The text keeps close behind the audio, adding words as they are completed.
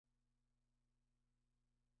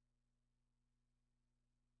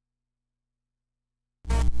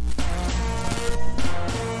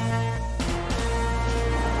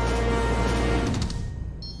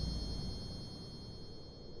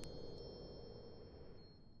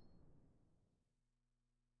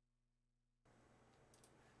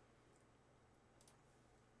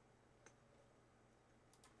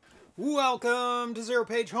Welcome to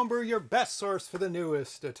ZeroPage Homebrew, your best source for the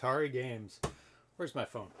newest Atari games. Where's my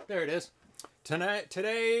phone? There it is.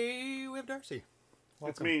 Today we have Darcy. Welcome.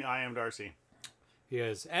 It's me. I am Darcy. He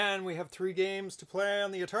is. And we have 3 games to play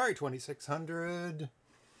on the Atari 2600.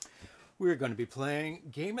 We're going to be playing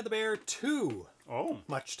Game of the Bear 2. Oh.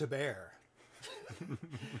 Much to Bear.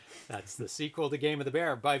 That's the sequel to Game of the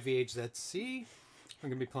Bear by VHZC. We're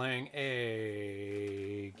going to be playing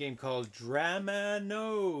a game called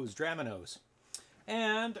Dramanoes.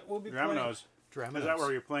 And we'll be playing... Dramanoes. Is that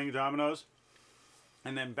where you're playing Dramanoes?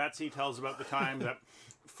 And then Betsy tells about the time that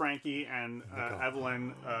Frankie and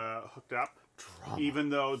Evelyn hooked up, even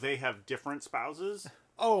though they have different spouses.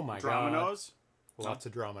 Oh my god. Dramanoes? Lots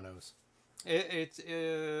of Dramanoes. It's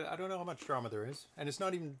I don't know how much drama there is. And it's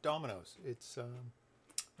not even dominoes. It's,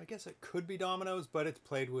 I guess it could be dominoes, but it's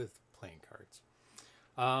played with playing cards.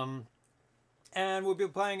 And we'll be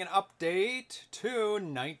playing an update to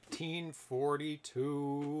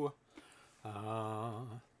 1942.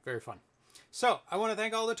 Very fun. So, I want to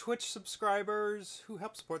thank all the Twitch subscribers who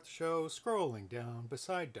help support the show, scrolling down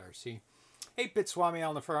beside Darcy. 8-Bit Swami,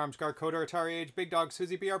 Alan the Firearms Guard, Coder, Atari Age, Big Dog,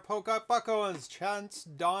 Susie, BR, Polka, Buckos, Chance,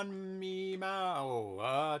 Don Me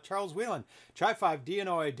Mao, Charles Whelan, Chai5,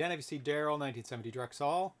 Dianoy, Dan AVC, Daryl, 1970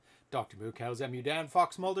 Drexall, Dr. Mookhouse, MU Dan,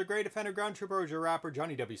 Fox Mulder, Great Defender, Ground Trooper, Roger Rapper,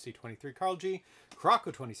 Johnny WC23, Carl G, Croco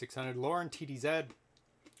 2600, Lauren TDZ,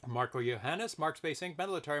 Marco Johannes, Mark Space Inc.,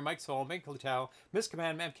 Metal Atari, Mike Soul, Mink Latau, Miss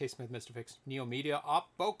Command, MK Smith, Mr. Fix, Neo Media,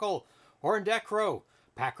 Op Vocal, Orin Decro,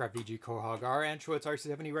 Packrap VG, Quahog, R. Anschwitz,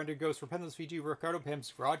 RC70, Rendered Ghost, Repentance VG, Ricardo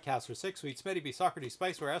Pimps, Broadcaster, 6 Sweet, Smitty B, Socrates,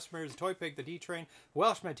 Spiceware, Esmer's, Toy Pig, The D Train,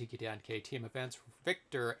 Welshman, Tiki Dan K, Team Events,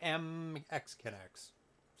 Victor, M, X X.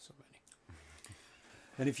 So many.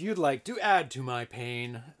 And if you'd like to add to my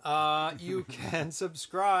pain, you can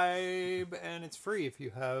subscribe, and it's free if you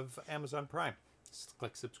have Amazon Prime. Just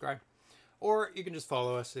click subscribe. Or you can just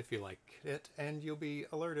follow us if you like it, and you'll be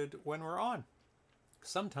alerted when we're on.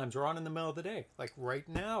 Sometimes we're on in the middle of the day, like right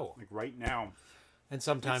now. Like right now. And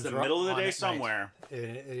sometimes it's the we're middle of the on day somewhere.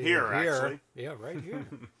 Here, actually. Yeah, right here.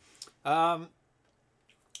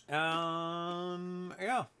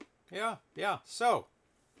 Yeah. So,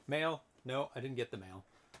 mail. No, I didn't get the mail.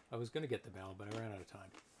 I was going to get the mail, but I ran out of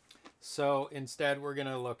time. So, instead, we're going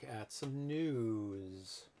to look at some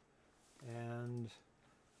news. And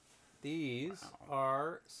these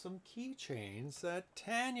are some keychains that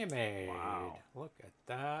Tanya made. Wow. Look at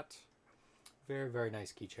that. Very, very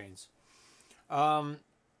nice keychains.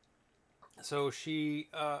 So she,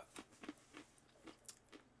 I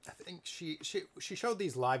think she showed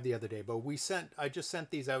these live the other day, but I just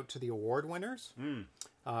sent these out to the award winners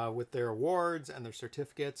with their awards and their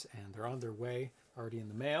certificates, and they're on their way, already in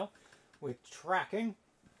the mail, with tracking.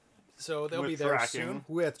 So they'll be there soon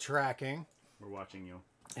with tracking. We're watching you.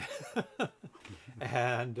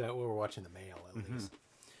 And we're watching the mail at least.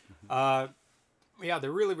 Yeah,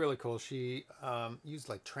 they're really, really cool. She used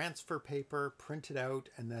like transfer paper, printed out,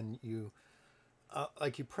 and then you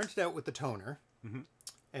print it out with the toner,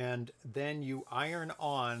 and then you iron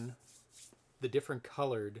on the different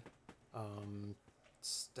colored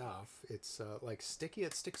stuff. It's like sticky.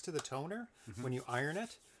 It sticks to the toner when you iron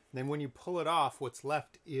it. And then when you pull it off, what's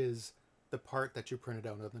left is the part that you printed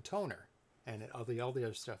out on the toner. And all the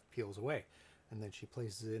other stuff peels away. And then she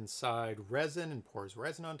places it inside resin and pours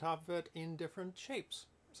resin on top of it in different shapes.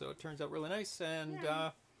 So it turns out really nice. And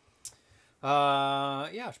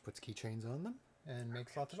yeah, she puts keychains on them and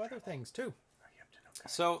makes lots of other things too.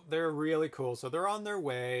 So they're really cool. So they're on their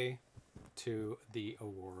way to the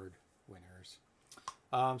award winners.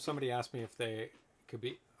 Somebody asked me if they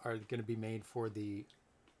are going to be made for the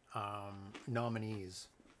nominees.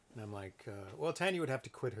 And I'm like, well, Tanya would have to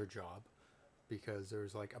quit her job, because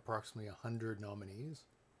there's like approximately 100 nominees.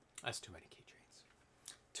 That's too many keychains.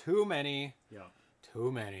 Too many. Yeah.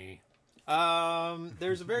 Too many.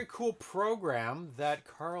 There's a very cool program that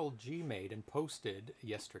Carl G made and posted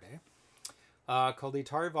yesterday called the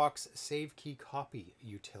AtariVox Save Key Copy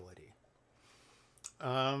Utility.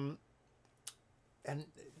 And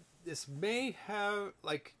this may have,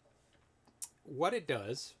 like, what it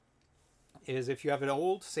does is if you have an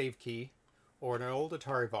old save key or an old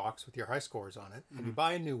AtariVox with your high scores on it, and you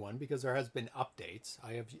buy a new one, because there has been updates.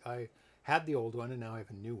 I had the old one, and now I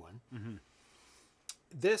have a new one.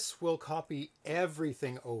 This will copy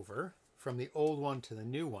everything over from the old one to the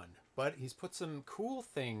new one. But he's put some cool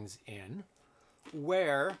things in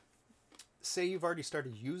where, say you've already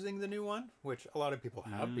started using the new one, which a lot of people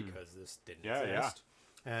have because this didn't exist,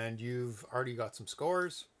 and you've already got some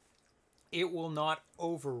scores. It will not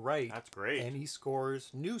overwrite That's great. any scores,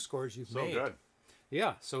 new scores you've made. So good.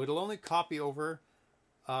 Yeah, so it'll only copy over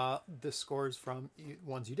the scores from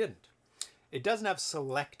ones you didn't. It doesn't have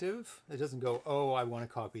selective. It doesn't go, oh, I want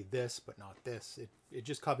to copy this, but not this. It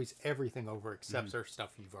just copies everything over except for stuff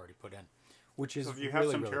you've already put in, which is so if you have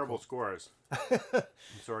really, some really terrible cool. scores,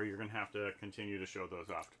 sorry, you're going to have to continue to show those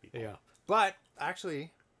off to people. Yeah. But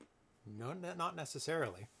actually, no, not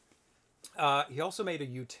necessarily. He also made a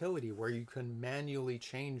utility where you can manually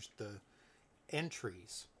change the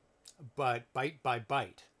entries, but byte by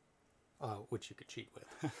byte, which you could cheat with.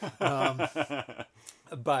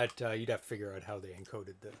 But you'd have to figure out how they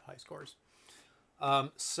encoded the high scores.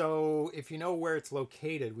 So if you know where it's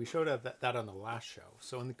located, we showed that on the last show.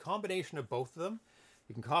 So in the combination of both of them,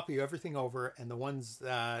 you can copy everything over, and the ones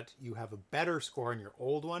that you have a better score in your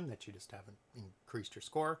old one, that you just haven't increased your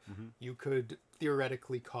score, you could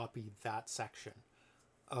theoretically copy that section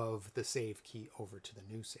of the save key over to the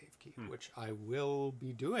new save key, which I will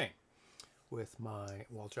be doing with my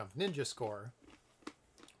Wall Jump Ninja score,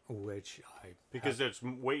 which because it's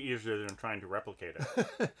way easier than trying to replicate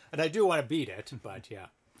it. and I do want to beat it, but yeah.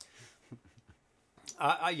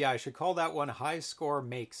 Yeah, I should call that one High Score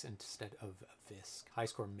Makes instead of Visk. High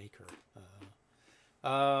Score Maker.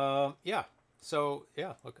 Yeah. So,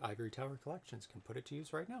 yeah, look, Ivory Tower Collections can put it to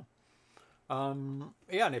use right now.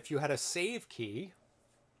 Yeah, and if you had a save key,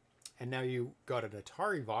 and now you got an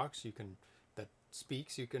Atari Vox, that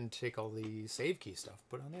speaks, you can take all the save key stuff,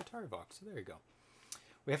 put it on the Atari Vox. So there you go.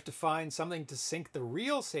 We have to find something to sync the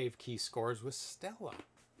real save key scores with Stella.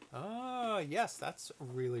 Ah, yes, that's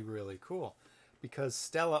really, really cool. Because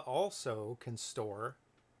Stella also can store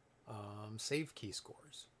save key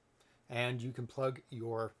scores. And you can plug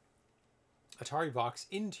your Atari Vox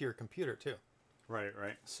into your computer too. Right.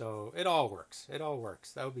 So it all works. It all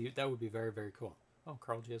works. That would be very, very cool. Oh,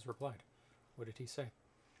 Carl G has replied. What did he say?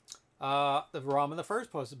 The ROM in the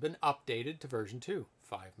first post has been updated to version 2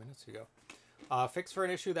 5 minutes ago. Fixed for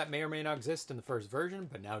an issue that may or may not exist in the first version,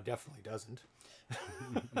 but now definitely doesn't.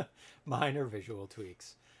 Minor visual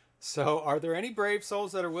tweaks. So, are there any brave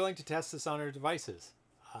souls that are willing to test this on their devices?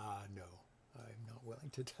 No. I'm not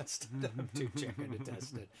willing to test it. I'm too chicken to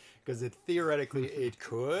test it. Because theoretically, it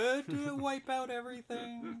could wipe out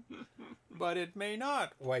everything. But it may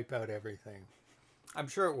not wipe out everything. I'm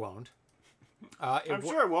sure it won't. I'm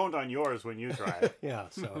sure it won't on yours when you try it. Yeah,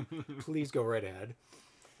 so please go right ahead.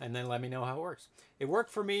 And then let me know how it works. It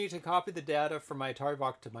worked for me to copy the data from my Atari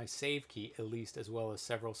Vox to my save key, at least, as well as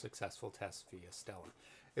several successful tests via Stella.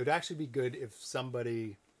 It would actually be good if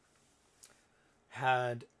somebody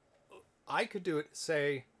had... I could do it,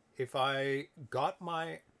 say, if I got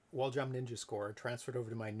my Wall Jump Ninja score, transferred over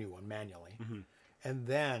to my new one manually, and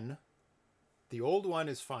then the old one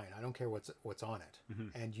is fine. I don't care what's on it.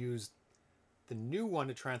 And use the new one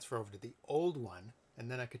to transfer over to the old one, and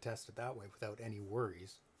then I could test it that way without any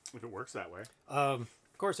worries. If it works that way. Of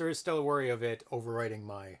course, there is still a worry of it overwriting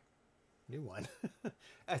my new one.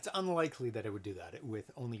 It's unlikely that it would do that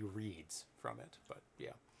with only reads from it, but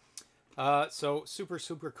yeah. So super,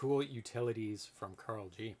 super cool utilities from Carl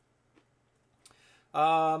G.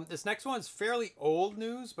 This next one's fairly old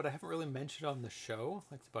news, but I haven't really mentioned on the show.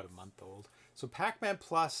 It's about a month old. So Pac-Man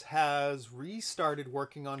Plus has restarted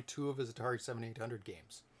working on 2 of his Atari 7800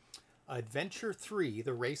 games. Adventure 3,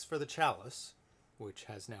 The Race for the Chalice, which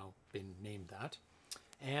has now been named that,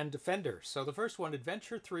 and Defender. So the first one,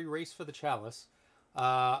 Adventure 3, Race for the Chalice,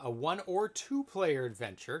 a 1 or 2 player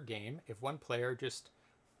adventure game. If one player just,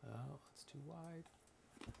 it's too wide.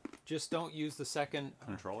 Just don't use the second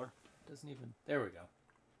controller. Doesn't even. There we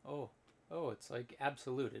go. Oh, it's like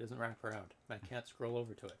absolute. It doesn't wrap around. I can't scroll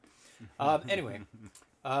over to it. Anyway,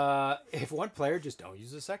 if one player, just don't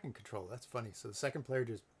use the second controller. That's funny. So the second player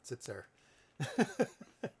just sits there.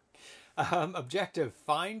 Objective: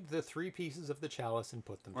 find the 3 pieces of the chalice and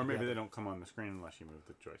put them together. Or maybe they don't come on the screen unless you move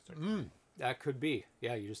the joystick. That could be.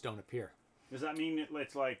 Yeah, you just don't appear. Does that mean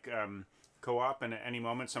it's like co-op, and at any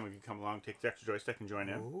moment someone can come along, take the extra joystick, and join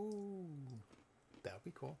in? Ooh, that would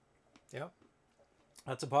be cool. Yeah,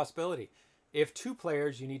 that's a possibility. If 2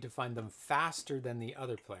 players, you need to find them faster than the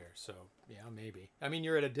other player. So, yeah, maybe. I mean,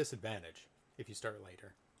 you're at a disadvantage if you start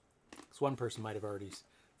later. Because one person might have already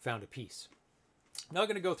found a piece. I'm not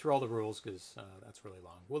going to go through all the rules because that's really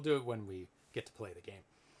long. We'll do it when we get to play the game.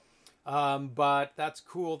 But that's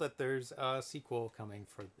cool that there's a sequel coming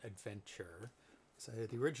for Adventure. So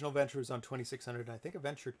the original Adventure was on 2600. I think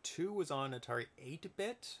Adventure 2 was on Atari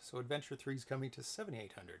 8-bit. So Adventure 3 is coming to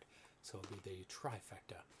 7800. So it'll be the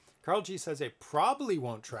trifecta. Carl G says it probably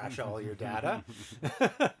won't trash all your data.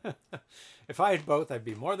 If I had both, I'd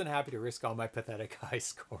be more than happy to risk all my pathetic high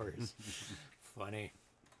scores. Funny.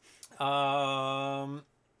 It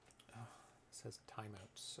says timeout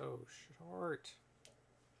so short.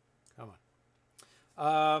 Come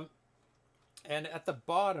on. And at the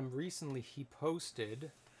bottom, recently he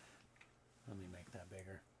posted... Let me make that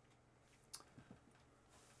bigger.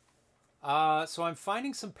 So I'm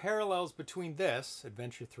finding some parallels between this,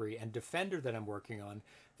 Adventure 3, and Defender that I'm working on.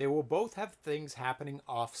 They will both have things happening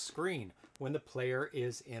off-screen when the player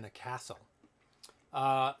is in a castle.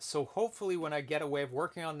 So hopefully when I get a way of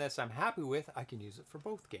working on this I'm happy with, I can use it for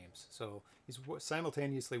both games. So he's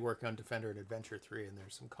simultaneously working on Defender and Adventure 3, and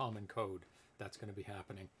there's some common code that's going to be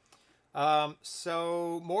happening.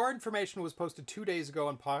 So more information was posted 2 days ago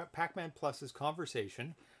on Pac-Man Plus's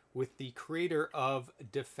conversation with the creator of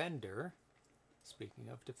Defender. Speaking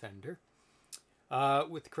of Defender,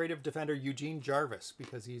 with the creator of Defender, Eugene Jarvis,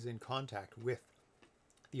 because he's in contact with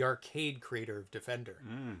the arcade creator of Defender,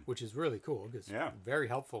 which is really cool because very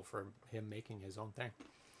helpful for him making his own thing.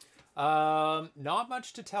 Not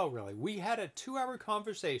much to tell, really. We had a 2-hour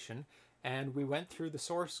conversation, and we went through the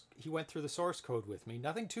source. He went through the source code with me.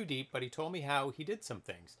 Nothing too deep, but he told me how he did some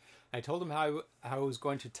things. I told him how I was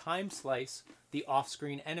going to time slice the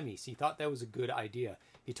off-screen enemies. He thought that was a good idea.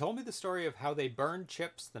 He told me the story of how they burned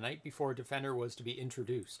chips the night before Defender was to be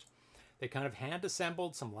introduced. They kind of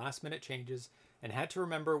hand-assembled some last-minute changes and had to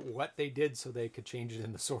remember what they did so they could change it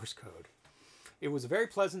in the source code. It was very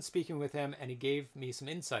pleasant speaking with him, and he gave me some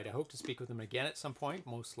insight. I hope to speak with him again at some point,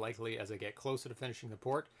 most likely as I get closer to finishing the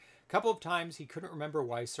port. A couple of times he couldn't remember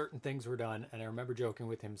why certain things were done, and I remember joking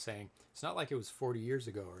with him saying, it's not like it was 40 years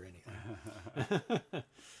ago or anything.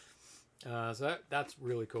 So that's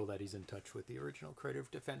really cool that he's in touch with the original creator of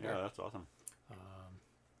Defender. Yeah, that's awesome.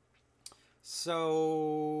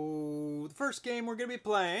 So the first game we're going to be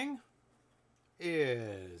playing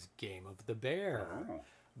is Game of the Bear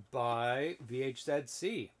by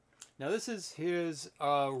VHZC. Now this is his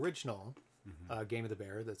original Game of the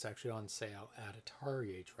Bear that's actually on sale at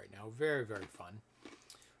Atari Age right now. Very, very fun.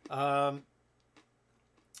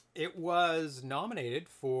 It was nominated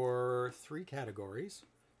for 3 categories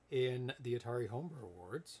in the Atari Homebrew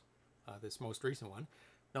Awards, this most recent one.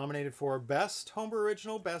 Nominated for Best Homebrew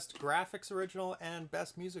Original, Best Graphics Original, and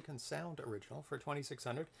Best Music and Sound Original for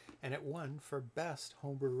 2600, and it won for Best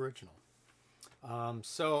Homebrew Original.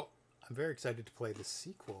 So I'm very excited to play the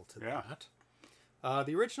sequel to that.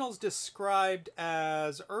 The original is described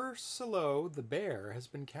as Ursula the bear has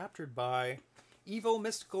been captured by evil,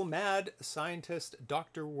 mystical, mad scientist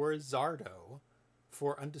Dr. Wizardo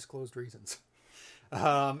for undisclosed reasons.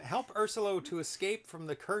 Help Ursula to escape from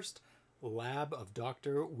the cursed lab of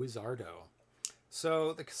Dr. Wizardo.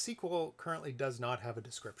 So the sequel currently does not have a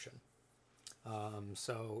description.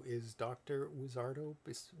 So is Dr. Wizardo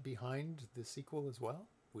behind the sequel as well?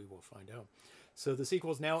 We will find out. So the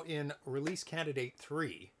sequel is now in Release Candidate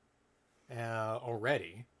 3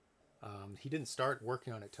 already. He didn't start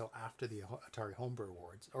working on it till after the Atari Homebrew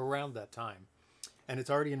Awards, around that time. And it's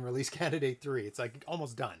already in Release Candidate 3. It's like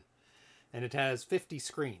almost done. And it has 50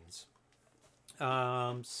 screens.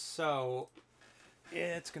 So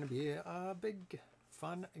it's going to be a big,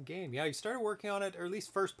 fun game. Yeah, he started working on it, or at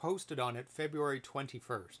least first posted on it, February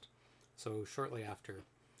 21st. So shortly after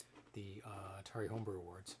the Atari Homebrew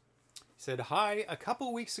Awards. He said, hi, a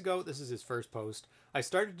couple weeks ago, this is his first post, I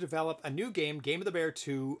started to develop a new game, Game of the Bear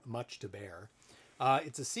 2, Much to Bear.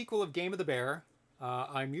 It's a sequel of Game of the Bear.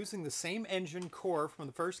 I'm using the same engine core from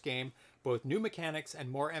the first game, both new mechanics and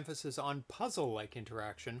more emphasis on puzzle-like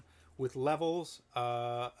interaction with levels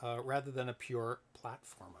rather than a pure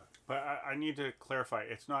platformer. But I need to clarify,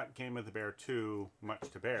 it's not Game of the Bear 2, Much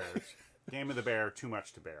to Bear. It's Game of the Bear, Too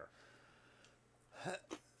Much to Bear.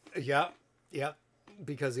 Yeah,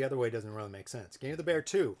 because the other way doesn't really make sense. Game of the Bear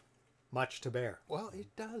 2, Much to Bear. Well,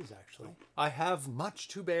 it does, actually. I have much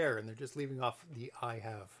to bear, and they're just leaving off the I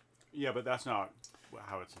have. Yeah, but that's not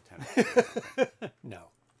how it's intended. No.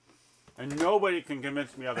 And nobody can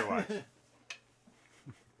convince me otherwise.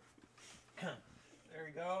 There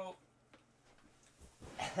we go.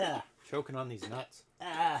 Choking on these nuts.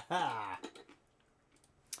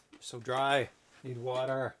 So dry. Need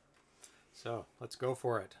water. So, let's go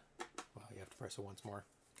for it. Well, you have to press it once more.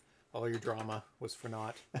 All your drama was for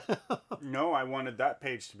naught. No, I wanted that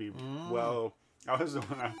page to be, well, I was the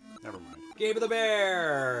one, never mind. Game of the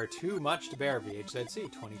Bear! Too Much to Bear,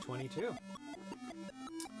 VHZC 2022.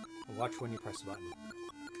 Watch when you press the button.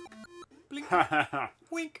 Blink.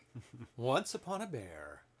 Wink. Once upon a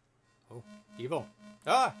bear. Oh, evil.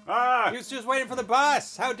 Ah! He was just waiting for the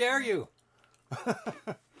bus! How dare you!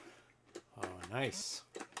 Oh, nice.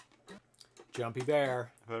 Jumpy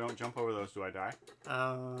bear. If I don't jump over those, do I die?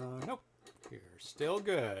 Nope. You're still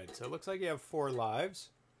good. So it looks like you have 4 lives.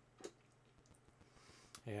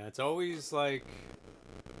 Yeah, it's always like,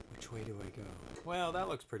 which Which way do I go? Well, that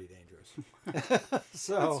looks pretty dangerous.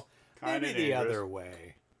 So, maybe the other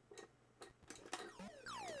way.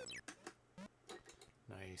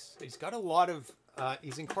 Nice. He's got a lot of...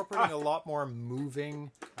 he's incorporating a lot more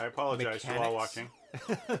moving I apologize to all watching.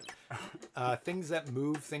 Things that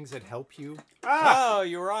move, things that help you. Ah! Oh,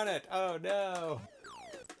 you were on it. Oh, no.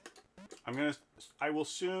 I will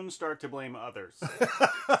soon start to blame others.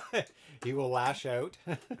 He will lash out.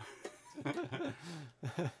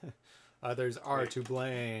 Others are to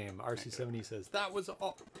blame. RC70 says, that was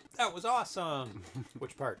awesome.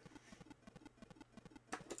 Which part?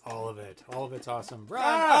 All of it. All of it's awesome. Run!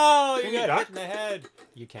 Ah! Oh, you got hit in the head.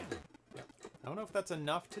 You can. Yep. I don't know if that's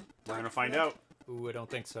enough to... We're going to find out. Ooh, I don't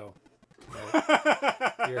think so. No.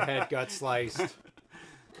 Your head got sliced.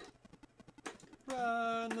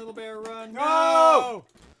 Run, little bear, run. No!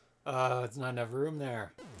 It's not enough room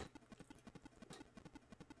there.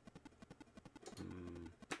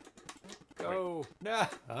 Go. Nah.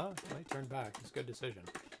 Oh, I turned back. It's a good decision.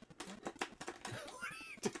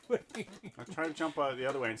 What are you doing? I'll try to jump the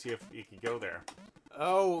other way and see if you can go there.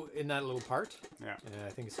 Oh, in that little part? Yeah. Yeah, I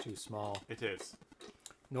think it's too small. It is.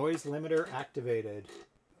 Noise limiter activated.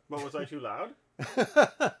 What, was I too loud?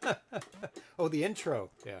 Oh, the intro.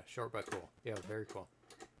 Yeah, short but cool. Yeah, very cool.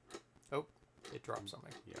 Oh, it dropped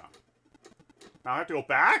something. Yeah. Now I have to go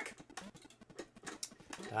back?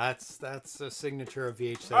 That's a signature of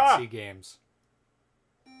VHZC games.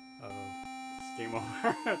 Uh-oh. It's game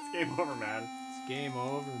over. It's game over, man. It's game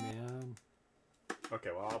over, man.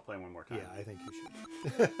 Okay, well, I'll play one more time. Yeah, I think you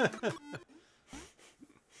should.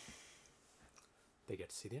 They get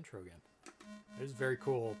to see the intro again. There's a very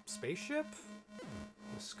cool spaceship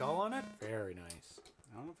with a skull on it. Very nice.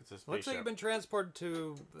 I don't know if it's a spaceship. Looks like you've been transported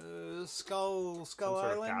to Skull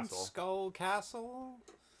Island, Skull Castle,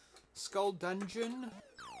 Skull Dungeon.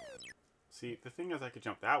 See, the thing is, I could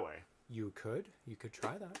jump that way. You could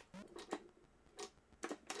try that.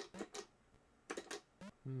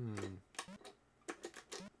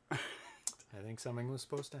 I think something was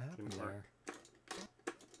supposed to happen there.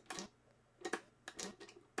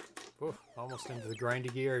 Ooh, almost into the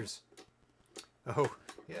grindy gears. Oh,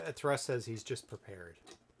 yeah, Thrust says he's just prepared.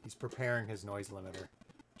 He's preparing his noise limiter,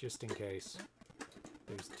 just in case.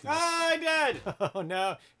 There's too much. I did! Oh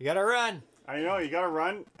no, you gotta run! I know, you gotta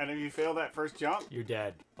run, and if you fail that first jump... You're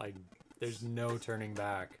dead. Like, there's no turning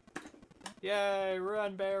back. Yay,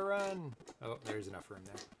 run, bear, run! Oh, there's enough room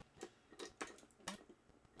there.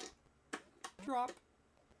 Drop.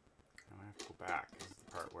 Now I have to go back. This is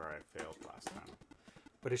the part where I failed last time.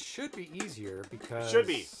 But it should be easier because... It should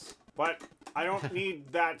be. But I don't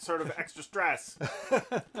need that sort of extra stress.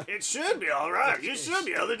 It should be all right. You should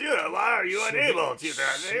be able to do it. Why are you unable to do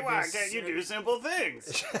that? Why can't you do simple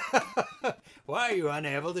things? Why are you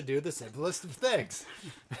unable to do the simplest of things?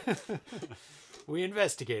 We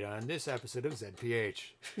investigate on this episode of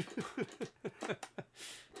ZPH.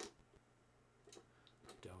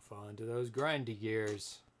 Don't fall into those grindy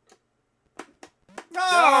gears.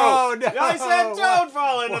 No! No! I said don't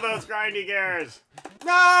fall into those grindy gears.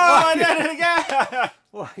 No! I did it again!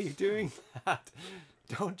 Why are you doing that?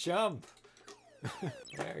 Don't jump.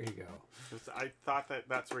 There you go. I thought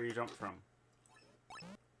that's where you jumped from.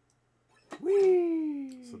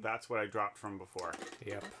 Whee! So that's what I dropped from before.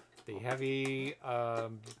 Yep. The heavy...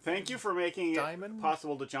 Thank you for making diamond? it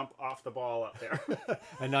possible to jump off the ball up there.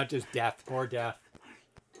 And not just death. More death.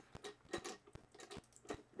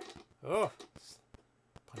 Oh.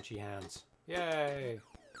 Punchy hands. Yay.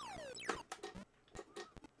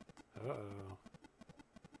 Uh-oh.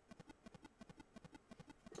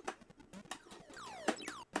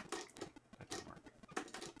 That didn't work.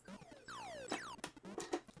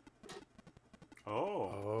 Oh.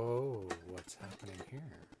 Oh, what's happening here?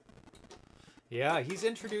 Yeah, he's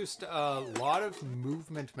introduced a lot of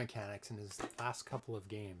movement mechanics in his last couple of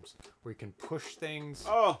games, where you can push things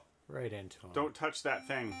right into him. Don't touch that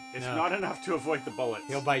thing. It's not enough to avoid the bullets.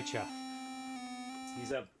 He'll bite you.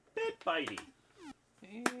 He's a bit bitey.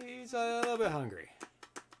 He's a little bit hungry.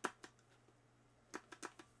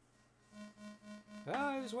 Oh,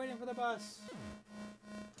 I was waiting for the bus.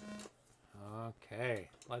 Okay,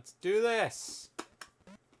 let's do this.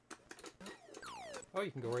 Oh,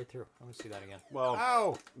 you can go right through. I want to see that again. Well,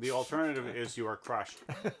 ow! The alternative is you are crushed.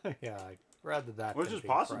 Yeah, I'd rather that. Which is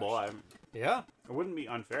possible. Yeah? It wouldn't be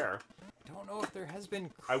unfair. I don't know if there has been...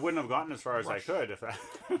 I wouldn't have gotten as far as I could if that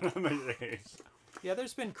was the case. Yeah,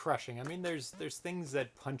 there's been crushing. I mean, there's things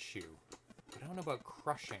that punch you. But I don't know about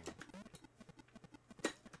crushing.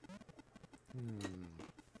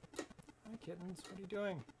 Hi, kittens. What are you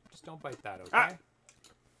doing? Just don't bite that, okay?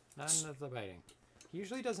 None of the biting. He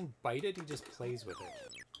usually doesn't bite it. He just plays with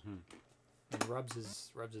it. and rubs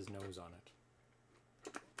his nose on it.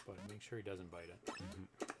 But make sure he doesn't bite it.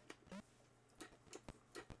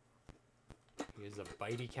 He is a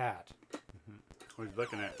bitey cat. What are you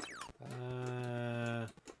looking at?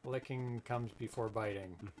 Licking comes before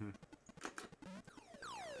biting.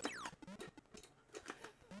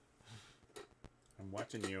 I'm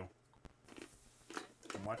watching you.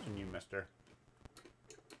 I'm watching you, mister.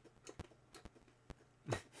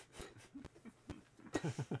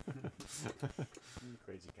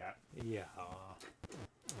 Crazy cat. Yeah.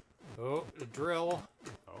 Oh, the drill.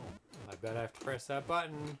 Oh. I bet I have to press that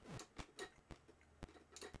button.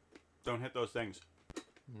 Don't hit those things.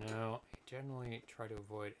 No, I generally try to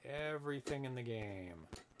avoid everything in the game.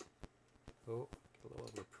 Oh, get a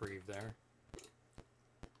little reprieve there.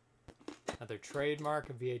 Another trademark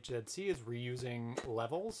of VHZC is reusing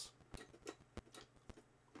levels.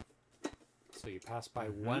 So you pass by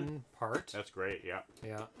one part. That's great, yeah.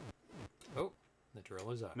 Yeah. Oh, the drill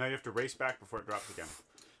is up. Now you have to race back before it drops again.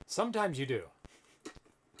 Sometimes you do.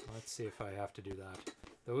 Let's see if I have to do that.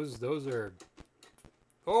 Those are...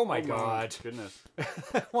 Oh my god. Goodness.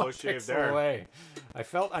 One Close shave pixel there. away. I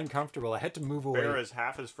felt uncomfortable. I had to move away. Bear is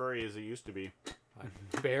half as furry as it used to be. I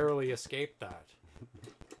barely escaped that.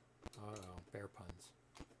 Uh-oh, bear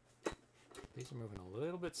puns. These are moving a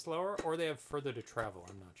little bit slower, or they have further to travel.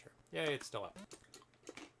 I'm not sure. Yeah, it's still up.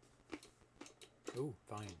 Ooh,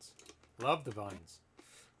 vines. Love the vines.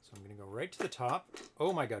 So I'm going to go right to the top.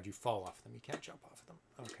 Oh my god, you fall off them. You can't jump off them.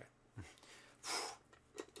 Okay.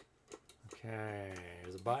 Okay,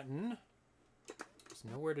 there's a button. There's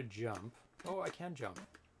nowhere to jump. Oh, I can jump.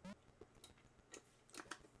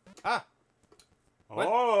 Ah! What?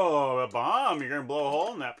 Oh, a bomb! You're gonna blow a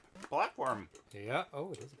hole in that platform. Yeah.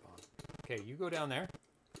 Oh, it is a bomb. Okay, you go down there.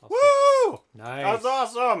 Woo! Nice. That's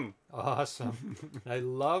awesome! Awesome. I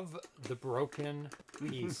love the broken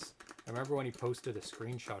piece. I remember when he posted a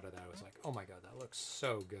screenshot of that. I was like, oh my god, that looks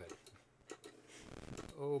so good.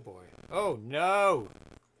 Oh boy. Oh no!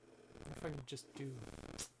 What if I can just do...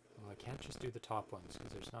 Well, I can't just do the top ones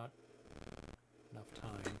because there's not enough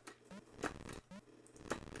time.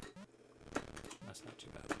 That's not too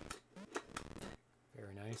bad.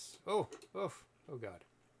 Very nice. Oh! Oof! Oh god.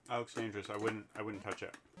 That looks dangerous. I wouldn't touch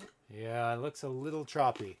it. Yeah, it looks a little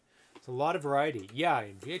choppy. It's a lot of variety. Yeah,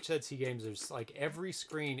 in VHZC games, there's like every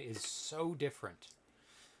screen is so different.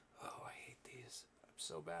 Oh, I hate these. I'm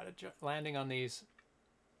so bad at landing on these.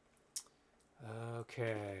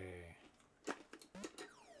 Okay.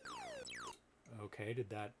 Okay, did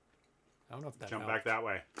that... I don't know if that Jump helped. back that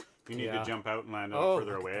way. You need to jump out and land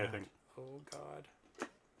further away, I think. Oh, God.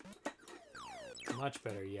 Much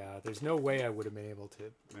better, yeah. There's no way I would have been able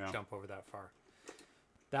to jump over that far.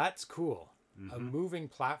 That's cool. A moving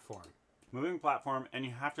platform. Moving platform, and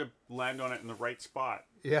you have to land on it in the right spot.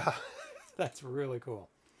 Yeah. That's really cool.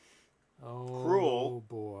 Oh, Cruel,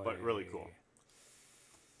 boy. but really cool.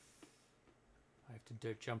 I have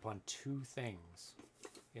to jump on 2 things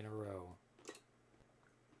in a row.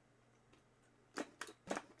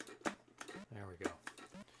 There we go.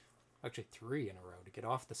 Actually, 3 in a row to get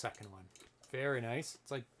off the second one. Very nice.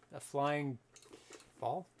 It's like a flying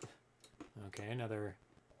ball. Okay, another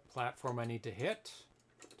platform I need to hit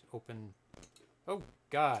to open. Oh,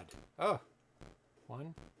 God. Oh.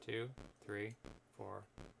 1, 2, 3, 4.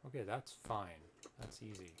 Okay, that's fine. That's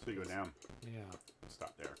easy. So you go down. Yeah.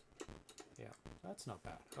 Stop there. Yeah, that's not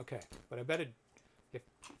bad. Okay, but I bet if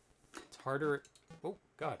it's harder. Oh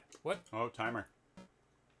God, what? Oh, timer.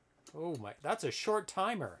 Oh my, that's a short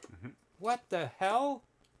timer. What the hell?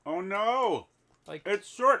 Oh no! Like it's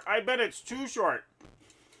short. I bet it's too short.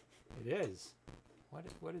 It is.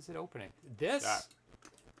 What is it opening? This? That.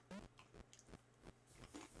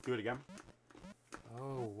 Do it again.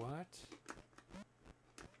 Oh, what?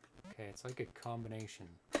 Okay, it's like a combination.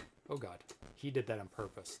 Oh God, he did that on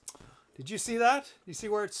purpose. Did you see that? You see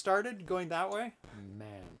where it started? Going that way?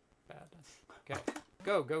 Man, badness. Okay,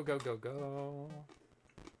 go, go, go, go, go.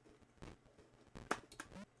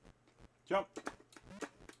 Jump.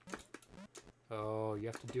 Oh, you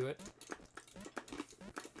have to do it.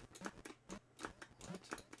 What?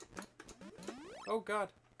 Oh God,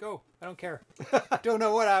 go. I don't care. I don't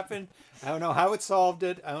know what happened. I don't know how it solved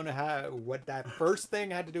it. I don't know what that first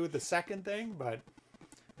thing had to do with the second thing, but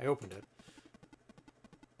I opened it.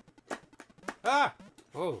 Ah!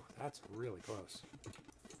 Oh, that's really close.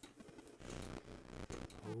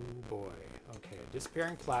 Oh boy. Okay,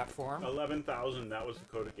 disappearing platform. 11,000. That was the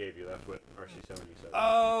code it gave you. That's what RC70 said.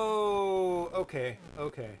 Oh, okay,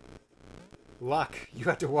 okay. Luck. You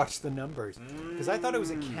had to watch the numbers because I thought it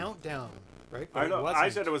was a countdown, right? But I know. it wasn't. I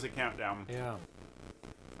said it was a countdown. Yeah.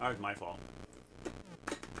 That was my fault.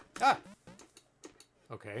 Ah!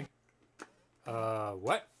 Okay.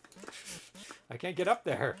 What? I can't get up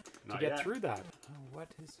there to get through that. Oh, what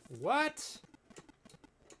is... What?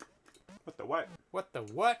 What the what? What the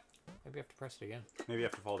what? Maybe I have to press it again. Maybe you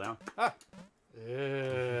have to fall down. Ah!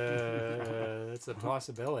 That's a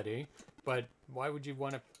possibility. But why would you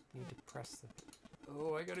want to need to press the...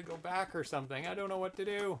 Oh, I gotta go back or something. I don't know what to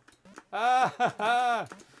do. Ah! Ha, ha.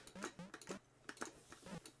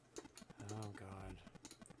 Oh, God.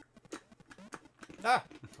 Ah!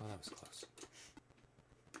 Oh, that was close.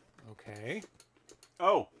 Okay.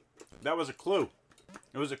 Oh, that was a clue.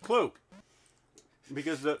 It was a clue.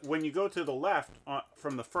 Because when you go to the left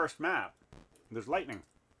from the first map, there's lightning.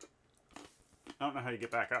 I don't know how you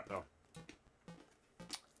get back up, though.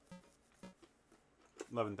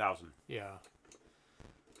 11,000. Yeah.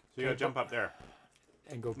 So you gotta jump up there.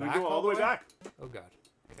 And go Then back go all the way back. Oh, God.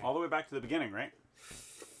 Okay. All the way back to the beginning, right?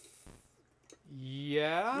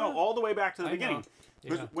 Yeah? No, all the way back to the I beginning. know.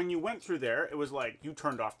 Because Yeah. when you went through there, it was like you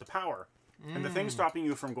turned off the power. And the thing stopping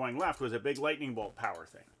you from going left was a big lightning bolt power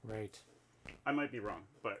thing. Right. I might be wrong,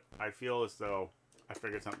 but I feel as though I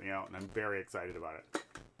figured something out, and I'm very excited about it.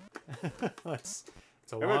 It's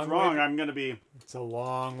a If long it's wrong, way, I'm gonna be it's a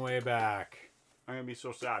long way back.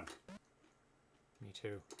 so sad. Me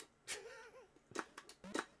too.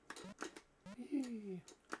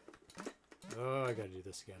 Oh, I gotta do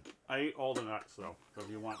this again. I ate all the nuts though, so if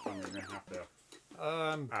you want some, you're gonna have to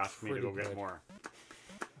ask me to pretty go get good. more,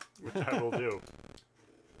 which I will do.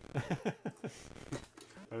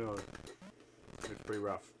 I know it's pretty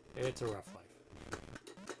rough. It's a rough life.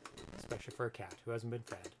 Especially for a cat who hasn't been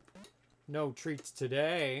fed. No treats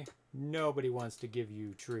today. Nobody wants to give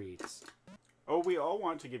you treats. Oh, we all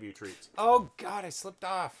want to give you treats. Oh, God, I slipped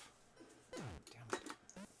off. Oh, damn it.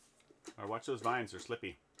 Or watch those vines; they're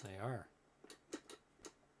slippy. They are.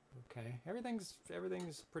 Okay, everything's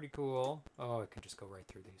pretty cool. Oh, I could just go right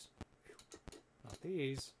through these. Not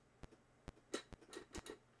these.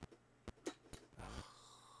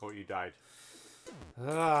 Oh, you died.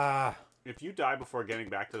 Ah. If you die before getting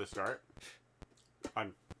back to the start,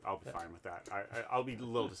 I'll be fine with that. I'll be a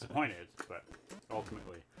little disappointed, but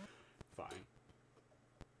ultimately fine.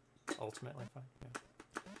 Ultimately fine, yeah.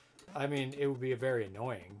 I mean, it would be very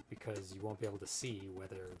annoying because you won't be able to see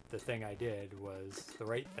whether the thing I did was the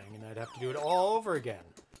right thing, and I'd have to do it all over again.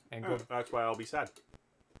 And go... That's why I'll be sad.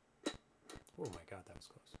 Oh my God, that was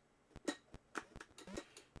close.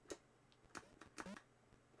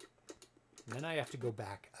 And then I have to go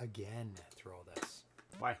back again through all this.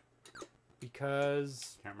 Why?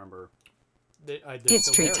 Because... Can't remember. It's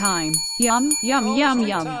treat time. Yum, yum, yum,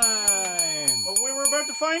 yum. Time! Oh, we were about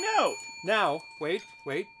to find out. Now, wait.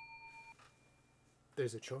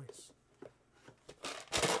 There's a choice.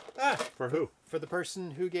 Ah! For who? For the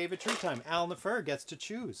person who gave it treat time. Al Nefer gets to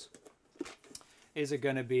choose. Is it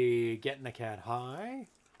going to be getting the cat high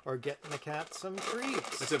or getting the cat some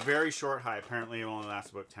treats? It's a very short high. Apparently it only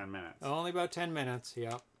lasts about 10 minutes. Only about 10 minutes,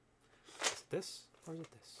 yeah. Is it this or is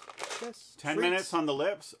it this? This. 10 treats? minutes on the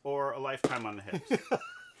lips or a lifetime on the hips?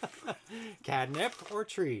 Catnip or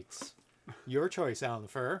treats? Your choice, Al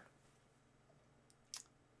Nefer.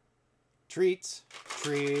 Treats.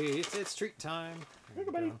 Treats. It's treat time. Here you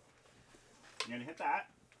go, buddy. You're going to hit that.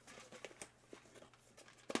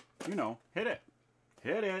 You know, hit it.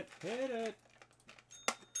 Hit it. Hit it.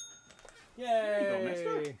 Yay. There you go,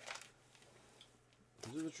 mister.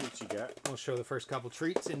 These are the treats you get. We'll show the first couple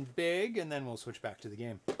treats in big, and then we'll switch back to the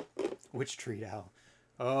game. Which treat, Al?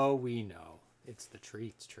 Oh, we know. It's the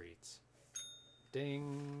treats.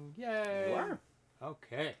 Ding. Yay. You are.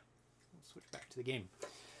 Okay. We'll switch back to the game.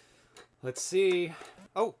 Let's see.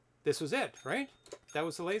 Oh, this was it, right? That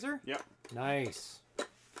was the laser? Yep. Nice.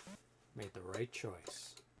 Made the right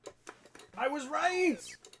choice. I was right.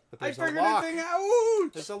 But I there's a figured lock. a thing out.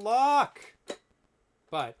 There's a lock.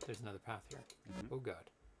 But there's another path here. Oh,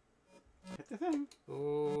 God. Hit the thing.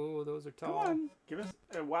 Oh, those are tall. Come on. Give us,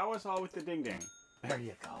 wow us all with the ding ding. There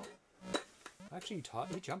you go. Actually,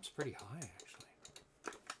 he jumps pretty high, actually.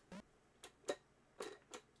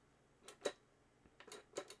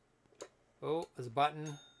 Oh, there's a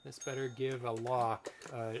button. This better give a lock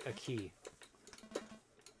a key.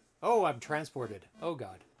 Oh, I'm transported. Oh,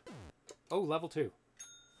 God. Oh, level 2.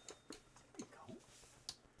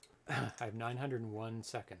 I have 901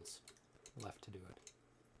 seconds left to do it.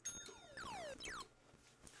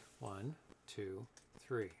 1, 2,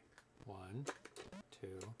 3. 1, 2,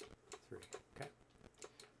 3. Okay.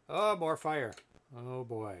 Oh, more fire. Oh,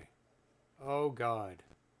 boy. Oh, God.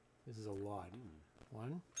 This is a lot.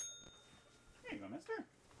 1. There you go, mister.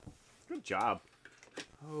 Good job.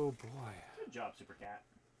 Oh, boy. Good job, Super Cat.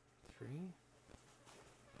 3.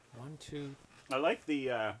 1, 2. I like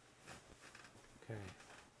the. Okay.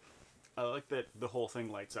 I like that the whole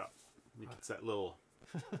thing lights up. It's that little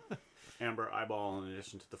amber eyeball in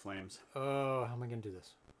addition to the flames. Oh, how am I gonna do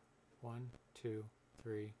this? 1, 2,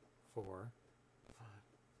 3, 4, 5,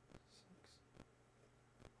 6.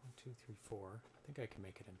 1, 2, 3, 4. I think I can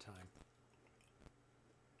make it in time.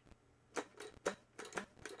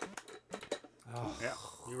 Oh. Yeah,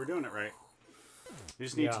 you were doing it right. You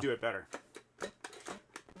just need to do it better.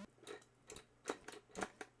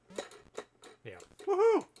 Yeah.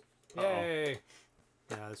 Woohoo! Yay!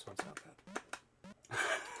 Yeah, this one's not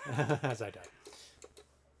bad. As I die.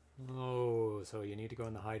 Oh, so you need to go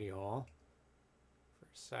in the hidey hole for a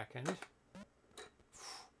second.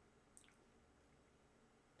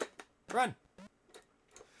 Run!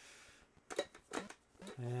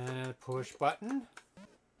 And push button.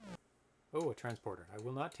 Oh, a transporter. I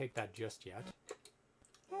will not take that just yet.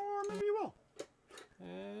 Or maybe you will.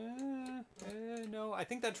 No, I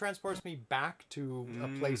think that transports me back to a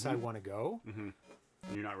place I want to go. Mm-hmm.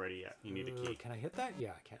 You're not ready yet. You need a key. Can I hit that?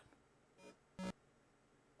 Yeah, I can.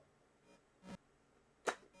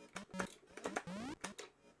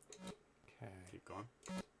 Okay. Keep going.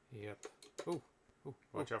 Yep. Ooh. Ooh.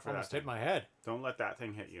 Watch out for that. Almost hit my head. Don't let that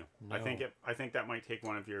thing hit you. No. I think that might take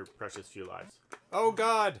one of your precious few lives. Oh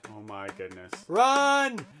God! Oh my goodness.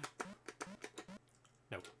 Run!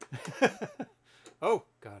 Nope. Oh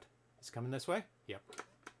God. It's coming this way? Yep.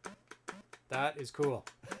 That is cool.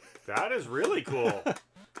 That is really cool.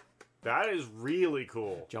 That is really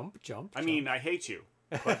cool. Jump, jump. I mean, I hate you,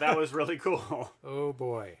 but that was really cool. Oh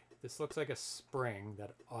boy. This looks like a spring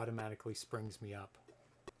that automatically springs me up.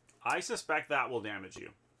 I suspect that will damage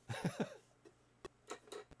you.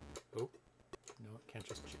 Oh. No, it can't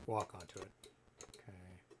just walk onto it. Okay.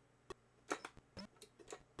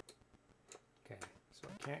 Okay. So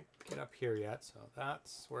I can't get up here yet, so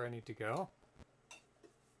that's where I need to go.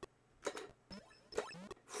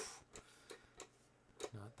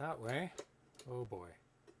 Not that way. Oh boy.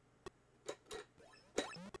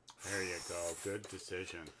 There you go. Good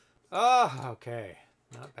decision. Oh, okay.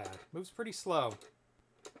 Not bad. Moves pretty slow.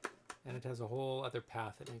 And it has a whole other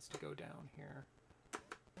path it needs to go down here.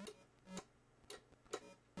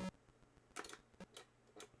 Oh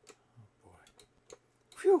boy.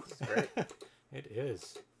 Phew! Great. It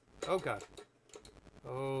is. Oh God.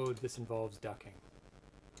 Oh, this involves ducking.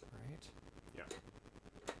 Right? Yeah.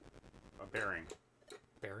 A bearing.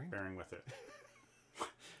 Bearing? Bearing with it.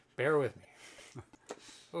 Bear with me.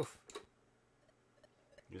 Oof.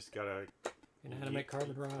 You just gotta... Inanimate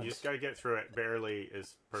carbon rods. You just gotta get through it. Barely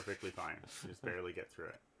is perfectly fine. You just barely get through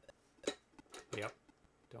it. Yep.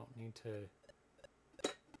 Don't need to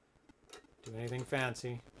do anything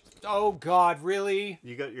fancy. Just, oh God, really?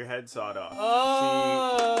 You got your head sawed off.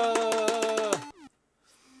 Oh!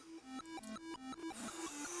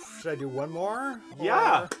 Should I do one more?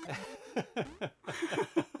 Yeah.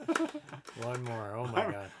 One more. Oh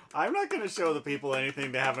my God. I'm not going to show the people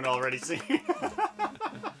anything they haven't already seen.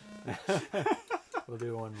 We'll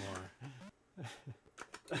do one more.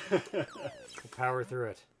 We'll power through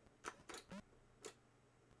it.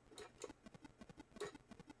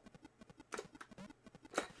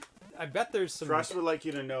 I bet there's some... Trust would like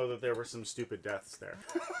you to know that there were some stupid deaths there.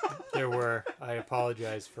 There were. I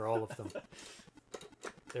apologize for all of them.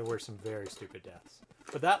 There were some very stupid deaths.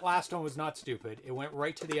 But that last one was not stupid. It went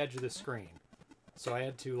right to the edge of the screen. So I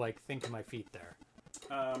had to, like, think of my feet there.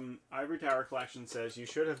 Ivory Tower Collection says you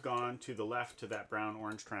should have gone to the left to that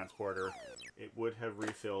brown-orange transporter. It would have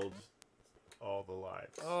refilled all the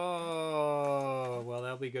lives. Oh, well,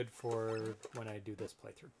 that'll be good for when I do this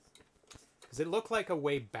playthrough. Because it looked like a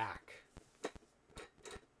way back.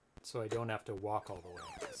 So I don't have to walk all the way.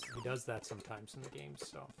 He does that sometimes in the games,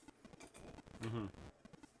 so... Mm-hmm.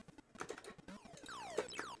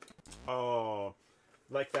 Oh,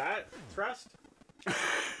 like that thrust?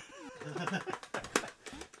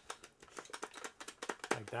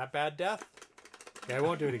 Like that bad death? Okay, I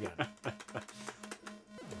won't do it again.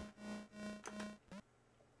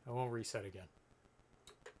 I won't reset again.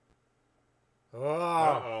 Oh!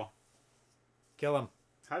 Uh-oh. Kill him.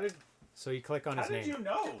 How did So you click on his name. How did you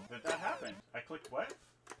know that that happened? I clicked what?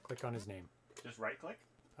 Click on his name. Just right click?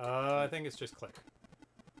 I think it's just click.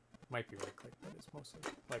 Might be right click, but it's mostly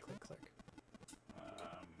right click, click.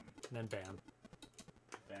 And then ban.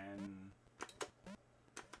 Then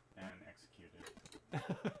and executed. No,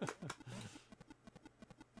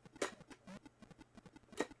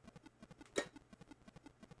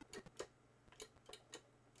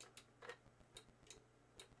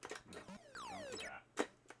 don't do that.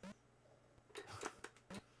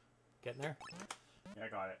 Getting there? Yeah, I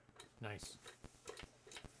got it. Nice.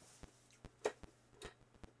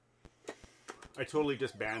 I totally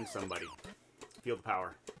just banned somebody. Feel the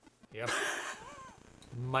power. Yep.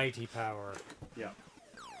 Mighty power. Yep.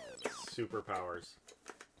 Superpowers.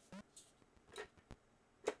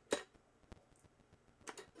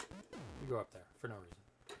 You go up there for no reason.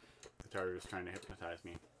 Atari was trying to hypnotize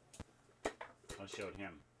me. I showed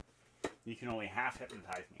him. You can only half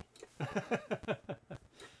hypnotize me.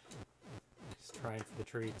 He's trying for the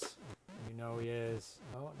treats. You know he is.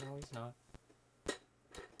 Oh, no, he's not.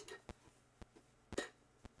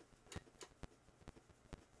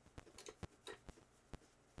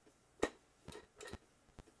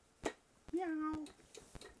 Meow.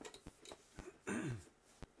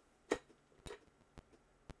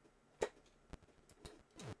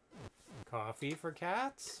 Coffee for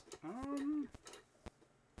cats?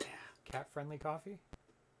 Yeah. Cat-friendly coffee?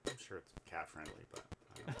 I'm sure it's cat friendly, but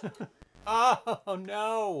I don't know. Oh,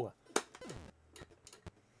 no!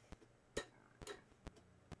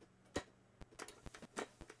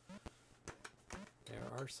 There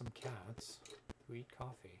are some cats who eat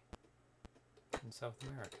coffee in South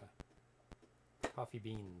America. Coffee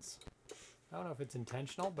beans. I don't know if it's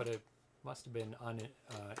intentional, but it must have been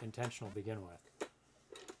unintentional to begin with.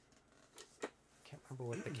 Can't remember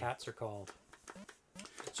what the cats are called.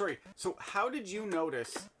 Sorry, so how did you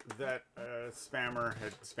notice that a spammer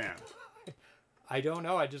had spammed? I don't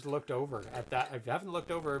know. I just looked over at that. I haven't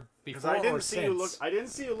looked over Because before I didn't or see since. you look. I didn't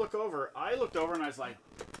see you look over. I looked over and I was like,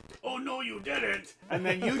 "Oh no, you didn't!" And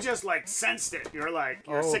then you just like sensed it. You're like,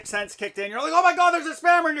 your sixth sense kicked in. You're like, "Oh my God, there's a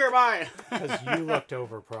spammer nearby!" Because you looked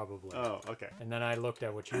over probably. Oh, okay. And then I looked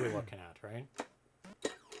at what you were looking at, right?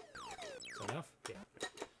 Is that enough? Yeah.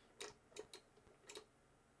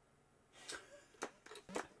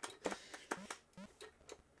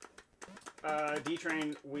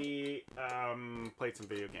 D-Train, we played some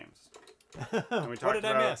video games. And we What talked did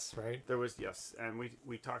I about, miss, right? There was, yes, and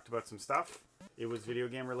we talked about some stuff. It was video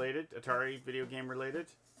game related, Atari video game related.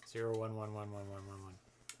 011111111.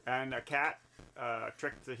 And a cat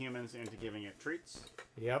tricked the humans into giving it treats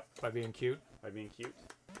Yep, by being cute. by being cute.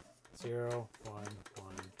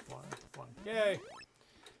 01111. Yay!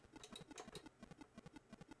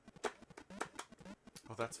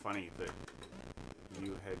 Oh, that's funny that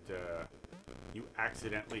you had you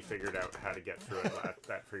accidentally figured out how to get through it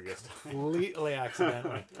that previous time. Completely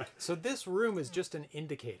accidentally. So this room is just an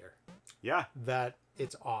indicator Yeah, that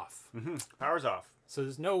it's off. power's off. So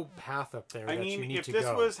there's no path up there I that you mean, need if to this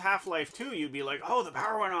go. was Half-Life 2, you'd be like, "Oh, the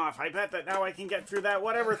power went off. I bet that now I can get through that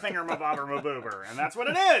whatever thingamabobber," and that's what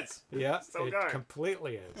it is. Yeah, so it good.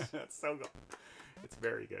 completely is. It's so good. It's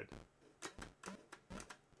very good.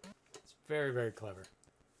 It's very, very clever.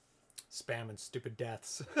 Spamming stupid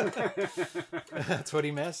deaths. That's what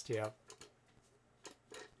he missed, yeah.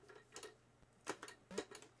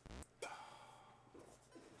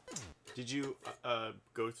 Did you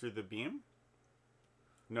go through the beam?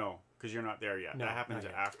 No, because you're not there yet. No, that happens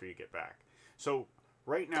not yet. after you get back. So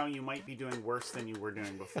right now you might be doing worse than you were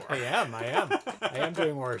doing before. I am. I am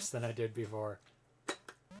doing worse than I did before.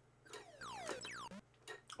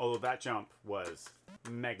 Although that jump was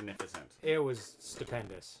magnificent. It was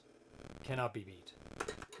stupendous. Cannot be beat.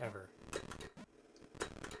 Ever.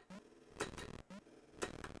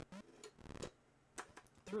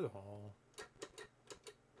 Through the hole.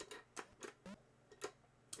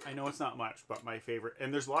 I know it's not much, but my favorite,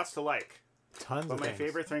 and there's lots to like. Tons But of my things.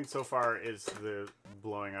 favorite thing so far is the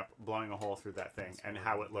blowing a hole through that thing, and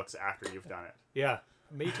how it looks after you've done it. Yeah,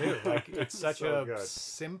 me too. Like, it's such So a good.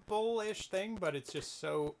 simple-ish thing, but it's just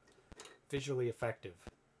so visually effective.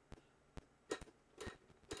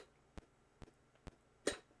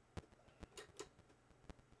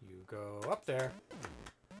 You go up there.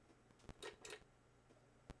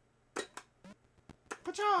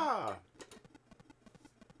 Pacha!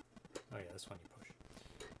 Oh yeah, this one you push.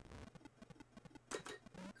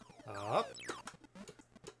 Up.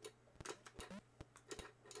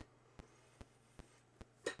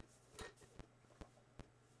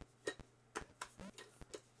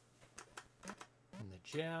 And the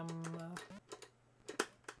gem.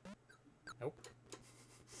 Nope.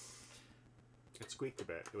 It squeaked a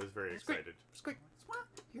bit. It was very Squeak. excited. Squeak.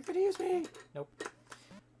 You're gonna use me. Nope.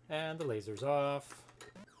 And the laser's off.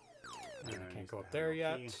 And I can't go up there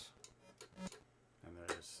yet. And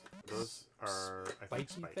there's those are I think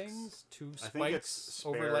Spiky spikes. things. Two I think it's spikes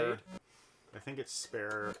spare, overlaid. I think it's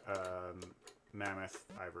spare mammoth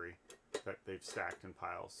ivory that they've stacked in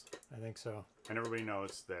piles. I think so. And everybody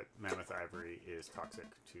knows that mammoth ivory is toxic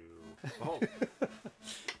to the whole.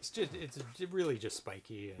 It's really just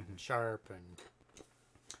spiky and sharp and.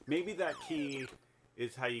 Maybe that key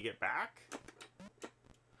is how you get back.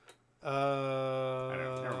 I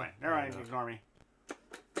don't know. Never mind. Never mind. Ignore me.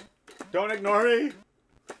 Don't ignore me.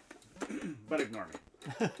 But ignore me.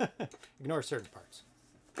 Ignore certain parts.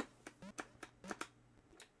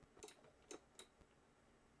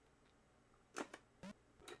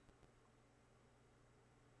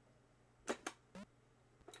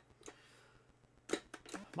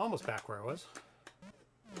 I'm almost back where I was.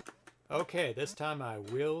 Okay, this time I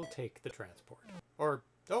will take the transport. Or,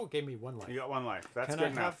 oh, it gave me 1 life. You got 1 life. That's Can good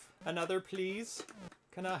I enough. have another, please?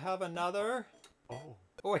 Can I have another? Oh.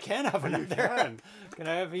 Oh, I can have another. You can. Can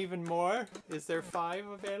I have even more? Is there 5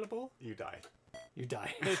 available? You die. You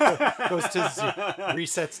die. It goes to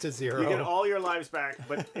resets to 0. You get all your lives back,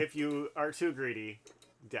 but if you are too greedy,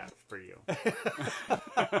 death for you.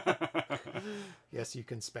 Yes, you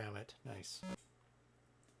can spam it. Nice.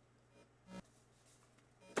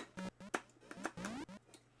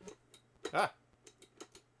 Ah.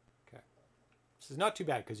 Okay. This is not too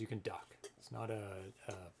bad because you can duck. It's not a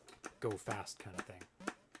go fast kind of thing.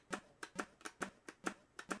 I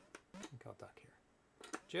think I'll duck here.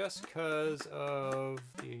 Just because of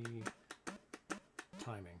the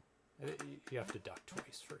timing. You have to duck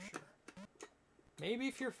twice for sure. Maybe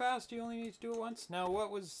if you're fast, you only need to do it once. Now, what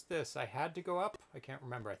was this? I had to go up? I can't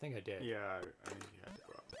remember. I think I did. Yeah, I think you had to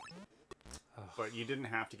go up. But you didn't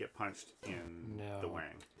have to get punched in the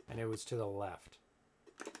wang. And it was to the left.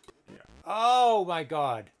 Yeah. Oh my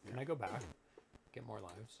god. Can I go back? Get more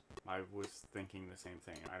lives? I was thinking the same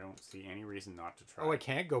thing. I don't see any reason not to try. Oh, I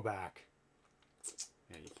can't go back.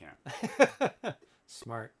 Yeah, you can't.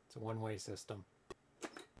 Smart. It's a one-way system.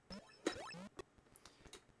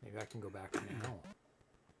 Maybe I can go back now.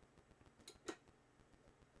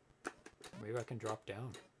 Maybe I can drop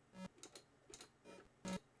down.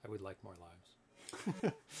 I would like more lives.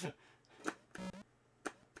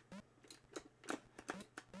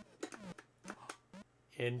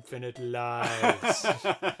 Infinite lives.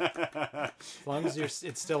 As long as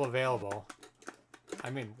it's still available. I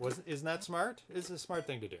mean, isn't that smart? It's a smart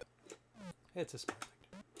thing to do. It's a smart thing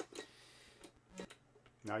to do.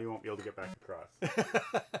 Now you won't be able to get back across.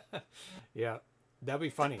 Yeah, that'd be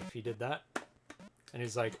funny if he did that. And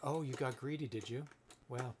he's like, "Oh, you got greedy, did you?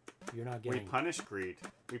 Well, you're not getting." We punish greed.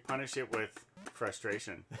 We punish it with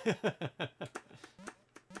frustration.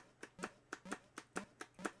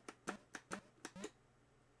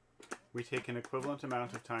 We take an equivalent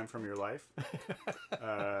amount of time from your life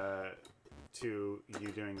to you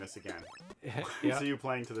doing this again. Yeah. So you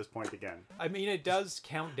playing to this point again. I mean, it does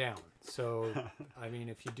count down. So, I mean,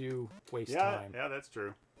 if you do waste time. Yeah, that's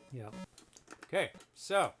true. Yeah. Okay,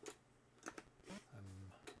 so.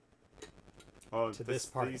 To this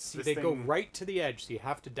part. See, they go right to the edge, so you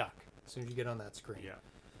have to duck as soon as you get on that screen. Yeah,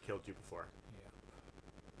 killed you before. Yeah.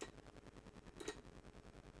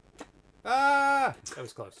 Ah! That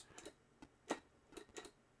was close.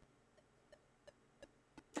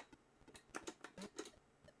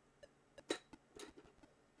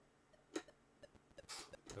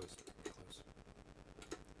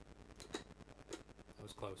 That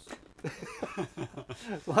was close.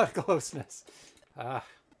 A lot of closeness. Ah.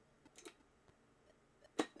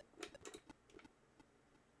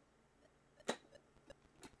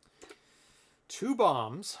 Two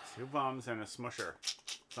bombs. 2 bombs and a smusher.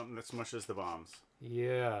 Something that smushes the bombs.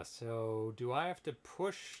 Yeah, so do I have to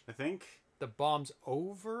push I think the bombs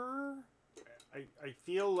over? I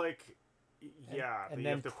feel like yeah, and you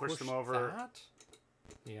then have to push them over. That?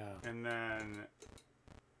 Yeah. And then I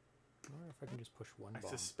wonder if I can just push one bomb. I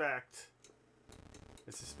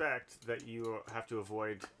suspect that you have to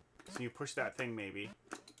avoid. So you push that thing maybe.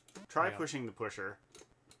 Try pushing the pusher.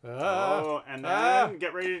 And then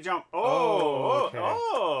get ready to jump. Okay,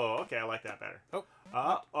 I like that better.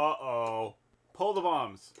 Oh. Pull the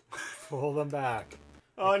bombs. Pull them back.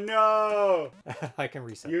 Oh no! I can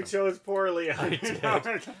reset You them. chose poorly. I did.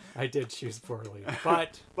 I did choose poorly.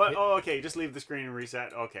 But okay, just leave the screen and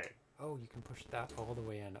reset. Okay. Oh, you can push that all the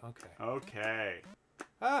way in. Okay. Okay.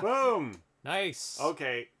 Ah, Boom! nice.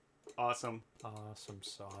 Okay. Awesome. Awesome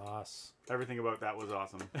sauce. Everything about that was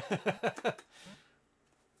awesome.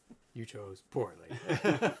 You chose poorly.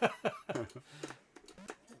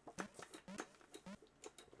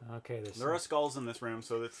 Okay, there are skulls in this room,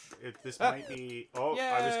 so this might be... Oh, yay!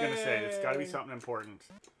 I was going to say, it's got to be something important.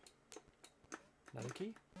 Another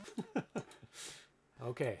key?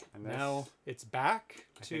 Okay, now it's back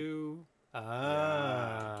to...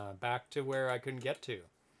 back to where I couldn't get to.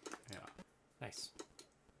 Yeah. Nice.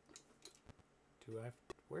 Do I have...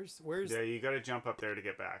 Where's... Yeah, you got to jump up there to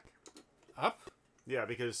get back. Up? Yeah,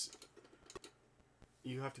 because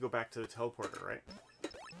you have to go back to the teleporter, right?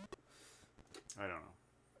 I don't know.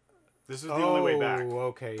 This is the only way back. Oh,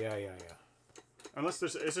 okay, yeah. Unless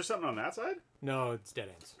is there something on that side? No, it's dead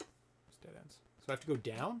ends. dead ends. So I have to go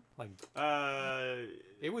down? Like,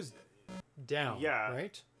 it was down, yeah.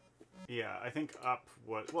 right? Yeah, I think up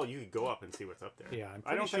was... Well, you could go up and see what's up there. Yeah, I'm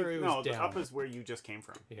I pretty don't sure think, it was no, down. the up is where you just came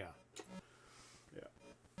from. Yeah. Yeah.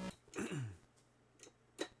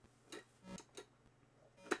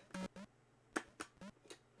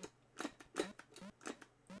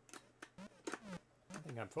 I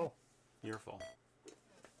think I'm full. You're full.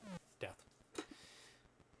 Death.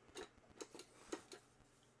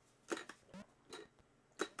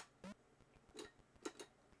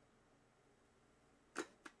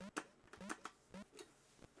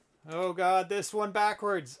 Oh god, this one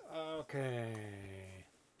backwards. Okay.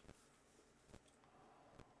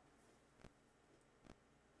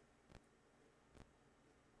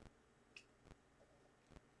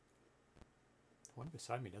 The one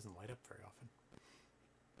beside me doesn't light up very often.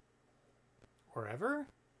 Or ever?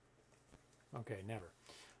 Okay, never.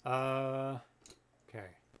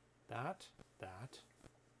 Okay. That.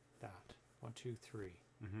 1, 2, 3.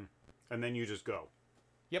 Mm-hmm. And then you just go.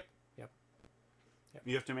 Yep.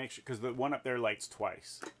 You have to make sure, because the one up there lights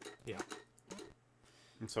twice. Yeah.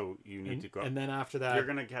 And so you need to go. And then after that... You're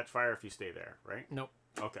going to catch fire if you stay there, right? Nope.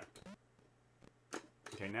 Okay.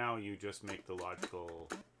 Okay, now you just make the logical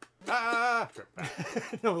trip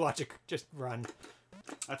back. No logic, just run.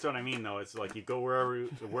 That's what I mean, though. It's like you go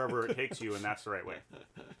wherever it takes you, and that's the right way.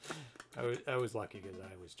 I was lucky because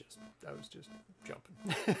I was just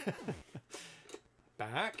jumping.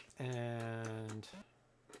 Back and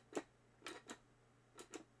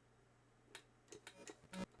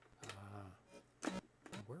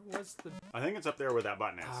where was the? I think it's up there where that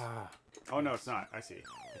button is. Oh no, it's not. I see.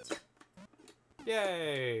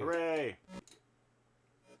 Yay! Hooray!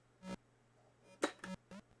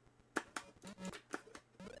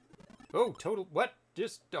 Oh, total what?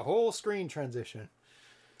 Just a whole screen transition.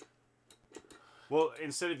 Well,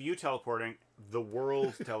 instead of you teleporting, the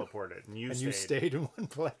world teleported, and you stayed in one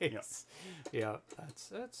place. Yeah,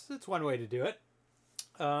 that's one way to do it.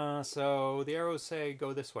 So the arrows say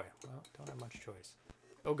go this way. Well, don't have much choice.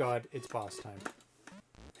 Oh god, it's boss time.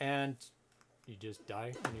 And you just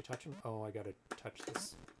die when you touch him. Oh, I gotta touch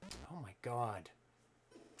this. Oh my god.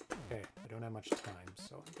 Okay, I don't have much time,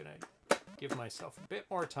 so I'm gonna give myself a bit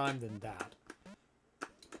more time than that.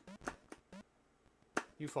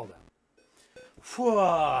 You fall down.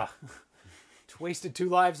 Whoa! Wasted 2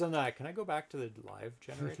 lives on that. Can I go back to the live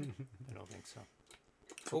generator? I don't think so.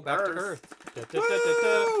 Oh, back to Earth.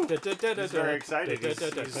 He's very excited. He's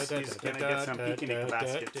going to get some picnic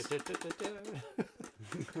baskets.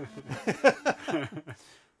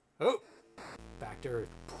 Oh, back to Earth.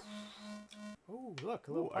 Oh, look,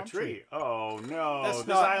 a little a tree. Oh, no. That's this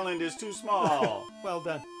not... island is too small. Well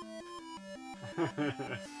done.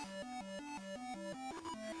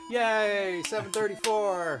 Yay,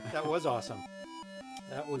 734. That was awesome.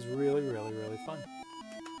 That was really, really, really fun.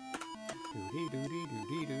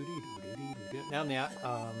 Now in the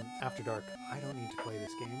After Dark, I don't need to play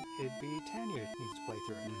this game. It'd be Tanya needs to play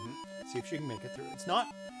through it. See if she can make it through. It's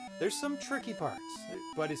not... There's some tricky parts,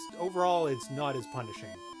 but overall it's not as punishing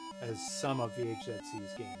as some of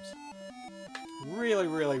VHZC's games. Really,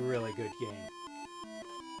 really, really good game.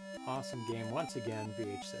 Awesome game once again,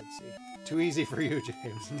 VHZC. Too easy for you,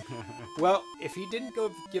 James. Well, if he didn't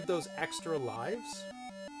give those extra lives,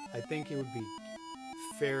 I think it would be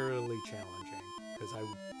fairly challenging because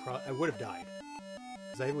I would have died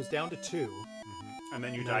because I was down to 2. And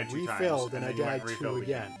then you died 2 times. Refilled, and I died 2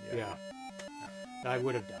 again. Yeah. I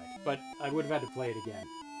would have died, but I would have had to play it again.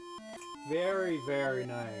 Very, very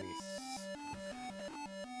nice.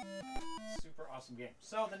 Super awesome game.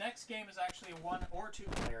 So the next game is actually a 1 or 2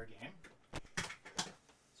 player game.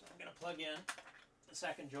 So I'm going to plug in the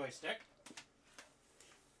second joystick.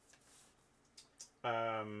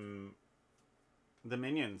 The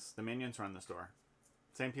minions run the store.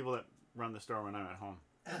 Same people that run the store when I'm at home.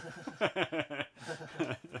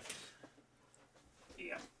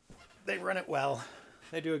 Yeah, they run it well.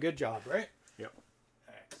 They do a good job, right? Yep.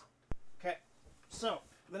 Okay, so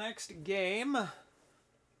the next game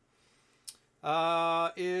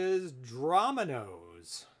is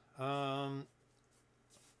Dramanoes.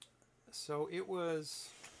 So it was.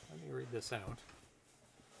 Let me read this out.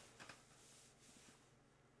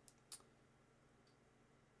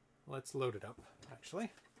 Let's load it up,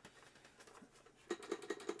 actually.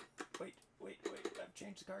 Wait. I've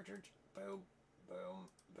changed the cartridge. Boom, boom,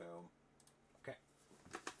 boom. Okay.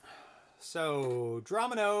 So,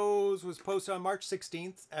 Dramanoes was posted on March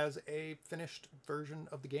 16th as a finished version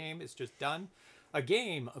of the game. It's just done. A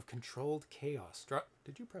game of controlled chaos.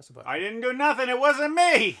 Did you press a button? I didn't do nothing. It wasn't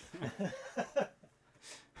me.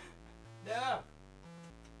 Yeah.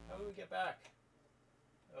 That do we get back?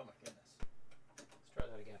 Oh my goodness. Let's try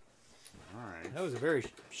that again. All right. That was a very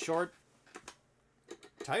short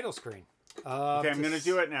title screen. Okay, I'm going to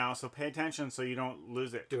do it now, so pay attention so you don't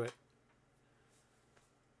lose it. Do it.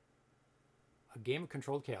 A game of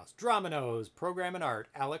controlled chaos. Dramanoes, program and art.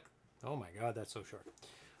 Alec. Oh my god, that's so short.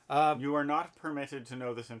 You are not permitted to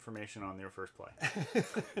know this information on your first play.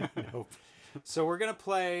 Nope. So we're going to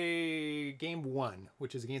play game 1,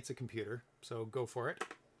 which is against a computer. So go for it.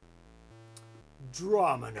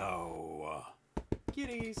 Dramano.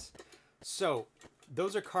 Kitties. So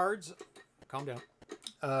those are cards. Calm down.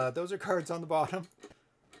 Those are cards on the bottom.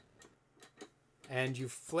 And you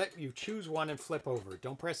choose one and flip over.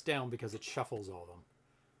 Don't press down because it shuffles all of them.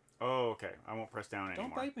 Oh, okay. I won't press down anymore.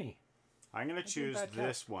 Don't bite me. I'm going to choose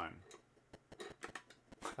this one.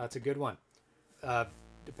 That's a good one.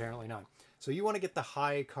 Apparently not. So you want to get the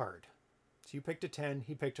high card. So you picked a 10,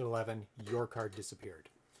 he picked an 11, your card disappeared.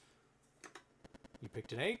 You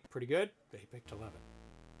picked an 8, pretty good. They picked 11.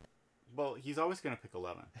 Well, he's always going to pick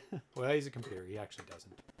 11. Well, he's a computer. He actually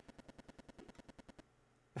doesn't.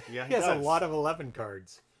 Yeah, he has a lot of 11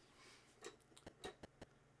 cards.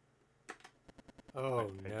 Oh,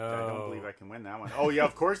 no. I don't believe I can win that one. Oh, yeah,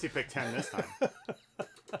 of course he picked 10 this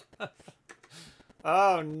time.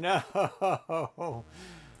 Oh, no.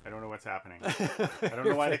 I don't know what's happening. I don't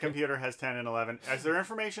know why the computer has 10 and 11. Is there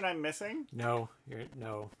information I'm missing? No.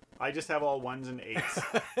 No. I just have all 1s and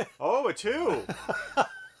 8s. Oh, a 2!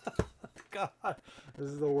 God. This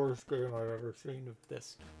is the worst game I've ever seen of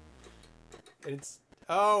this. It's...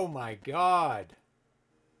 Oh, my God.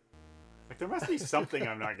 Like, there must be something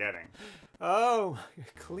I'm not getting. Oh,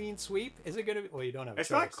 clean sweep? Is it going to be... Well, you don't have a It's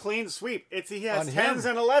choice. not clean sweep. He has On 10s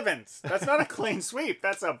and 11s. That's not a clean sweep.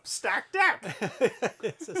 That's a stacked deck.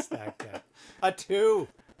 It's a stack deck. A 2.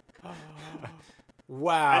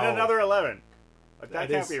 Wow. And another 11. That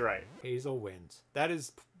can't is- be right. Hazel wins. That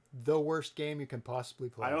is the worst game you can possibly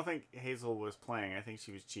play. I don't think Hazel was playing. I think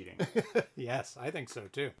she was cheating. Yes, I think so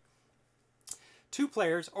too. 2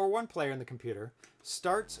 players or 1 player in the computer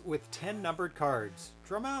starts with 10 numbered cards.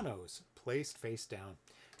 Dramanoes, placed face down.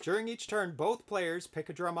 During each turn, both players pick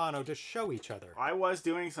a Dramano to show each other. I was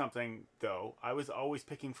doing something, though. I was always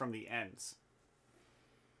picking from the ends.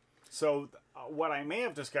 So what I may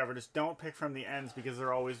have discovered is don't pick from the ends because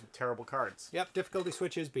they're always terrible cards. Yep, difficulty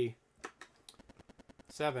switch is B.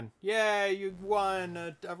 7. Yay, you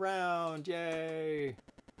won a round. Yay.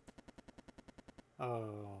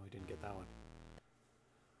 Oh, I didn't get that one.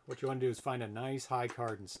 What you want to do is find a nice high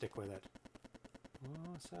card and stick with it.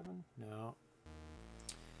 Oh, 7? No.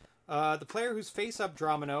 The player whose face-up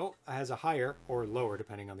Dramano has a higher, or lower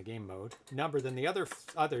depending on the game mode, number than the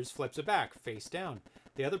others flips it back, face down.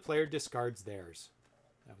 The other player discards theirs.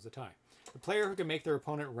 That was a tie. The player who can make their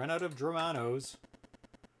opponent run out of Dramanos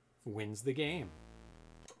wins the game.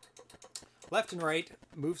 Left and right,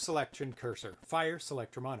 move selection cursor. Fire,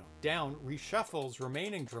 select Dramano. Down, reshuffles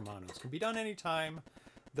remaining Dramanos. Can be done anytime,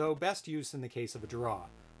 though best use in the case of a draw.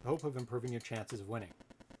 The hope of improving your chances of winning.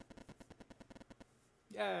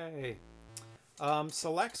 Yay!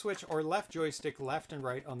 Select switch or left joystick left and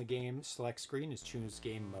right on the game select screen is choose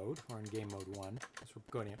game mode. We're in game mode 1 because we're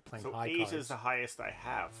going to playing high 8 cards. is the highest I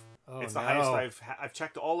have. Oh, it's the no. highest I've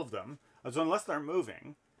checked all of them. So unless they're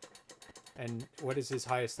moving. And what is his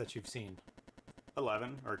highest that you've seen?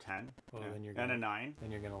 11 or 10. Well, yeah. then you're and gonna, a 9.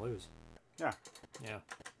 Then you're going to lose. Yeah. Yeah.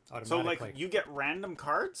 So, Automatically. like, you get random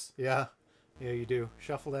cards? Yeah. Yeah, you do.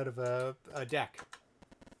 Shuffled out of a deck.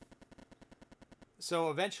 So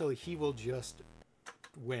eventually he will just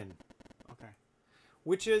win. Okay.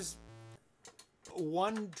 Which is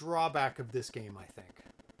one drawback of this game, I think.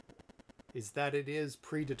 Is that it is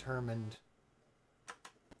predetermined.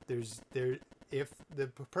 If the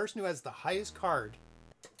person who has the highest card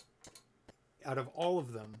out of all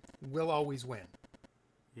of them will always win.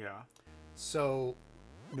 Yeah. So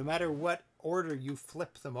no matter what order you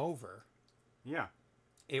flip them over, yeah,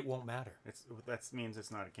 it won't matter. That means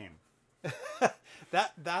it's not a game.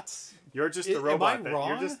 That's you're just the robot. Am I wrong?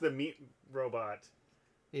 You're just the meat robot.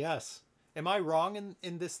 Yes. Am I wrong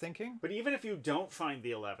in this thinking? But even if you don't find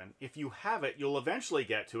the 11, if you have it, you'll eventually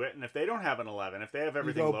get to it. And if they don't have an 11, if they have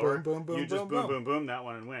everything go lower, boom, boom, boom, you just boom, boom, boom, boom that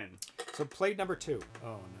one and win. So play number 2. Oh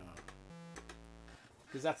no.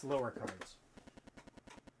 Because that's lower cards.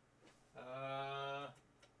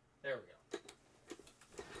 There we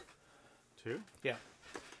go. 2? Yeah.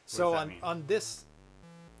 What So does that mean? on this,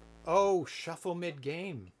 oh, shuffle mid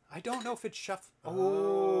game. I don't know if it's shuffle.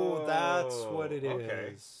 Oh, that's what it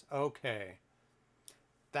is. Okay.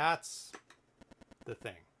 That's the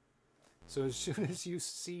thing. So as soon as you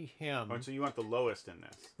see him, Oh, so you want the lowest in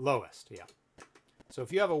this? lowest, yeah. So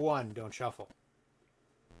if you have a 1, don't shuffle.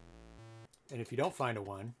 And if you don't find a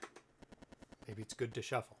 1, maybe it's good to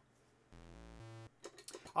shuffle.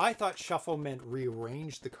 I thought shuffle meant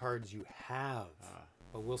rearrange the cards you have.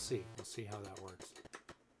 But we'll see. We'll see how that works.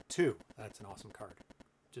 2. That's an awesome card.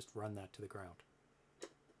 Just run that to the ground.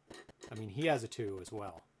 I mean, he has a 2 as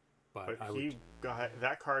well. But he got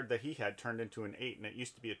that card that he had turned into an 8, and it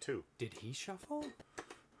used to be a 2. Did he shuffle?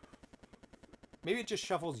 Maybe it just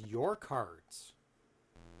shuffles your cards.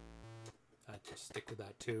 I'd just stick with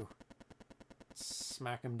that 2.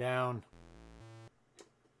 Smack him down.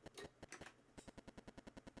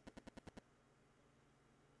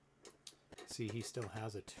 See, he still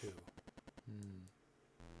has a 2.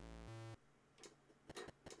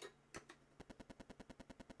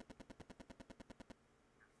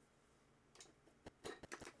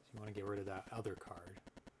 You want to get rid of that other card.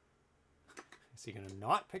 Is he going to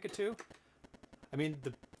not pick a 2? I mean,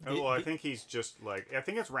 I think he's just like, I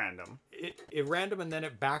think it's random. It random, and then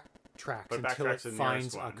it backtracks until it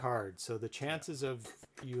finds a card. So the chances of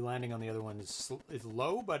you landing on the other one is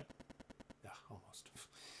low, but almost.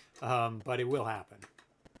 But it will happen.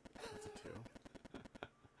 That's a 2.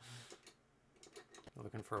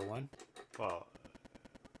 Looking for a 1? Well,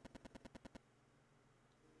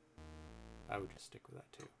 I would just stick with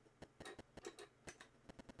that 2.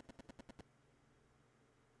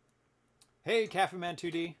 Hey, Cafe Man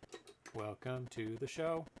 2D. Welcome to the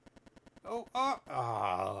show.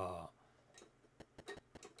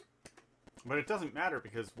 But it doesn't matter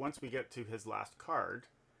because once we get to his last card,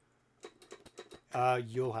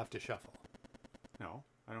 you'll have to shuffle. No,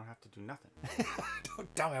 I don't have to do nothing.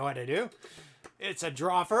 Don't tell me what to do. It's a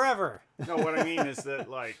draw forever. No, what I mean is that,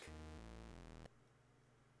 like,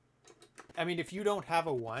 I mean, if you don't have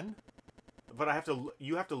a 1. But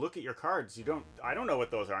you have to look at your cards. I don't know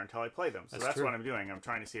what those are until I play them. So that's what I'm doing. I'm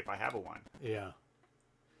trying to see if I have a 1. Yeah.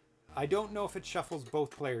 I don't know if it shuffles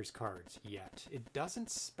both players' cards yet. It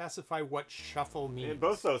doesn't specify what shuffle means.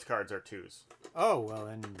 Both those cards are 2s. Oh, well,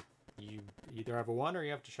 then you either have a 1 or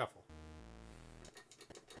you have to shuffle.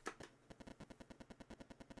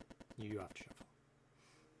 You have to shuffle.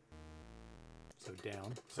 So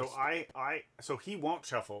down. So so he won't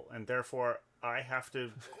shuffle, and therefore I have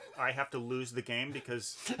to lose the game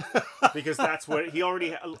because that's what he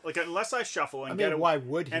already like. Unless I shuffle and get why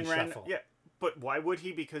would he shuffle? Yeah, but why would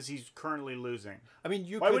he? Because he's currently losing. I mean,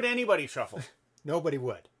 why would anybody shuffle? Nobody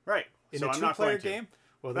would. Right. In a 2-player game.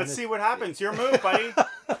 Well, let's see what happens. Your move, buddy.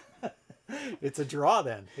 It's a draw.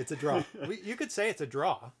 Then it's a draw. You could say it's a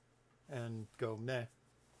draw, and go meh.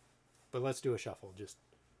 But let's do a shuffle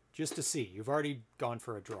just to see. You've already gone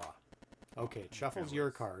for a draw. Okay, it shuffles your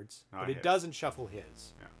cards, but it doesn't shuffle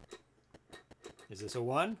his. Yeah. Is this a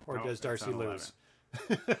 1, or does Darcy lose?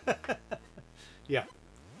 Yeah.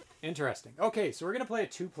 Interesting. Okay, so we're going to play a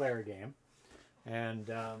 2-player game and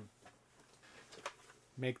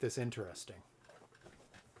make this interesting.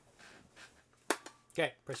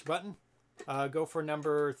 Okay, press your button. Go for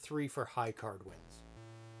number 3 for high card wins.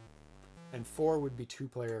 And 4 would be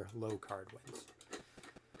 2-player low card wins.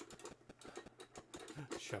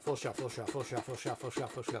 Shuffle, shuffle, shuffle, shuffle, shuffle,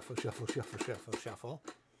 shuffle, shuffle, shuffle, shuffle, shuffle, shuffle.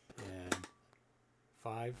 And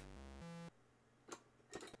 5.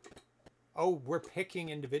 Oh, we're picking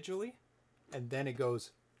individually? And then it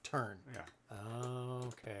goes turn. Yeah.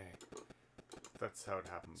 Okay. That's how it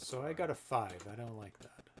happens. So I got a 5. I don't like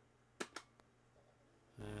that.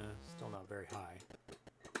 Still not very high.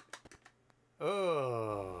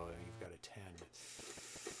 Oh, you've got a 10.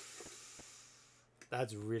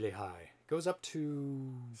 That's really high. Goes up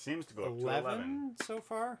to seems to go 11 up to 11 so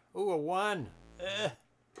far. Oh, a 1.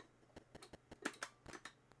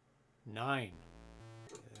 9.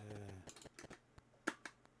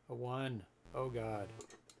 A 1. Oh God.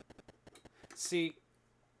 See,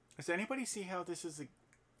 does anybody see how this is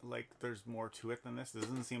like? There's more to it than this. This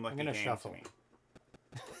doesn't seem like I'm gonna a game shuffle. to me.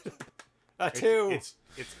 A 2.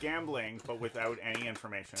 It's gambling, but without any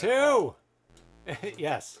information. 2.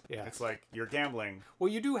 Yes. Yeah. It's like you're gambling.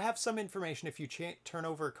 Well, you do have some information if you turn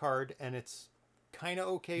over a card and it's kind of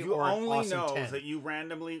okay. You or only awesome know 10. that you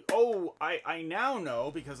randomly. Oh, I now know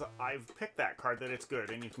because I've picked that card that it's good,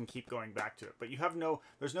 and you can keep going back to it. But you have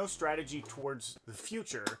there's no strategy towards the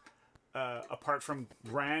future apart from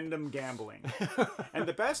random gambling. And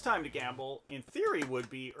the best time to gamble, in theory, would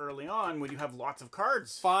be early on when you have lots of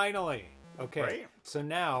cards. Finally. Okay. Right? So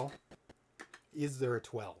now, is there a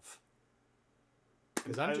 12?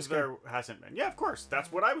 Because I'm just there hasn't been. Yeah, of course.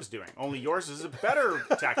 That's what I was doing. Only yours is a better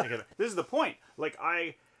tactic. This is the point. Like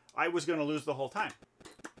I was going to lose the whole time.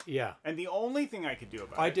 Yeah. And the only thing I could do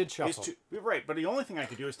about I it did shuffle. is to, right, but the only thing I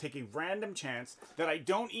could do is take a random chance that I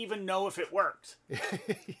don't even know if it worked.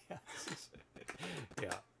 Yes.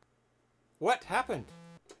 Yeah. What happened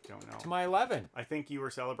Don't know. to my 11? I think you were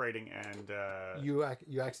celebrating and... You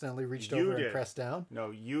accidentally reached You over did. and pressed down? No,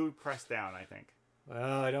 you pressed down, I think.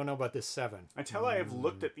 Well, I don't know about this 7. Until I have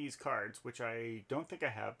looked at these cards, which I don't think I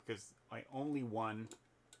have because I only won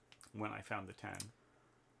when I found the 10.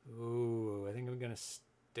 Ooh, I think I'm going to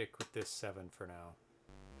stick with this 7 for now.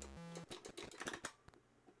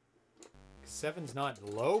 7's not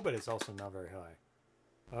low, but it's also not very high.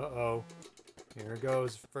 Uh-oh. Here it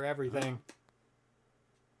goes for everything.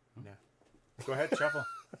 No. Go ahead, shuffle.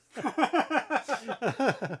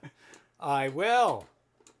 I will.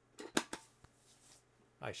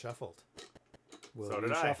 I shuffled. Will So you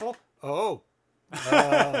did I. shuffle? Oh.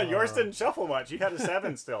 Yours didn't shuffle much. You had a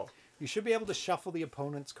 7 still. You should be able to shuffle the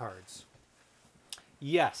opponent's cards.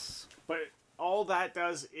 Yes. But all that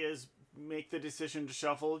does is make the decision to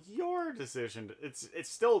shuffle your decision. It's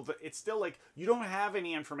still like you don't have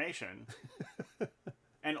any information.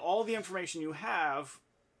 And all the information you have,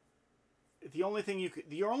 the only thing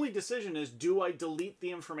your only decision is, do I delete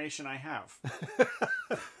the information I have?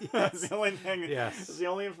 That's the only thing. Yes. The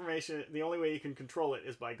only information, the only way you can control it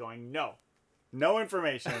is by going no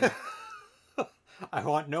information. I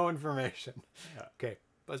want no information. Yeah. Okay,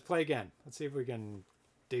 let's play again. Let's see if we can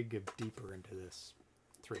dig deeper into this.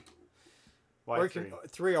 3. Why Or 3?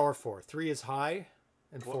 3 or 4. 3 is high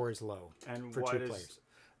and 4 is low. And for what 2 is- players.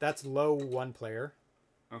 That's low 1 player.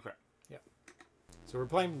 Okay. Yeah. So we're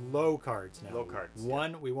playing low cards now. Low cards,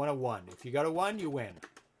 1. We want a 1. If you got a 1, you win.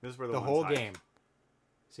 This is where The one's whole high. game.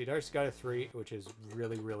 See, Darcy's got a 3, which is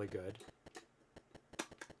really, really good.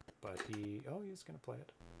 But he's going to play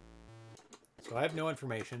it. So I have no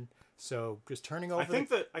information. So just turning over.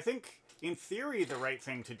 I think in theory the right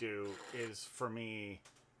thing to do is for me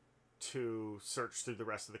to search through the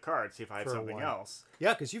rest of the cards, see if I have For a something 1. else.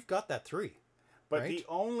 Yeah, because you've got that 3. But right? the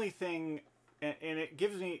only thing, and it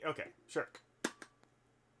gives me, okay, sure.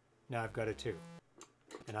 Now I've got a 2.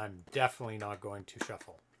 And I'm definitely not going to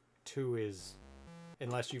shuffle. 2 is,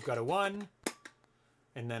 unless you've got a 1,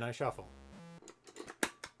 and then I shuffle.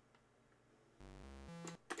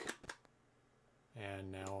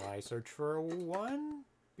 And now I search for a 1,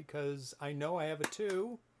 because I know I have a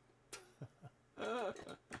 2.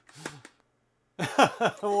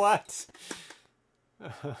 What?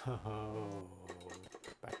 Oh,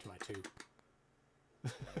 back to my 2.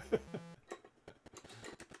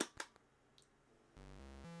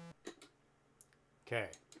 Okay.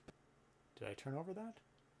 Did I turn over that?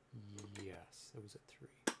 Yes, it was a 3.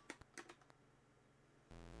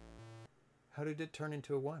 How did it turn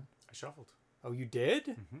into a 1? I shuffled. Oh, you did?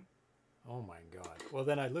 Mm-hmm. Oh my god. Well,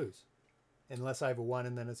 then I lose. Unless I have a 1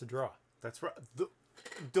 and then it's a draw. That's right.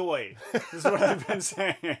 Doy. This is what I've been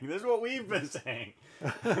saying. This is what we've been saying.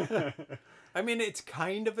 I mean, it's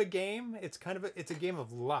kind of a game. It's a game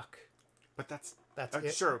of luck. But that's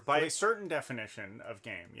it. sure by a certain definition of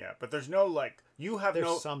game, yeah. But there's no you have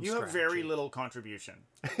There's some very strategy. little contribution.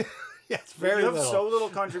 Yes, very you have little. so little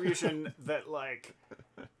contribution that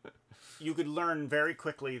you could learn very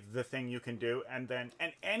quickly the thing you can do, and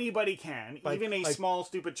anybody can, even a small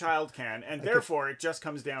stupid child can, and therefore it just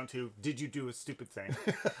comes down to, did you do a stupid thing?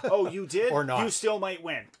 Oh, you did? Or not. You still might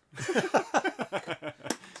win.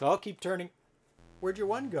 So I'll keep turning. Where'd your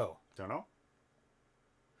 1 go? Don't know.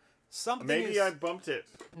 Something Maybe is... I bumped it.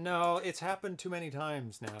 No, it's happened too many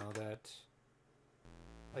times now that...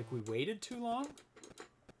 we waited too long?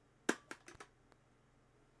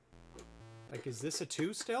 Is this a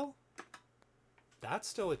 2 still? That's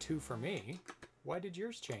still a 2 for me. Why did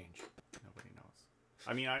yours change? Nobody knows.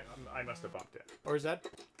 I mean, I must have bumped it. Or is that...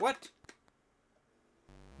 What?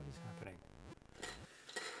 What is happening?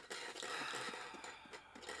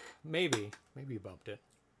 Maybe. Maybe you bumped it.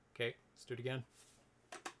 Okay, let's do it again.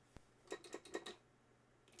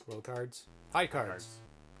 Low cards. High cards.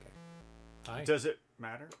 Okay. High. Does it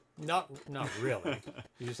matter? Not really.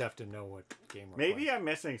 You just have to know what game we're Maybe playing. I'm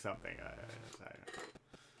missing something.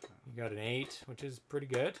 You got an 8, which is pretty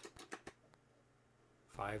good.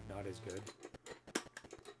 5, not as good.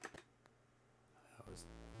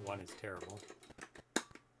 1 is terrible.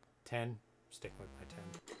 10, stick with my 10.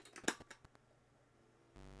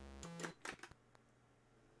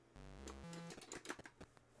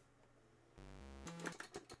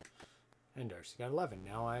 And Darcy got 11.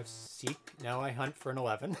 Now I have seek. Now I hunt for an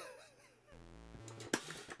 11.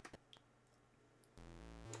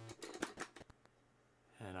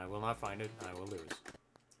 And I will not find it. I will lose.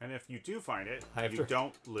 And if you do find it, I have you to-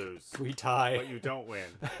 don't lose. We tie. But you don't win.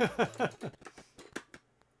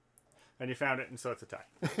 And you found it, and so it's a tie.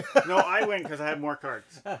 No, I win because I have more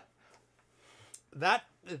cards. That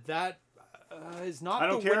is not. I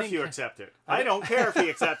don't care if you accept it. I don't care if he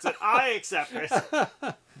accepts it. I accept it.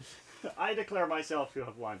 I declare myself to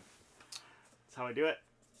have won. That's how I do it.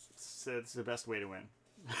 It's the best way to win.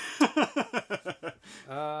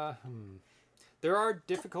 There are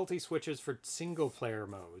difficulty switches for single-player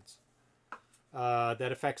modes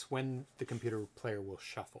that affects when the computer player will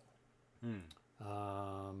shuffle.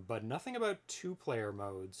 But nothing about two-player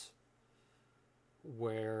modes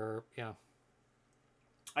where, yeah.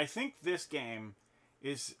 I think this game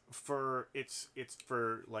is for it's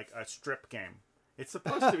for like a strip game. It's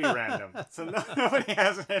supposed to be random, so nobody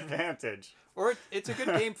has an advantage. Or it's a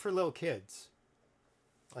good game for little kids.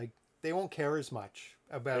 Like, they won't care as much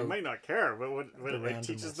about... They might not care, but what it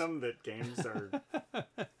teaches them that games are...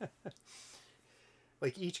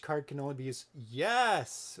 Like, each card can only be used...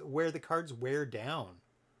 Yes! Where the cards wear down.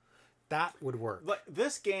 That would work. Like,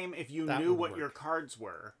 this game, if you knew what your cards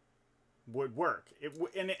were, would work.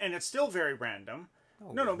 And it's still very random.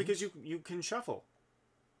 No, because you can shuffle.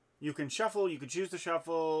 You can shuffle, you could choose to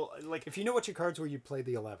shuffle. Like, if you know what your cards were, you'd play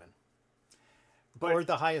the 11. Or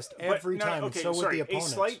the highest every time, okay, and so would the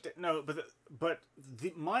opponent.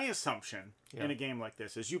 My assumption in a game like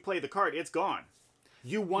this is you play the card, it's gone.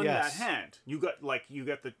 You won that hand. You get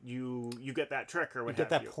that trick or what have you. You get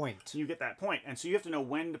that point. You get that point, and so you have to know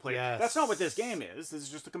when to play. Yes. That's not what this game is. This is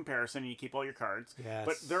just a comparison. And you keep all your cards. Yes.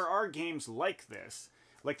 But there are games like this.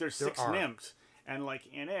 Like there's Six Nymphs, and like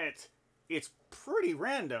in it, it's pretty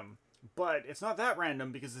random, but it's not that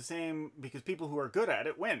random because people who are good at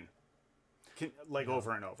it win.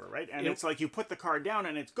 Over and over, right? And it's like you put the card down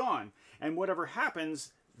and it's gone, and whatever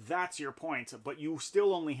happens, that's your point, but you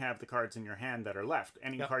still only have the cards in your hand that are left.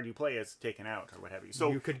 Any card you play is taken out or what have you.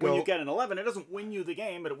 So when you get an 11, it doesn't win you the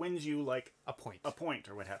game, but it wins you like a point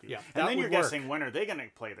or what have you. Yeah, and then you're guessing when are they going to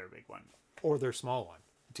play their big one or their small one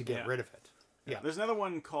to get rid of it. Yeah, there's another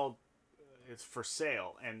one called it's for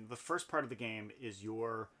sale, and the first part of the game is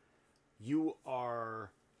you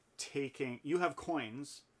have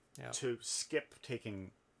coins. Yeah. To skip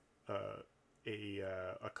taking a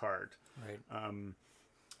card. Right.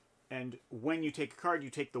 And when you take a card, you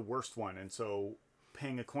take the worst one. And so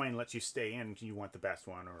paying a coin lets you stay in. You want the best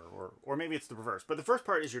one. Or maybe it's the reverse. But the first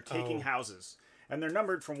part is you're taking houses. And they're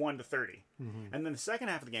numbered from 1 to 30. Mm-hmm. And then the second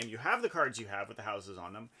half of the game, you have the cards you have with the houses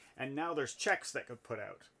on them. And now there's checks that could put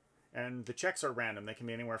out. And the checks are random. They can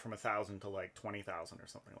be anywhere from 1,000 to like 20,000 or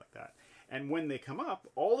something like that. And when they come up,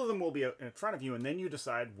 all of them will be in front of you, and then you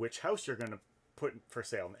decide which house you're going to put for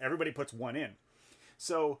sale. And everybody puts one in.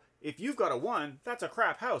 So if you've got a 1, that's a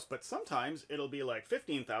crap house. But sometimes it'll be like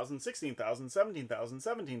 15,000, 16,000, 17,000,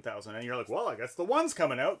 17,000. And you're like, well, I guess the 1's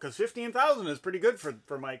coming out because 15,000 is pretty good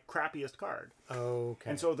for my crappiest card.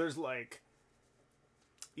 Okay. And so there's like...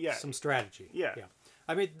 Yeah. Some strategy. Yeah.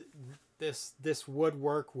 I mean... This would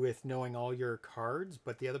work with knowing all your cards,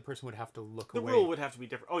 but the other person would have to look away. The rule would have to be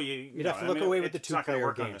different. Oh, you'd have to look away with the two-player game. It's not going to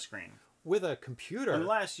work on the screen. With a computer,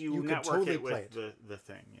 unless you network totally it with the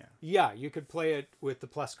thing, yeah. Yeah, you could play it with the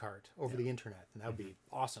Plus card over the internet, and that would be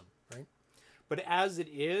awesome, right? But as it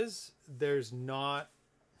is, there's not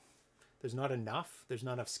enough. There's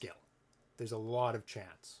not enough skill. There's a lot of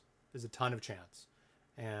chance. There's a ton of chance,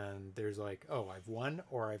 and there's like, oh, I've won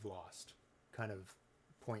or I've lost, kind of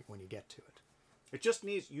point when you get to it. You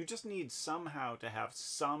just need somehow to have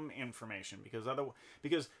some information because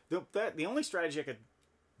the only strategy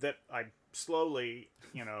that I slowly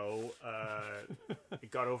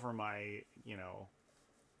got over my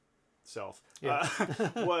self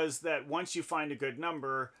was that once you find a good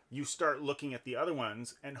number, you start looking at the other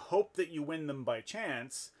ones and hope that you win them by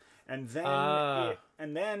chance, and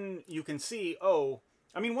then you can see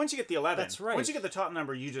once you get the 11, that's right. Once you get the top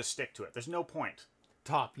number, you just stick to it. There's no point.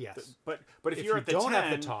 Top, yes. But if you're at the 10, have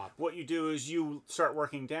the top, what you do is you start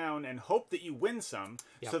working down and hope that you win some,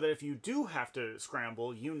 so that if you do have to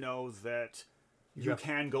scramble, you know that you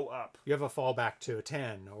can go up. You have a fallback to a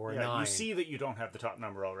 10 or a 9. You see that you don't have the top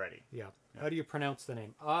number already. Yeah. How do you pronounce the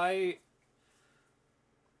name? I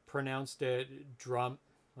pronounced it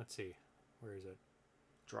let's see. Where is it?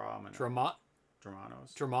 Dramanoes,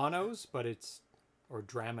 but it's... Or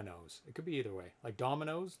Dramanoes. It could be either way. Like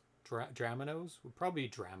Dominoes, Dramanoes? Would probably be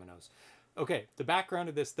Dramanoes. Okay, the background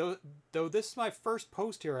of this, though this is my first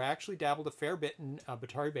post here, I actually dabbled a fair bit in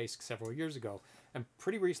Atari Basic several years ago, and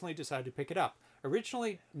pretty recently decided to pick it up.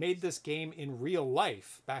 Originally made this game in real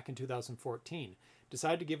life back in 2014.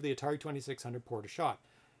 Decided to give the Atari 2600 port a shot.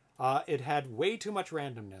 It had way too much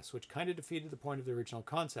randomness, which kind of defeated the point of the original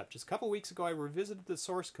concept. Just a couple weeks ago, I revisited the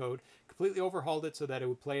source code, completely overhauled it so that it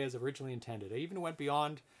would play as originally intended. I even went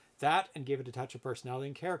beyond that and gave it a touch of personality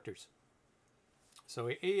and characters. So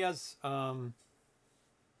he has an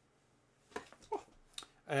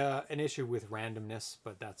issue with randomness,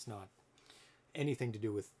 but that's not anything to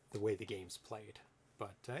do with the way the game's played.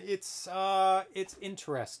 But it's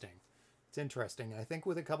interesting. It's interesting. I think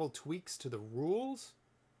with a couple tweaks to the rules.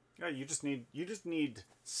 Yeah, you just need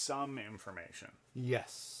some information.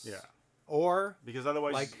 Yes. Yeah. Or because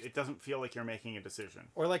otherwise, like, it doesn't feel like you're making a decision.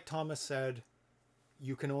 Or like Thomas said,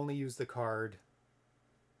 you can only use the card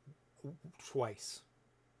twice,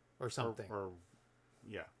 or something. Or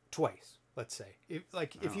yeah. Twice, let's say.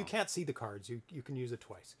 If you can't see the cards, you can use it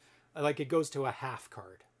twice. Like it goes to a half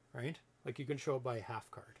card, right? Like you can show it by a half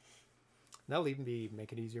card. That'll even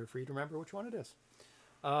make it easier for you to remember which one it is.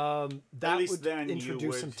 That would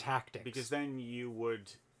introduce some tactics. Because then you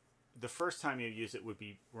would, the first time you use it would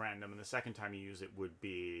be random, and the second time you use it would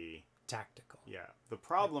be tactical. Yeah. The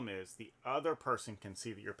problem is the other person can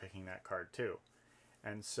see that you're picking that card too.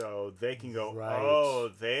 And so they can go,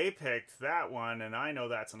 oh, they picked that one, and I know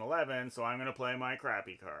that's an 11, so I'm going to play my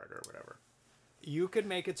crappy card, or whatever. You could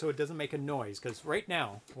make it so it doesn't make a noise, because right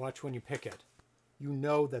now, watch when you pick it, you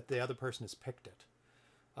know that the other person has picked it.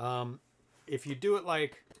 If you do it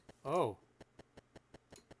like, oh,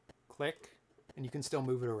 click, and you can still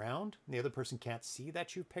move it around, and the other person can't see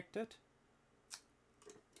that you picked it,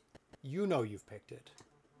 you know you've picked it.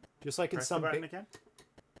 Just like press in some... the button again?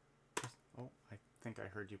 Oh, I think I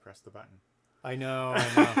heard you press the button. I know.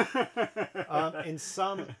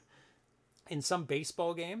 In some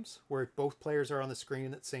baseball games where both players are on the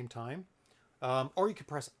screen at the same time, or you could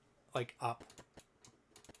press like up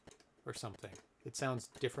or something. It sounds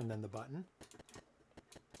different than the button.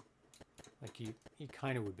 Like you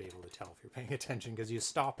kind of would be able to tell if you're paying attention because you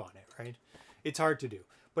stop on it, right? It's hard to do.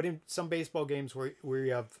 But in some baseball games where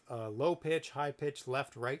you have low pitch, high pitch,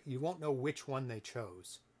 left, right, you won't know which one they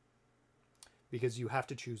chose. Because you have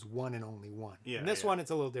to choose one and only one. Yeah, and this one, it's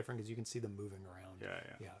a little different because you can see them moving around.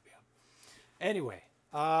 Yeah. Anyway,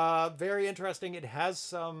 very interesting. It has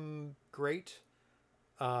some great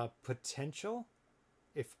potential.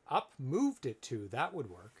 If up moved it to, that would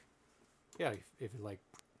work. Yeah, if it like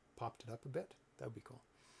popped it up a bit, that would be cool.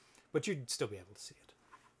 But you'd still be able to see it.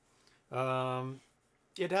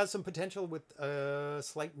 It has some potential with a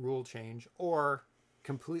slight rule change or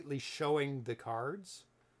completely showing the cards.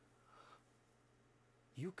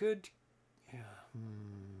 You could,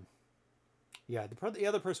 the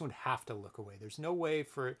other person would have to look away. There's no way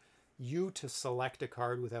for you to select a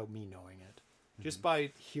card without me knowing it. Just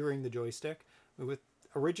by hearing the joystick. With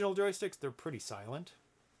original joysticks, they're pretty silent.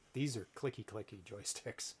 These are clicky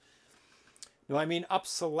joysticks. No, I mean up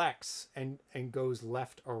selects and goes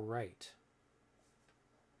left or right.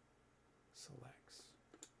 Selects.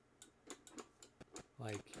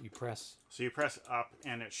 Like you press... So you press up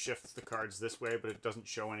and it shifts the cards this way, but it doesn't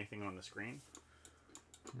show anything on the screen.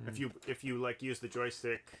 If you like use the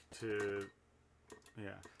joystick to...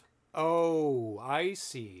 Yeah. Oh, I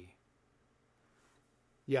see.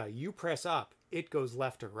 Yeah, you press up, it goes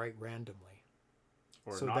left or right randomly.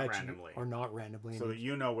 Or so not randomly. Or not randomly. So that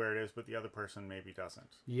you know where it is, but the other person maybe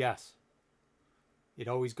doesn't. Yes. It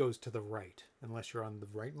always goes to the right. Unless you're on the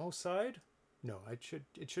rightmost side. No,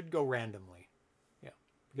 it should go randomly. Yeah.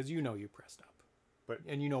 Because you know you pressed up.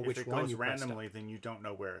 And you know which one you pressed up. If it goes randomly, then you don't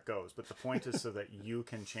know where it goes. But the point is so that you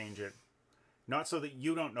can change it. Not so that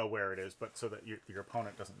you don't know where it is, but so that your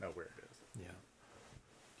opponent doesn't know where it is. Yeah.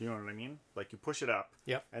 Do you know what I mean? Like you push it up.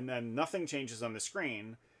 Yep. And then nothing changes on the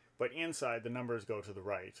screen. But inside, the numbers go to the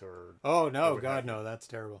right, or... Oh, no, God, no, that's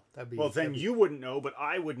terrible. Well, then you wouldn't know, but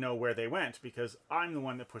I would know where they went, because I'm the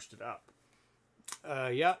one that pushed it up.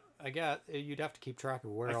 Yeah, I get. You'd have to keep track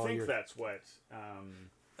of where all your... I think that's what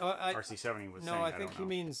RC70 was saying. No, I think he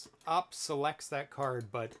means up selects that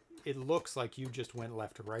card, but it looks like you just went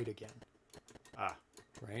left to right again. Ah.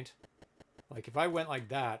 Right? Like, if I went like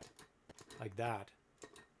that...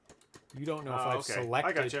 You don't know if I've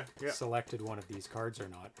selected one of these cards or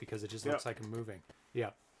not because it just looks like I'm moving. Yeah.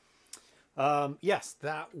 Yes,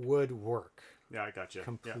 that would work. Yeah, I got you.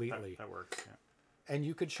 Completely. Yeah, that works. Yeah. And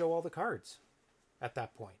you could show all the cards at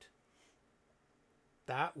that point.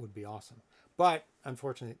 That would be awesome. But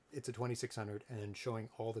unfortunately, it's a 2600 and showing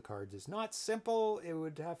all the cards is not simple. It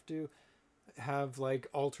would have to have like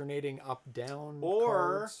alternating up down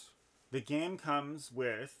cards. The game comes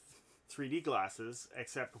with 3D glasses,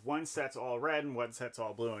 except one set's all red and one set's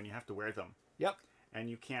all blue, and you have to wear them. Yep. And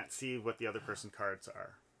you can't see what the other person's cards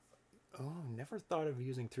are. Oh, never thought of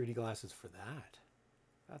using 3D glasses for that.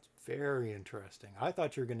 That's very interesting. I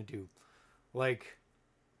thought you were going to do, like,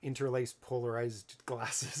 interlaced polarized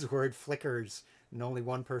glasses where it flickers and only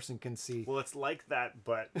one person can see. Well, it's like that,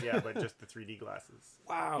 but yeah, but just the 3D glasses.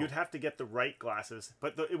 Wow. You'd have to get the right glasses,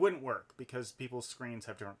 but it wouldn't work because people's screens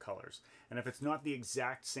have different colors. And if it's not the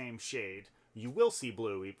exact same shade, you will see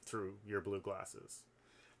blue through your blue glasses.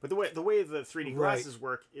 But the way the 3D glasses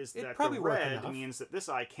work is that the red means that this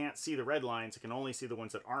eye can't see the red lines. It can only see the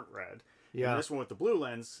ones that aren't red. Yeah. And this one with the blue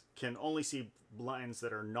lens can only see lines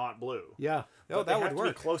that are not blue. Yeah. Oh, that would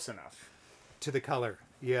work. Be close enough to the color.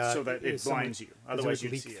 Yeah. So that it blinds you. Otherwise,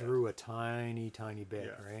 you'd leak see through a tiny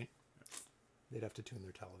bit, right? They'd have to tune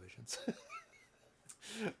their televisions.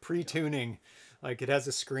 Pre-tuning. Like, it has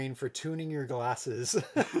a screen for tuning your glasses.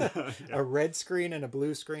 A red screen and a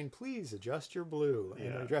blue screen. Please adjust your blue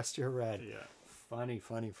and adjust your red. Yeah. Funny.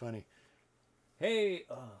 Hey,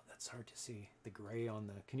 that's hard to see. The gray on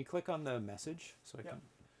the... Can you click on the message so I can...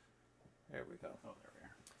 There we go. Oh, there we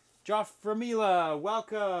are. Joff Vermila,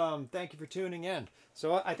 welcome. Thank you for tuning in.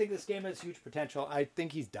 So I think this game has huge potential. I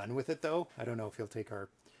think he's done with it, though. I don't know if he'll take our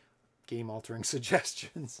game-altering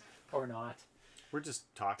suggestions or not. We're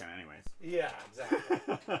just talking anyways. Yeah, exactly.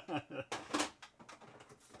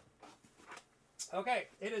 Okay,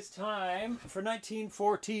 it is time for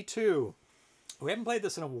 1942. We haven't played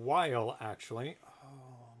this in a while, actually.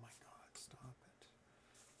 Oh, my God, stop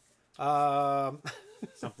it.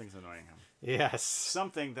 Something's annoying him. Yes.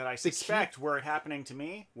 Something that I suspect were happening to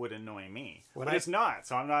me would annoy me. But it's not,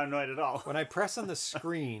 so I'm not annoyed at all. When I press on the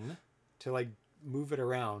screen to, like, move it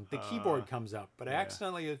around, the keyboard comes up, but I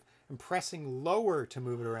accidentally am pressing lower to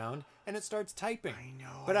move it around, and it starts typing. I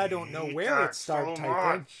know, but I don't know where it starts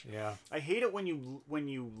typing. Yeah, I hate it when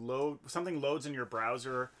you load something loads in your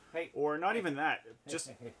browser, or not even that. Just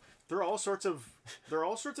there are all sorts of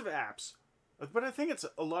apps, but I think it's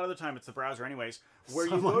a lot of the time it's the browser, anyways, where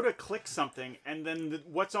you go to click something, and then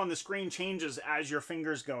what's on the screen changes as your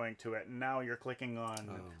finger's going to it, and now you're clicking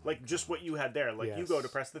on just what you had there. Like you go to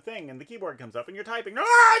press the thing, and the keyboard comes up, and you're typing.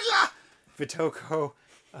 Vitoko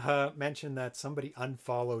mentioned that somebody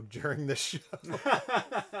unfollowed during the show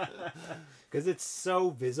because it's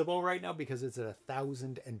so visible right now because it's at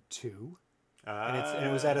 1,002 and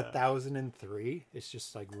it was at 1,003. It's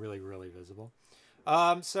just like really visible.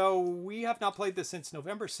 So we have not played this since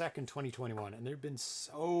November 2nd, 2021, and there have been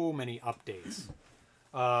so many updates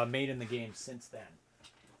made in the game since then.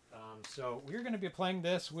 So we're going to be playing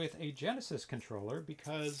this with a Genesis controller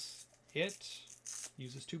because it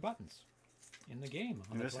uses 2 buttons in the game.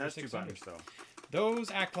 And this has 2 buttons, though.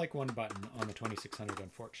 Those act like 1 button on the 2600,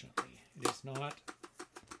 unfortunately. It is not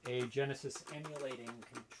a Genesis emulating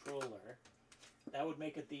controller. That would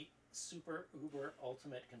make it the super uber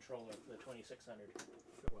ultimate controller for the 2600 if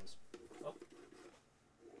it was. Oh.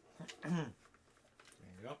 There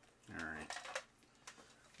you go. All right.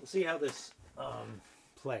 We'll see how this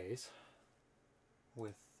plays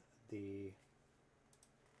with the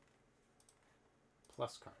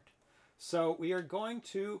plus card. So we are going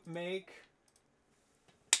to make...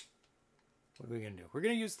 What are we going to do? We're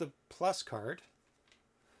going to use the plus card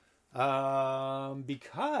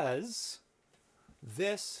because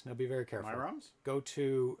this... Now be very careful. My ROMs? Go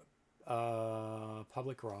to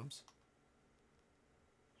public ROMs.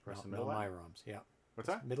 Press the middle button? My ROMs, yeah. What's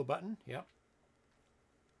that? Middle button, yeah.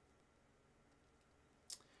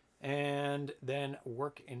 And then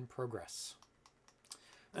work in progress.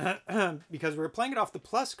 Because we're playing it off the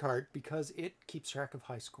plus card because it keeps track of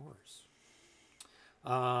high scores.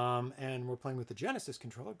 And we're playing with the Genesis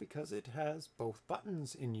controller because it has both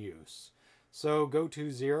buttons in use. So go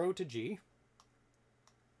to 0 to G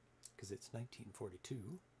because it's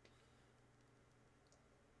 1942.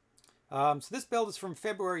 So this build is from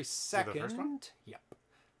February 2nd. The first one? Yep.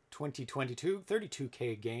 2022,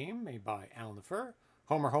 32K game made by Alan LaFur,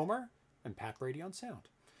 Homer, and Pat Brady on sound.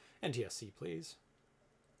 NTSC, please.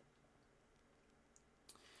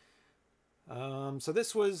 So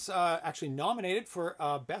this was actually nominated for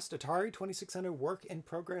Best Atari 2600 Work in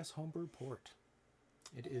Progress Homebrew Port.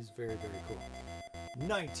 It is very cool.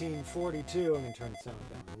 1942. I'm going to turn the sound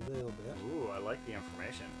down a little bit. Ooh, I like the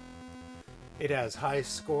information. It has high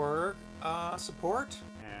score support.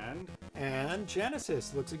 And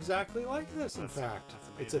Genesis looks exactly like this, in fact.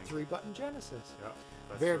 It's a 3-button Genesis. Yep,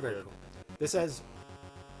 very cool. This has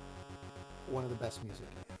one of the best music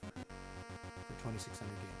for 2600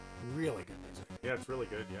 game. Really good music. Yeah, it's really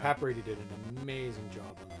good, yeah. Pat Brady did an amazing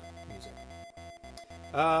job on the music.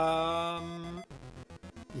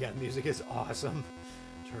 Yeah, the music is awesome.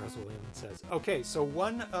 Charles Williams says. Okay, so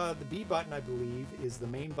the B button, I believe, is the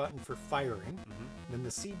main button for firing. Mm-hmm. Then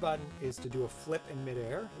the C button is to do a flip in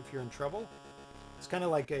midair if you're in trouble. It's kind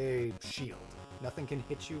of like a shield. Nothing can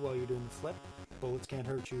hit you while you're doing the flip. bullets can't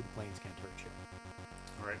hurt you, the planes can't hurt you.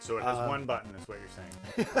 All right, so it has one button, is what you're saying.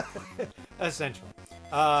 Essentially.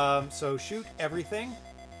 So shoot everything.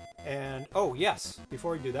 And, oh, yes,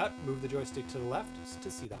 before we do that, move the joystick to the left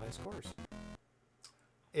to see the high scores.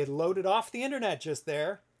 It loaded off the internet just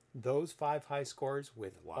there. Those 5 high scores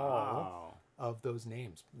with all of those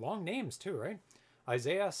names. Long names, too, right?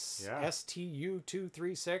 Isaiah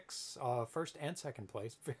STU236, first and second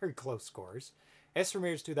place. Very close scores. S.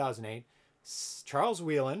 Ramirez, 2008. Charles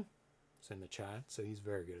Whelan is in the chat, so he's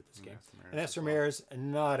very good at this game. And S. Ramirez,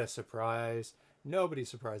 not a surprise. Nobody's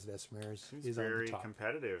surprised at S. Ramirez. He's very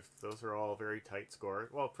competitive. Those are all very tight scores.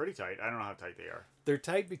 Well, pretty tight. I don't know how tight they are. They're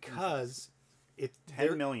tight because...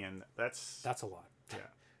 10 million. That's a lot. Yeah.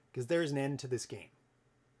 Because there's an end to this game.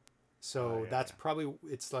 So that's probably,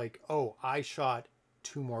 it's like, oh, I shot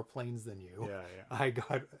 2 more planes than you. Yeah. I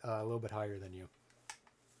got a little bit higher than you.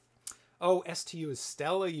 Oh, STU is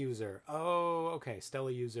Stella user. Oh, okay.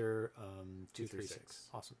 Stella user 236.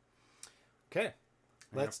 Awesome. Okay.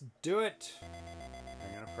 Let's do it. I'm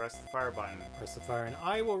going to press the fire button. Press the fire, and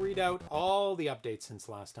I will read out all the updates since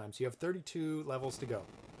last time. So you have 32 levels to go.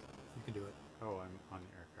 You can do it. Oh, I'm on the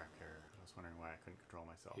aircraft carrier. I was wondering why I couldn't control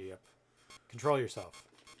myself. Yep. Control yourself.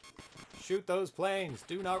 Shoot those planes.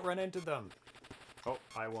 Do not run into them. Oh,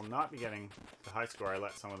 I will not be getting the high score. I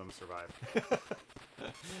let some of them survive.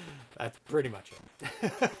 That's pretty much it.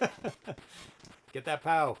 Get that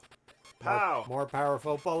POW. POW! More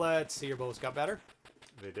powerful bullets. See, your bullets got better?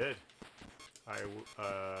 They did.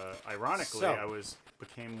 Ironically, I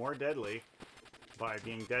became more deadly by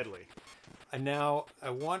being deadly. And now, I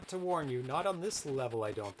want to warn you, not on this level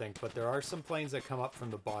I don't think, but there are some planes that come up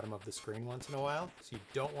from the bottom of the screen once in a while, so you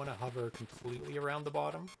don't want to hover completely around the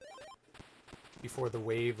bottom before the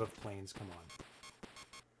wave of planes come on.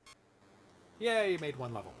 Yay, you made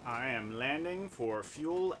 1 level. I am landing for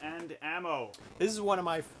fuel and ammo. This is one of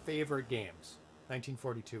my favorite games,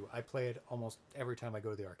 1942. I play it almost every time I go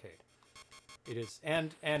to the arcade. It is,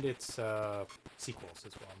 and its sequels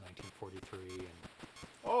as well, 1943 and...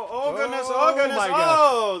 Oh goodness! Oh goodness! My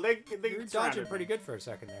God. They You're dodging pretty good for a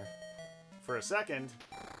second there. For a second,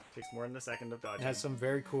 takes more than a second of dodging. It has some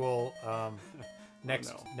very cool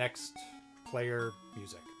next player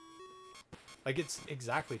music. Like it's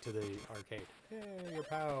exactly to the arcade. Hey, you're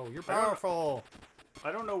you're powerful.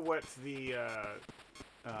 I don't know what the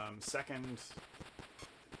second.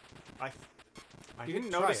 I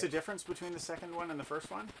didn't notice a difference between the second one and the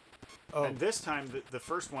first one. Oh. And this time, the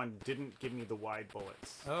first one didn't give me the wide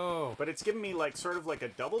bullets. Oh. But it's giving me sort of like a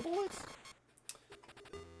double bullet.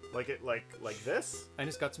 Like this. And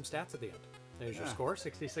it's got some stats at the end. There's your score,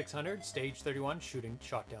 6,600. Stage 31,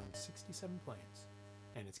 shot down 67 planes,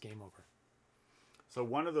 and it's game over. So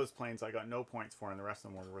one of those planes I got no points for, and the rest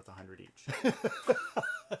of them were worth 100 each.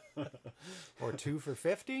 Or 2 for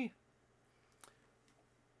 50.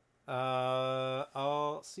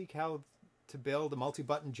 I'll seek how to build a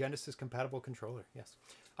multi-button Genesis compatible controller. Yes.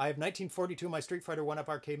 I have 1942, my Street Fighter 1-up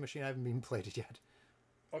arcade machine. I haven't even played it yet.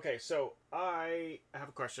 Okay, so I have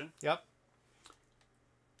a question. Yep.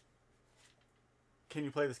 Can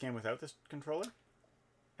you play this game without this controller?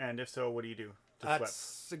 And if so, what do you do to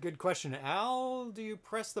That's a good question. Al, do you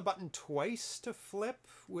press the button twice to flip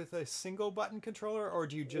with a single button controller, or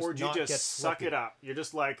do you just suck it up? You're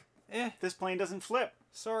just like, this plane doesn't flip.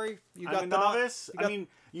 Sorry, I'm a novice. I mean,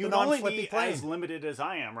 you'd only be as limited as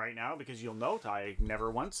I am right now, because you'll note I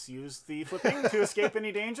never once used the flipping to escape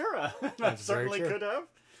any danger. I certainly could have.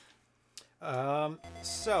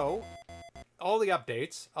 So, all the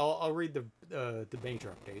updates. I'll read the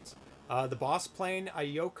major updates. The boss plane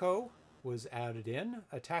Ayoko was added in.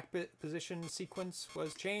 Attack position sequence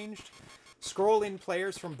was changed. Scroll in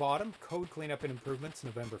players from bottom. Code cleanup and improvements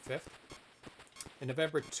November 5th. And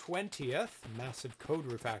November 20th, massive code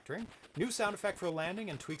refactoring. New sound effect for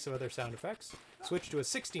landing and tweaks of other sound effects. Switch to a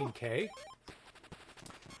 16K.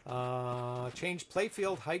 Change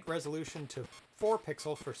playfield height resolution to 4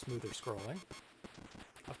 pixel for smoother scrolling.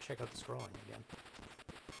 I'll check out the scrolling again.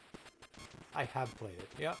 I have played it,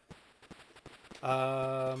 yeah.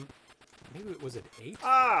 Maybe was it 8?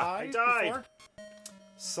 I died! Before?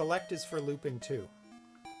 Select is for looping too.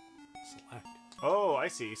 Select. Oh, I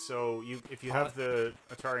see. So if you have the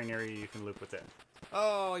Atari near you, you can loop with it.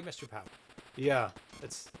 Oh, you missed your POW. Yeah,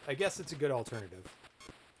 I guess it's a good alternative.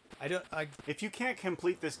 If you can't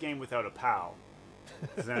complete this game without a POW,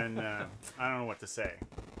 then I don't know what to say.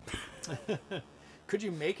 Could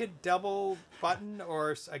you make it double button,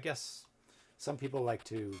 or I guess some people like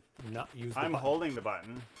to not use the button. I'm holding the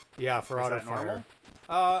button. Yeah, for auto fire.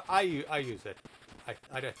 I use it.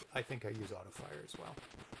 I think I use auto fire as well.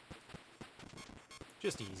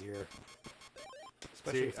 Just easier.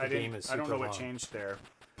 Especially See, if the game is I don't super know what long. changed there.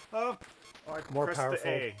 Oh, I More pressed powerful.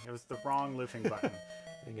 the A. It was the wrong looping button.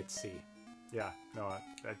 I think it's C. Yeah, no,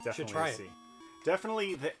 that definitely try is it. C.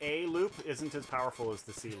 Definitely the A loop isn't as powerful as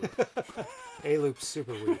the C loop. A loop's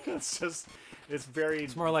super weak. It's just, it's very,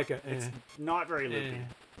 It's more like a. it's not very loopy.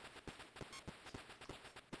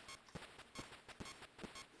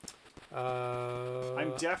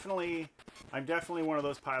 I'm definitely one of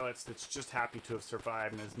those pilots that's just happy to have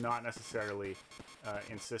survived and is not necessarily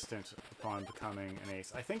insistent upon becoming an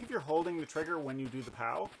ace. I think if you're holding the trigger when you do the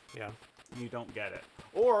POW, Yeah. you don't get it.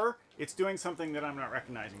 Or it's doing something that I'm not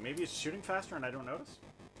recognizing. Maybe it's shooting faster and I don't notice.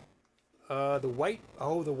 The white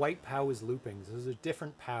POW is looping. Those are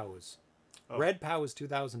different POWs. Oh. Red POW is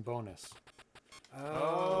 2,000 bonus.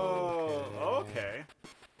 Oh, okay.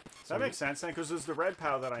 So That makes sense then, because there's the red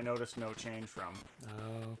POW that I noticed no change from.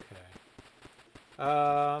 Okay.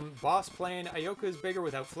 Boss plane. Ioka is bigger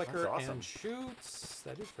without flicker That's awesome. and shoots.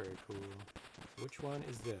 That is very cool. Which one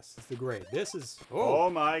is this? It's the gray. This is... Oh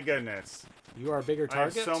my goodness. You are a bigger I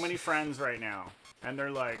have target? so many friends right now. And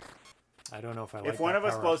they're like, I don't know if I like if one that of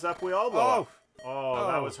us power blows up, we all blow up. Oh,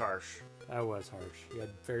 that Oh. was harsh. That was harsh. You had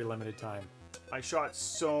very limited time. I shot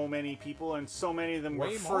so many people, and so many of them were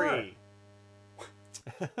Way more. free.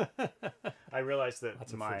 I realized that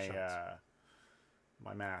Lots of free shots.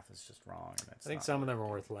 my math is just wrong. And I think some of them are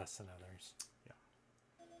worth less than others. Yeah.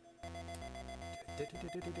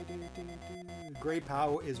 Gray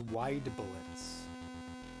POW is wide bullets.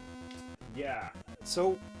 Yeah.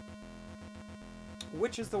 So,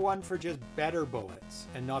 which is the one for just better bullets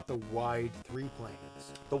and not the wide three planes?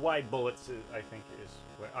 The wide bullets, I think, is...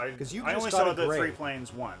 Because you I just only got saw a the gray. 3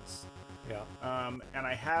 planes once. Yeah. And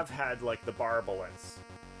I have had, like, the bar bullets.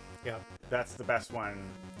 Yeah. That's the best one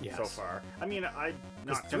so Yes. far. I mean, I'm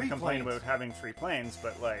not going 3 to complain planes- about having 3 planes,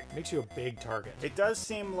 but, like... Makes you a big target. It does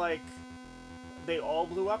seem like they all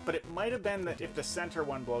blew up, but it might have been that if the center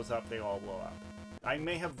one blows up, they all blow up. I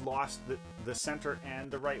may have lost the center and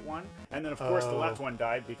the right one, and then of course the left one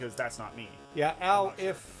died because that's not me. Yeah, Al, not sure.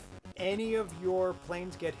 if any of your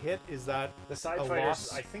planes get hit, is that The side a fighters,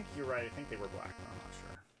 loss? I think you're right. I think they were black, but I'm not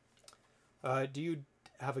sure. Do you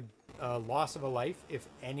have a loss of a life if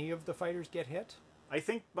any of the fighters get hit? I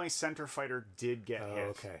think my center fighter did get hit.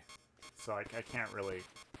 Okay. So I can't really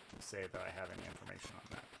say that I have any information on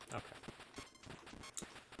that. Okay.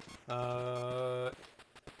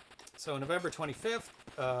 So November 25th,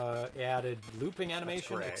 added looping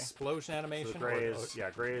animation, gray. explosion animation. So gray is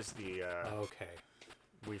gray is the Okay.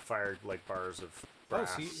 we fired like bars of Oh,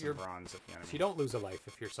 brass so and you're- bronze at the enemy. So you don't lose a life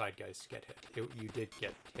if your side guys get hit. You did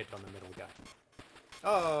get hit on the middle guy.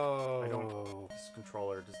 Oh. I don't. This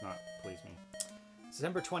controller does not please me.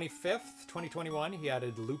 December 25th, 2021, he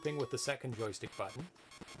added looping with the second joystick button.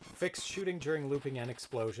 Fixed shooting during looping and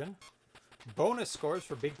explosion. Bonus scores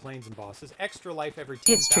for big planes and bosses. Extra life every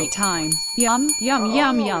 10,000. It's treat time. Yum, yum,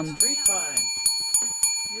 yum, yum. It's treat time.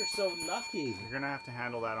 You're so lucky. You're gonna have to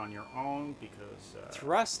handle that on your own because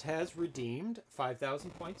Thrust has redeemed 5,000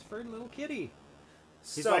 points for little kitty.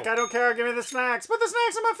 he's like, I don't care. Give me the snacks. Put the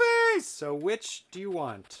snacks in my face. So which do you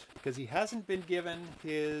want? Because he hasn't been given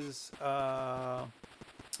his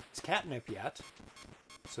catnip yet.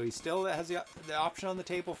 So he still has the option on the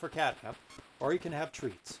table for catnip. Or he can have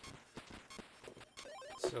treats.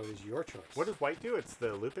 So it is your choice. What does white do? It's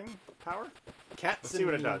the looping power. Cats Let's see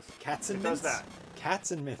what it does. Cats and It mints? does that.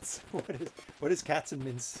 Cats and mints. What is cats and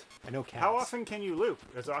mints? I know cats. How often can you loop?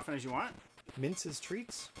 As often as you want. Mints is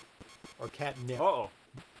treats? Or catnip? Uh-oh.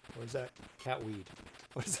 Or is that cat weed?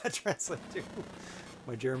 What does that translate to?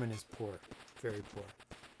 My German is poor. Very poor.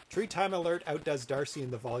 Treat time alert outdoes Darcy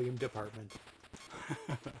in the volume department.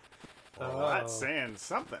 Well, that's saying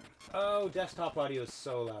something. Oh, desktop audio is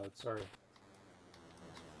so loud. Sorry.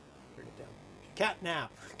 Turn it down. Cat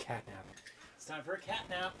nap. Cat nap. It's time for a cat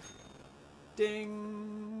nap.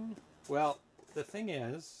 Ding. Well, the thing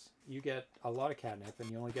is, you get a lot of catnip and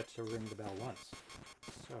you only get to ring the bell once.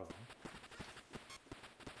 So,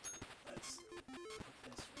 let's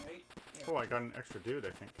put this right here. Oh, I got an extra dude, I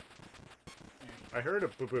think. I heard a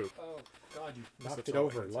boo-boo. Oh, God, you Guess knocked that's it all I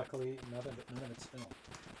over. can say. Luckily, none of it's spilled.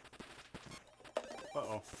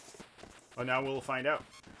 Uh-oh. Oh, now we'll find out.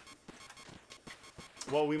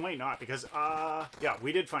 Well, we might not, because, yeah,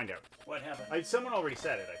 we did find out. What happened? Someone already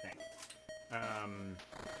said it, I think.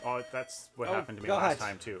 Oh, that's what Oh, happened to me God. last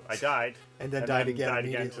time, too. I died. And then died again Died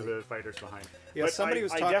again to immediately. the fighters behind. Yeah, but somebody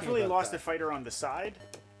was I talking definitely about lost that. a fighter on the side.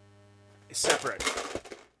 Separate.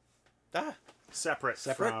 Separate.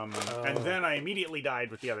 Separate? From, Oh. And then I immediately died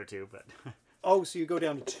with the other two, but... Oh, so you go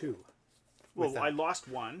down to 2. Well, that. I lost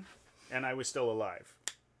one, and I was still alive.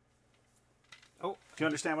 Oh, Do you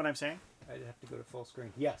understand what I'm saying? I'd have to go to full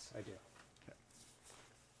screen. Yes, I do. Okay.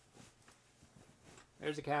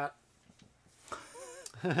 There's a cat.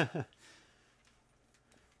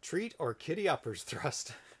 Treat or kitty uppers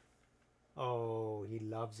thrust. Oh, he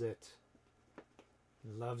loves it. He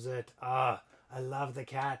loves it. Ah, I love the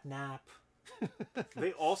cat nap.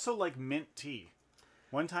 They also like mint tea.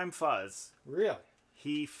 One time Fuzz, Really?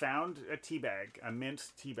 he found a tea bag, a mint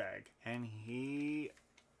tea bag, and he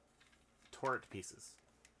tore it to pieces.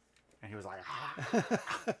 And he was like,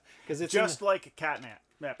 ah. Because it's Just like a catnap.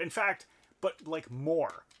 In fact, but like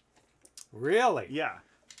more. Really? Yeah.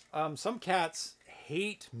 Some cats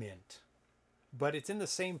hate mint, but it's in the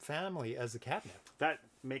same family as the catnip. That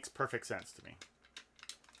makes perfect sense to me.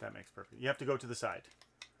 That makes perfect. You have to go to the side.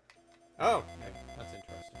 Oh, okay. That's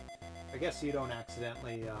interesting. I guess you don't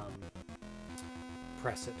accidentally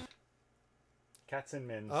press it. Cats and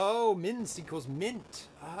mints. Oh, mints equals mint.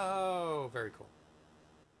 Oh, very cool.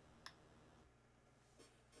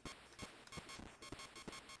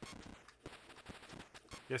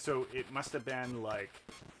 Yeah, so it must have been like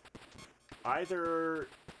either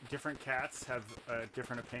different cats have a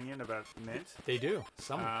different opinion about mint, They do.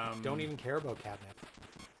 Some don't even care about catnip.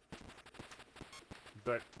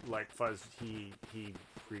 but like Fuzz, he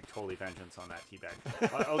wreaked holy vengeance on that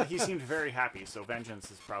teabag. He seemed very happy, so vengeance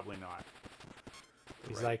is probably not.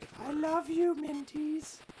 He's right. like, I love you,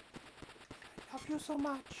 Minties. I love you so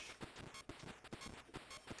much.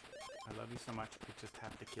 I love you so much, I just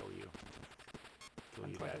have to kill you. Kill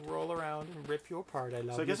I'm you going dead. to roll around and rip you apart. I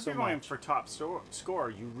love So I you guess if so you're going much. for top score,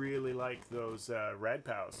 you really like those red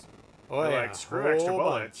pows. Oh, You're yeah. like, screw extra whole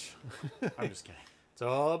bullets. bunch. I'm just kidding. It's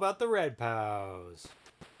all about the red pows.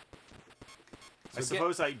 I So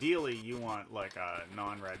suppose ideally you want like a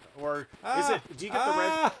non-red, or is it? Do you get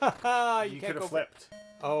the red? You could have flipped.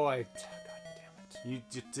 Oh, God damn it! You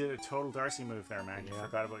just did a total Darcy move there, man. You Yeah.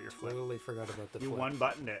 forgot about your flip. Totally forgot about the You flip.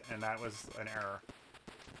 one-buttoned it, and that was an error.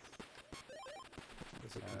 It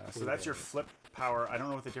was a So complete that's your error. flip power. I don't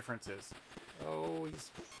know what the difference is. Oh,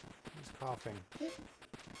 he's coughing.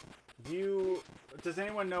 Does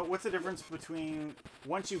anyone know what's the difference between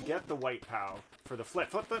once you get the white POW for the flip?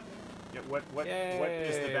 Yeah, what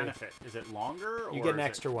is the Yay. benefit? Is it longer? You or get an is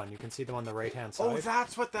extra one. You can see them on the right-hand side. Oh,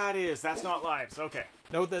 that's what that is. That's not lives. Okay.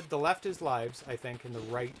 No, the left is lives, I think, and the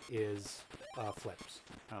right is flips.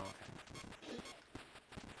 Oh, okay.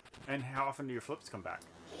 And how often do your flips come back?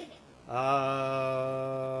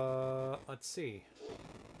 Let's see.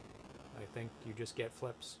 I think you just get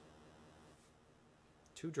flips.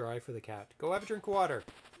 Too dry for the cat. Go have a drink of water.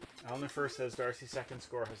 Alan first says Darcy's second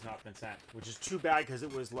score has not been sent, which is too bad because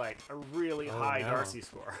it was like a really high no. Darcy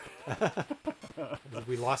score. If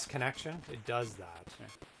we lost connection, it does that. Yeah.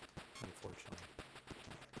 Unfortunately.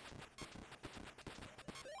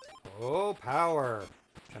 Oh, power.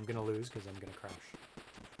 Which I'm going to lose because I'm going to crash.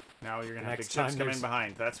 Now you're gonna have big Next time chips come in there's-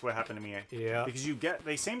 behind. That's what happened to me. Yeah. Because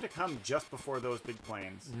they seem to come just before those big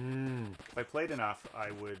planes. If I played enough,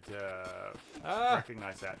 I would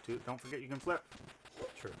recognize that too. Don't forget you can flip,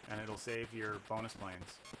 True. and it'll save your bonus planes,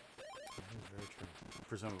 That is very true.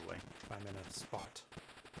 presumably. If I'm in a spot.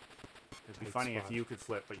 It'd be Tight funny spot. if you could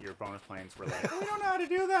flip, but your bonus planes were like, we don't know how to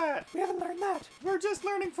do that. We haven't learned that. We're just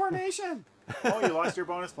learning formation. Oh, you lost your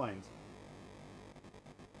bonus planes.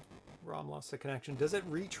 Rom lost the connection. Does it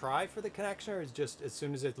retry for the connection, or is just as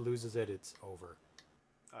soon as it loses it, it's over?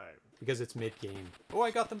 Because it's mid-game. Oh, I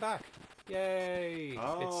got them back. Yay!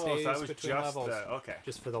 Oh, it so stays that was between just levels. okay.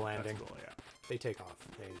 Just for the landing. That's cool, yeah. They take off.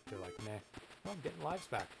 They're like, meh. Oh, I'm getting lives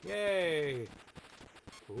back. Yay!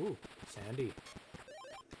 Ooh, Sandy.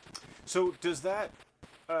 So does that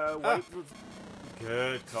white?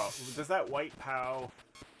 Good call. Does that white POW?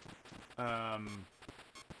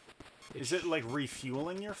 Is it like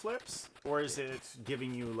refueling your flips, or is it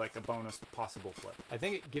giving you like a bonus possible flip? I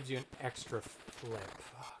think it gives you an extra flip.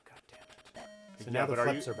 Oh, god damn it. So Yeah, now the but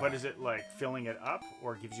flips are back. But is it like filling it up,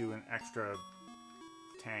 or gives you an extra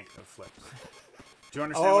tank of flips? Do you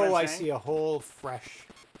understand what I'm Oh, I saying? see a whole fresh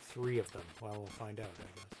 3 of them. Well, we'll find out, I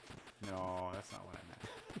guess. No, that's not what I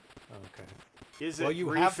meant. Okay. Is it Well, you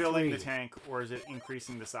have refilling the 3. tank, or is it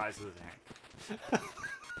increasing the size of the tank?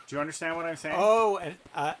 Do you understand what I'm saying? Oh, and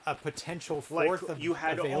a potential Like, fourth of you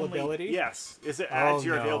had availability? only yes. Is it add to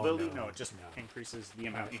your no, availability? no, No, it just no. increases the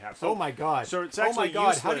amount you have. So, Oh my god. So it's oh my actually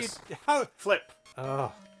god, useless. how Flip.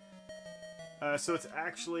 Oh, So it's you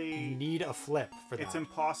actually need a flip for that. it's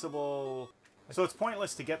impossible. So it's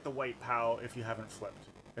pointless to get the white POW if you haven't flipped.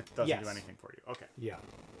 It doesn't Yes. do anything for you. Okay. Yeah.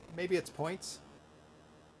 Maybe it's points.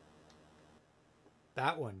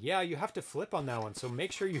 That one. Yeah, you have to flip on that one, so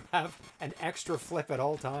make sure you have an extra flip at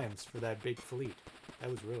all times for that big fleet. That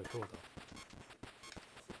was really cool,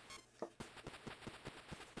 though.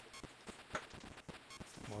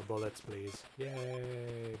 bullets, please.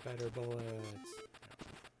 Yay, better bullets.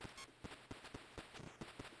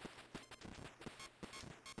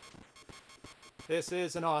 This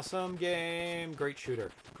is an awesome game. Great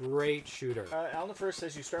shooter. Great shooter. Alan first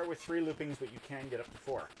says you start with 3 loopings, but you can get up to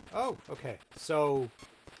 4. Oh, okay. So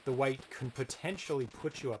the white can potentially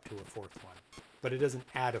put you up to a 4th one, but it doesn't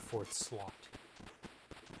add a 4th slot.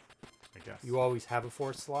 I guess. You always have a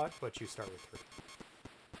 4th slot, but you start with 3.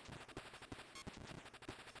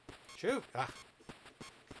 Shoot! Ah!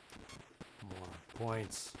 More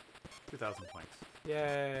points. 2,000 points.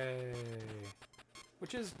 Yay!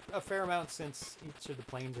 Which is a fair amount since each of the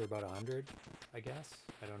planes are about 100, I guess.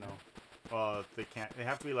 I don't know. Well, they can't. They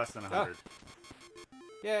have to be less than 100.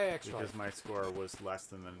 Yay, extra Because life. my score was less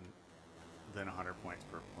than 100 points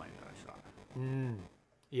per plane that I shot.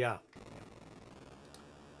 Yeah.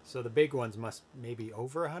 So the big ones must maybe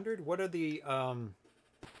over 100. What are the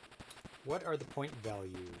point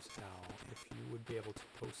values, Al? If you would be able to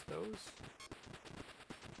post those.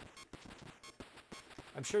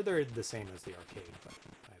 I'm sure they're the same as the arcade, but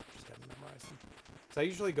I just haven't memorized them. So I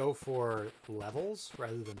usually go for levels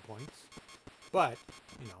rather than points. But,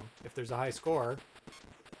 you know, if there's a high score...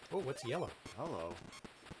 Oh, what's yellow? Hello.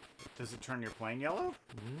 Does it turn your plane yellow?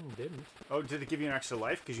 Didn't. Oh, did it give you an extra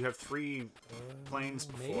life? Because you have 3 planes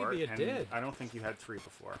before. Maybe it and did. I don't think you had 3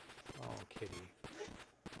 before. Oh, kitty.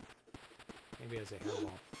 Maybe as a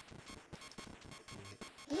hairball.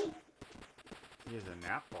 He has a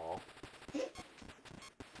nap ball.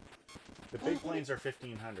 The big planes are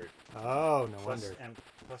 1,500. Oh, no wonder. And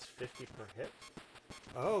plus 50 per hit.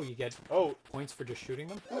 Oh, you get points for just shooting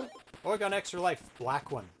them? Oh, I got an extra life. Black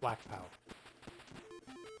one. Black pow.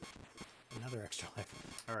 Another extra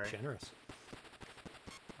life. All right. Generous.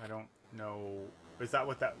 I don't know. Is that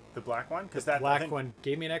what the black one? Because The that black one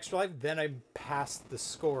gave me an extra life. Then I passed the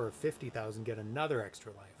score of 50,000, get another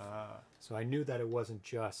extra life. So I knew that it wasn't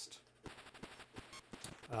just...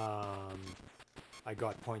 I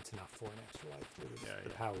got points enough for an extra life.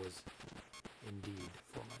 The POW was indeed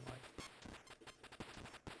for my life.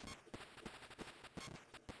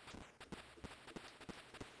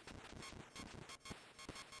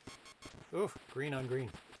 Oof, green on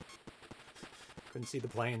green. Couldn't see the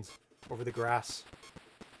planes over the grass.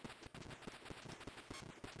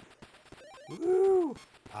 Woo!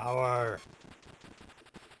 Power!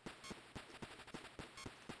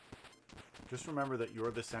 Just remember that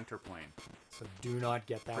you're the center plane. So do not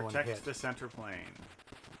get that one hit. Protect the center plane.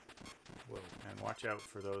 Whoa. And watch out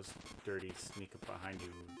for those dirty sneak up behind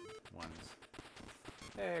you ones.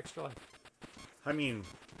 Hey, extra life. I mean,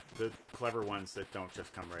 the clever ones that don't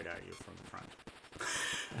just come right at you from the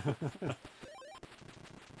front.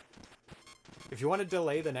 If you want to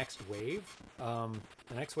delay the next wave, the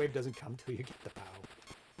next wave doesn't come till you get the POW.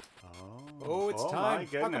 Oh, it's time. My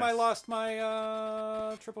goodness. How come I lost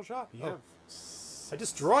my triple shot? You I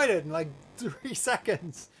destroyed it in like 3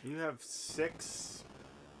 seconds. You have 6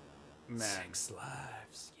 men. 6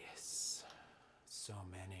 lives. Yes. So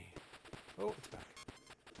many. Oh, it's back.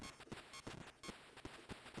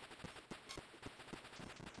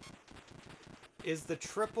 Is the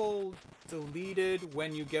triple deleted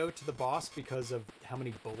when you go to the boss because of how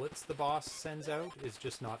many bullets the boss sends out? Is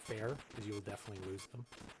just not fair, because you will definitely lose them.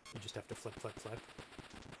 You just have to flip, flip, flip.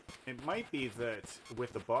 It might be that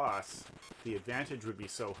with the boss, the advantage would be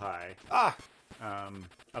so high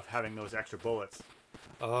of having those extra bullets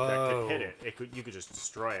that could hit it. You could just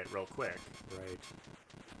destroy it real quick. Right.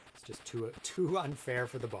 It's just too unfair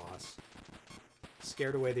for the boss.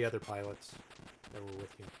 Scared away the other pilots that were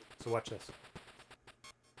with you. So watch this.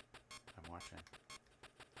 I'm watching.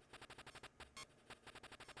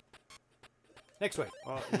 Next wave.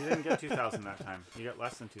 Well, you didn't get 2,000 that time. You got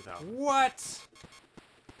less than 2,000. What?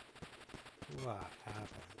 What happened?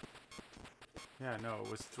 Yeah, no,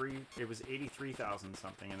 it was 83,000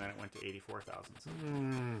 something, and then it went to 84,000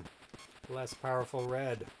 something. Less powerful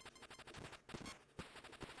red.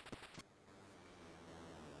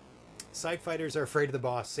 Side fighters are afraid of the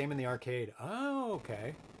boss. Same in the arcade. Oh,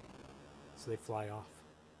 okay. So they fly off.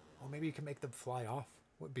 Oh, maybe you can make them fly off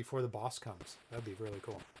before the boss comes. That'd be really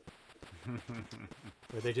cool.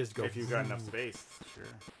 Where they just go. If you've got enough space, sure.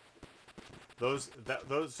 Those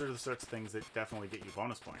are the sorts of things that definitely get you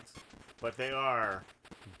bonus points, but they are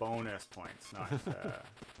bonus points, not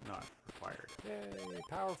not required. Yay!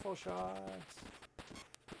 Powerful shots.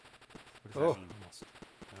 What does that mean?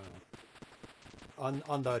 Almost.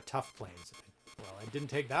 On the tough planes. Well, I didn't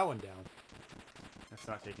take that one down. It's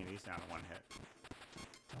not taking these down in one hit.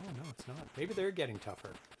 Oh no, it's not. Maybe they're getting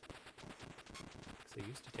tougher. Because they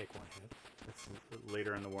used to take one hit. It's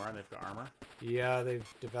later in the war and they've got armor. Yeah, they've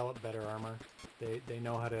developed better armor. They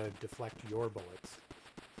know how to deflect your bullets.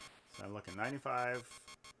 So I'm looking 95.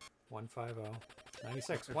 150.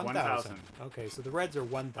 96. 1,000. 1,000. Okay, so the reds are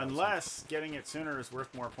 1,000. Unless getting it sooner is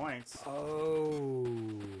worth more points. Oh,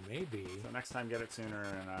 maybe. So next time, get it sooner,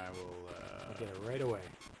 and I will I'll get it right away.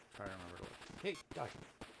 try to remember to look. Hey, die.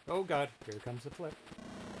 Oh, God. Here comes the flip.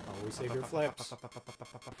 Always save your flips.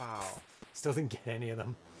 Still didn't get any of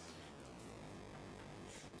them.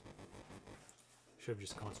 Should have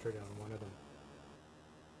just concentrated on one of them.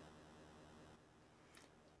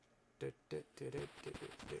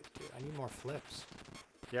 I need more flips.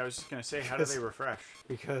 Yeah, I was just going to say, how do they refresh?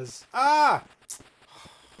 Because...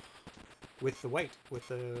 With the weight. With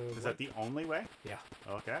the... Is that the only way? Yeah.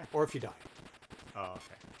 Okay. Or if you die. Oh,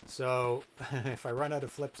 okay. So, if I run out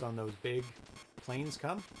of flips on those big planes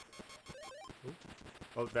come... Ooh.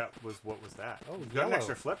 Oh, what was that? Oh, You've got an yellow.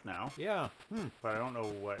 extra flip now. Yeah. But I don't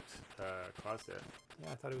know what caused it.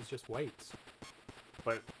 Yeah, I thought it was just weights.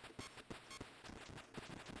 But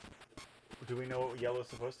do we know what yellow's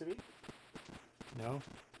supposed to be? No?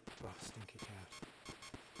 Oh, stinky cat.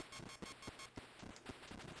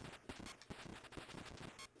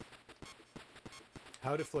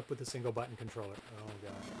 How to flip with a single button controller. Oh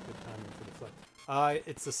god, good timing for the flip.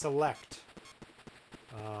 It's the select,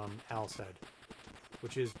 Al said,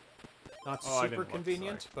 which is not super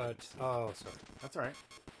convenient, but oh, sorry. That's all right.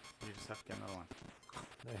 You just have to get another one.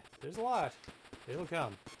 There's a lot. It'll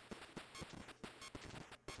come.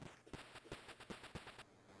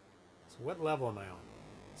 So what level am I on?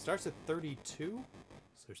 It starts at 32,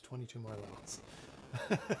 so there's 22 more levels.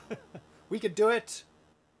 We could do it!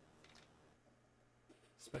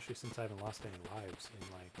 Especially since I haven't lost any lives in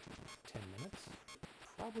like 10 minutes.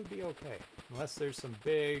 Probably be okay. Unless there's some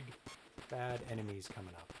big, bad enemies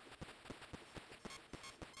coming up.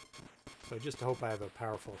 So I just hope I have a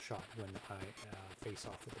powerful shot when I face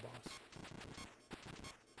off with the boss.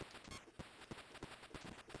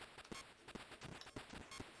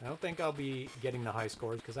 I don't think I'll be getting the high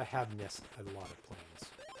scores because I have missed a lot of planes.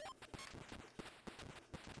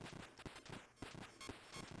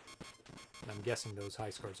 And I'm guessing those high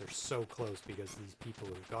scores are so close because these people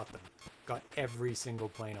who got them got every single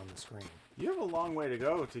plane on the screen. You have a long way to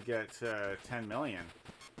go to get 10 million.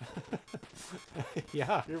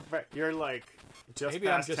 Yeah. You're like just Maybe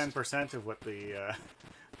past 10% of what the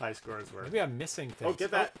high scores were. Maybe I'm missing things. Oh, get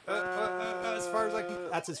that. As far as I can...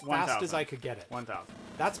 That's as 1, fast as I could get it. 1,000.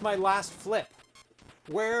 That's my last flip.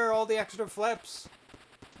 Where are all the extra flips?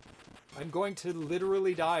 I'm going to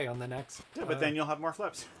literally die on the next... Yeah, but then you'll have more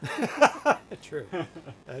flips. True.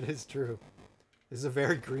 That is true. This is a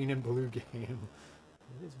very green and blue game.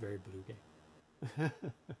 It is a very blue game.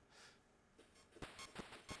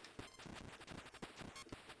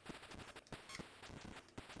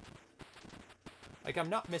 Like, I'm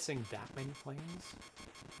not missing that many planes.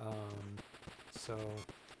 So,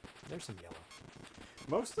 there's some yellow.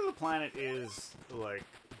 Most of the planet is, like,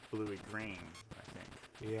 bluey-green, I think.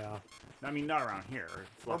 Yeah. I mean, not around here.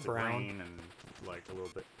 It's lots of brown. green and, like,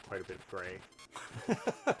 quite a bit of gray.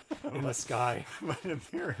 In the sky. But in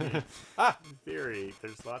theory,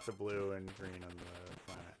 there's lots of blue and green on the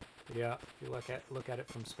planet. Yeah, if you look at it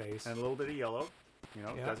from space. And a little bit of yellow,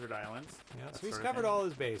 Yeah. desert islands. Yeah, that so he's sort of covered thing. all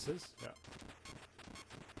his bases. Yeah.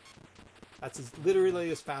 That's literally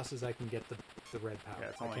as fast as I can get the red power. Yeah,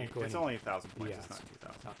 I can't go it's any- only 1,000 points. Yes. It's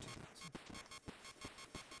not 2,000. Not 2,000.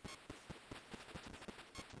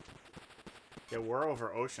 Yeah, we're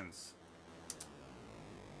over oceans.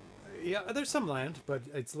 Yeah, there's some land, but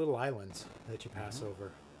it's little islands that you pass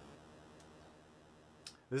over.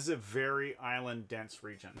 This is a very island-dense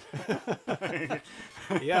region.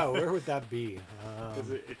 Yeah, where would that be? 'Cause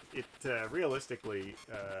realistically,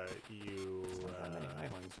 you Not many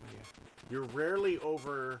islands. you're rarely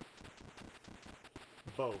over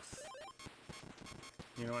both.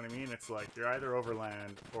 You know what I mean? It's like you're either over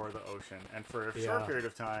land or the ocean, and for a short Yeah. period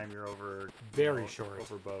of time, you're over Very short.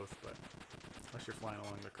 over both. But unless you're flying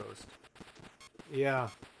along the coast, Yeah.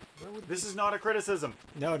 Where would this is not a criticism.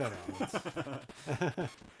 No. It's-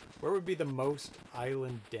 Where would be the most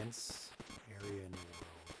island dense area in the world?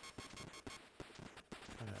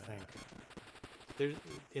 I'm trying to think. There's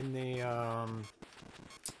in the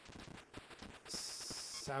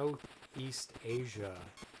Southeast Asia.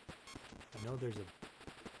 I know there's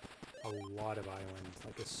a lot of islands,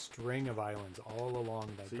 like a string of islands all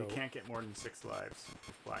along that So go. you can't get more than 6 lives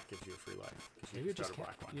if black gives you a free life. Because Maybe you you just just got a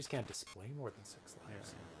can't. black one. You just can't display more than 6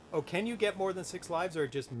 lives. Yeah. Oh, can you get more than 6 lives, or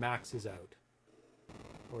it just maxes out?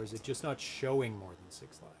 Or is it just not showing more than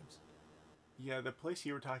 6 lives? Yeah, the place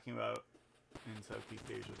you were talking about in Southeast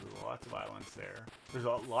Asia. There's lots of islands there. There's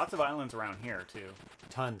lots of islands around here too.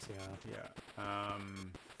 Tons, yeah. Yeah.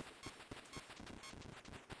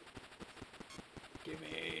 Give me.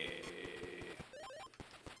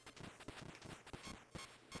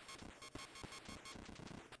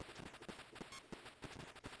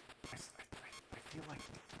 I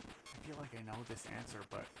feel like I know this answer,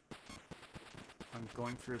 but I'm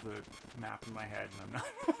going through the map in my head, and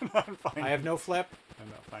I'm not finding. I have no flip. I'm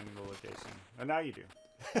not finding the location. And now you do.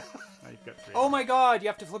 Now you've got 3. Oh my god, you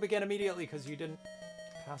have to flip again immediately because you didn't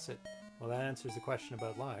pass it. Well, that answers the question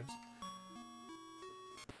about lives.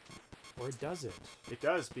 Or does it? It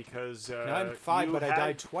does, because now I'm 5, but I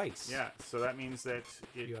died twice. Yeah, so that means that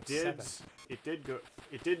You have it 7.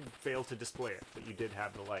 it did fail to display it, but you did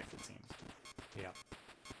have the life, it seems. Yeah.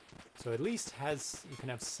 So at least you can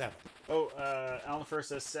have 7. Oh, Alan first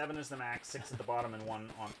says 7 is the max, 6 at the bottom, and 1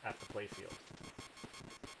 at the playfield.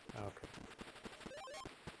 Okay.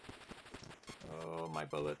 Oh, my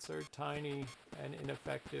bullets are tiny and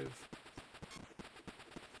ineffective.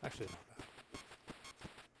 Actually, not bad.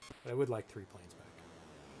 But I would like 3 planes back.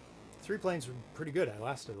 3 planes were pretty good. I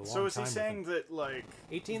lasted a long time. So is he saying that, like...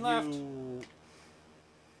 18 left.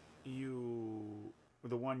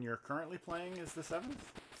 The one you're currently playing is the 7th?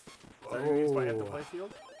 Is that what it means by at the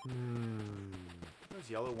playfield? Those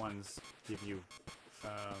yellow ones give you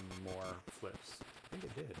more flips. I think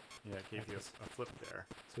it did. Yeah, it gave you a flip there.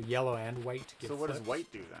 So yellow and white give So what flips? does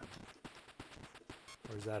white do then?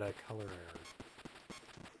 Or is that a color error?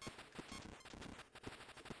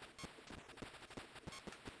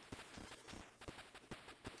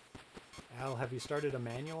 Al, have you started a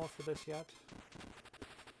manual for this yet?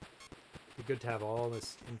 It'd be good to have all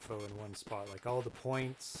this info in one spot, like all the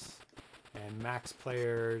points and max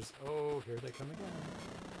players. Oh, here they come again.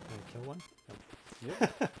 Can I kill one? Nope.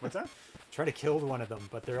 Yeah. What's that? Try to kill one of them,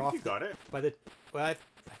 but they're off. You got it. Well, I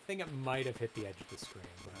think it might have hit the edge of the screen.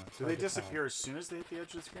 But Do they disappear as soon as they hit the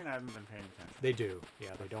edge of the screen? I haven't been paying attention. They do.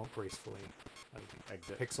 Yeah, they don't gracefully, like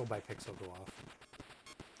Exit. pixel by pixel, go off.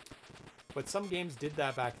 But some games did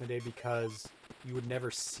that back in the day because you would never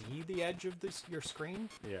see the edge of your screen.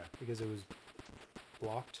 Yeah. Because it was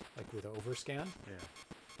blocked, like with overscan. Yeah.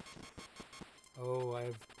 Oh, I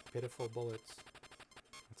have pitiful bullets.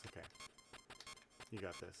 That's okay. You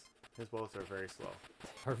got this. His bullets are very slow.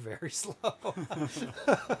 They are very slow.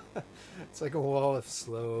 It's like a wall of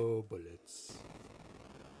slow bullets.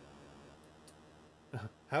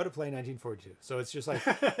 How to play 1942. So it's just like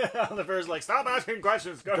The first, like, stop asking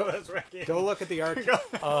questions. Go to this ranking. go look at the arcade.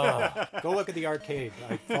 Go look at the arcade.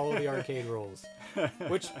 Like, follow the arcade rules,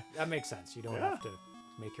 which that makes sense. You don't have to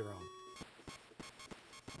make your own.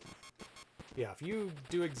 Yeah, if you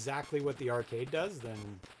do exactly what the arcade does, then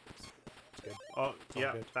it's good. Oh, It's all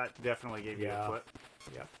yeah, good. that definitely gave you a flip.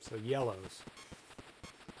 Yep. So yellows.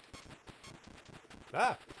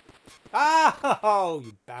 Oh,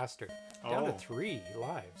 you bastard! Down to 3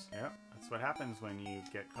 lives. Yeah, that's what happens when you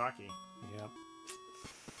get cocky. Yep.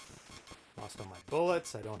 Lost all my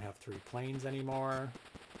bullets. I don't have 3 planes anymore.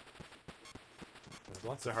 There's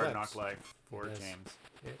lots It's a of hard flips. knock life for It is. James.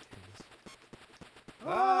 It is.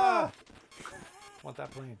 Ah! Want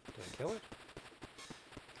that plane? Did I kill it?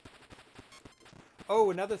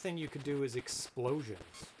 Oh, another thing you could do is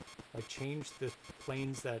explosions. Like change the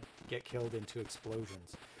planes that get killed into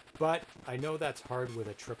explosions. But I know that's hard with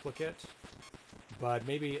a triplicate. But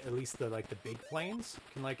maybe at least the big planes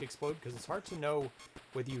can like explode because it's hard to know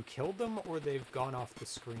whether you killed them or they've gone off the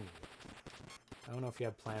screen. I don't know if you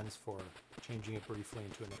have plans for changing it briefly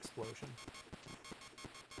into an explosion.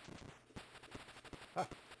 Ah.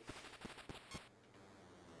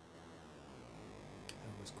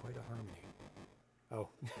 That was quite a harmony. Oh,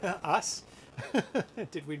 us?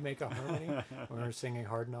 Did we make a harmony when we were singing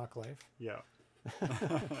Hard Knock Life? Yeah.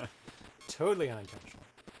 Totally unintentional.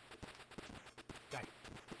 Die.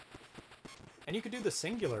 And you could do the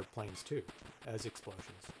singular planes too as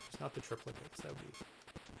explosions. Just not the triplicates. That would be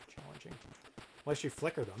challenging. Unless you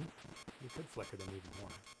flicker them. You could flicker them even more.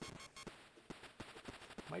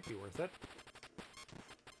 Might be worth it.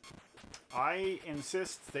 I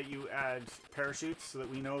insist that you add parachutes so that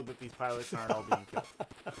we know that these pilots aren't all being killed.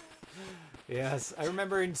 Yes, I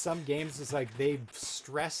remember in some games it's like they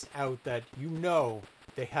stress out that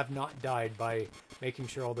they have not died by making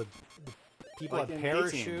sure all the people Like have in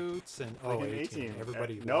parachutes and Like in 18.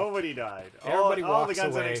 Everybody nobody died. Everybody all the walks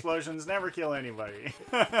guns and away. explosions never kill anybody.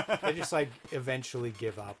 They just like eventually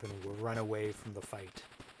give up and will run away from the fight.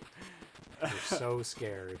 They're so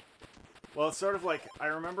scared. Well, it's sort of like, I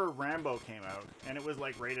remember Rambo came out, and it was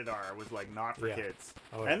like rated R. It was like not for kids.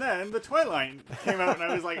 Oh, and then the Twilight came out, and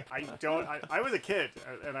I was like, I was a kid,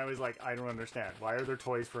 and I was like, I don't understand. Why are there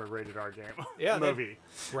toys for a rated R game movie?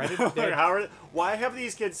 Why have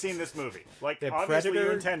these kids seen this movie? Like, obviously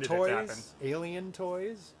you intended toys, it to happen. Alien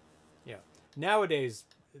toys. Yeah. Nowadays,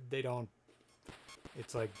 they don't.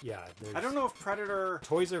 It's like, yeah. I don't know if Predator...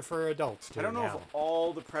 Toys are for adults, too, I don't know if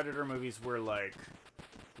all the Predator movies were, like,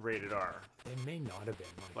 rated R. They may not have been.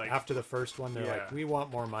 Like after the first one, they're like, we want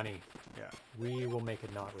more money. Yeah. We will make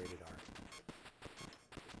it not rated R.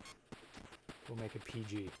 We'll make it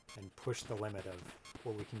PG and push the limit of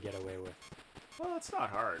what we can get away with. Well, it's not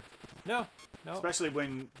hard. No. Especially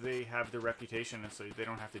when they have the reputation, and so they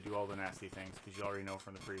don't have to do all the nasty things, because you already know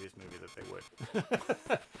from the previous movie that they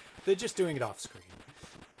would. They're just doing it off screen.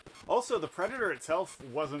 Also, the Predator itself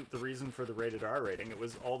wasn't the reason for the rated R rating. It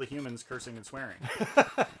was all the humans cursing and swearing.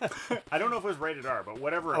 I don't know if it was rated R, but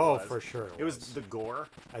whatever it was. Oh, for sure. It was the gore,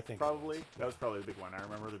 I think. Probably. That was probably the big one. I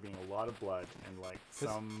remember there being a lot of blood and, like,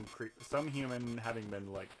 some human having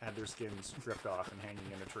been, like, had their skin stripped off and hanging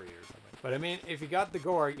in a tree or something. But, I mean, if you got the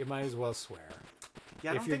gore, you might as well swear.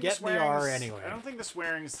 Yeah, if you're getting the R anyway. I don't think the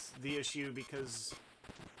swearing's the issue because...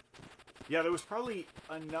 Yeah, there was probably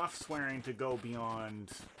enough swearing to go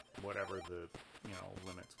beyond... whatever the,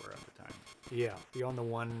 limits were at the time. Yeah, beyond the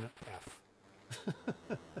 1F.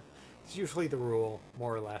 It's usually the rule,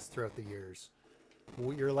 more or less, throughout the years.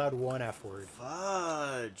 You're allowed one F word.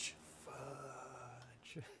 Fudge.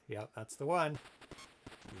 Fudge. Yep, that's the one.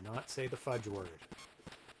 Do not say the fudge word.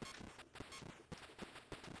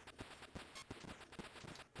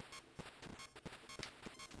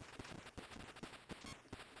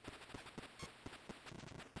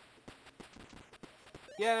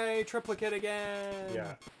 Yay, triplicate again!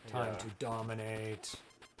 Yeah. Time to dominate.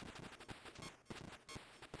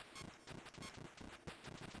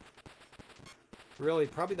 Really,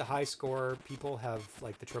 probably the high score people have,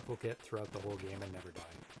 like, the triplicate throughout the whole game and never die.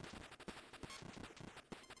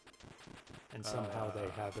 And somehow they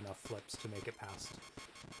have enough flips to make it past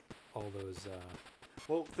all those...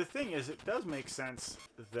 Well, the thing is, it does make sense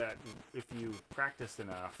that if you practiced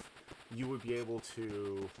enough, you would be able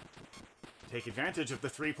to... take advantage of the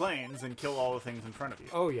 3 planes and kill all the things in front of you.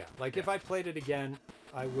 Oh, yeah. Like, if I played it again,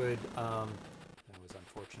 I would... that was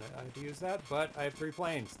unfortunate I had to use that, but I have 3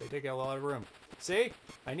 planes. They take a lot of room. See?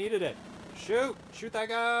 I needed it. Shoot! Shoot that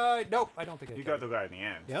guy! Nope, I don't think I You got the guy in the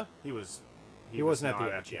end. Yeah? He wasn't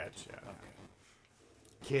not at the edge. Yeah. Okay.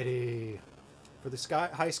 Kitty. For the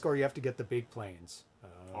high score, you have to get the big planes.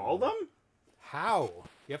 All of them? How?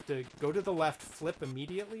 You have to go to the left, flip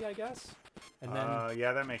immediately, I guess? And then...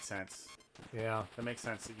 yeah, that makes sense. Yeah. That makes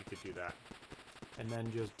sense that you could do that. And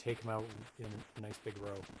then just take them out in a nice big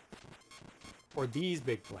row. Or these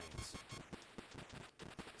big planes.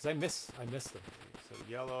 Because I miss them. So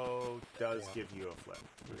yellow does give you a flip,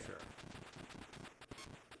 for sure.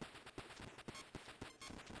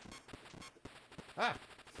 Ah!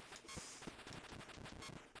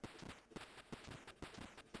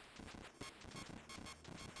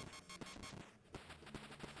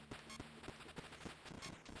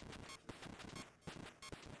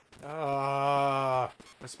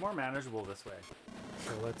 It's more manageable this way.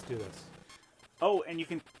 So let's do this. Oh, and you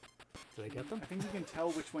can... Did I get them? I think you can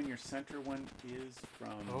tell which one your center one is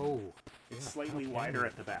from... Oh. It's slightly wider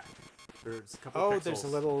at the back. There's a couple pixels. There's a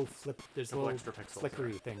little flip... There's little extra pixels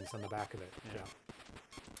flickery things on the back of it. Yeah.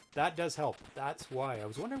 That does help. That's why. I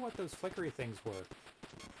was wondering what those flickery things were.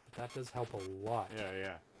 But that does help a lot.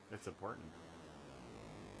 Yeah. It's important.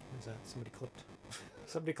 What is that? Somebody clipped...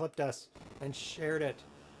 Somebody clipped us and shared it.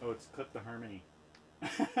 Oh, it's Clip the Harmony.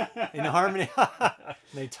 In Harmony.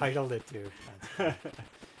 They titled it too.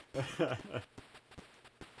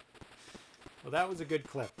 Well, that was a good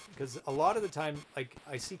clip because a lot of the time, like,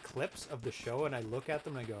 I see clips of the show and I look at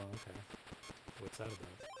them and I go, okay, what's that about?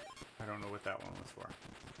 I don't know what that one was for.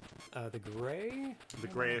 The gray? The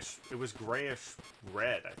grayish. It was grayish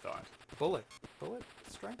red, I thought. Bullet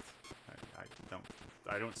strength?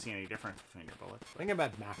 I don't see any difference between your bullets. I think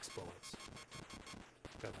about max bullets.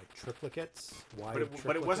 Got like triplicates,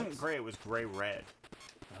 but it wasn't gray. It was gray-red.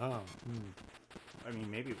 Oh. I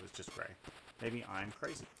mean, maybe it was just gray. Maybe I'm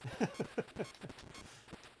crazy.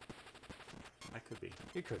 I could be.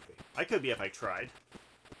 You could be. I could be if I tried.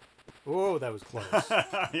 Oh, that was close.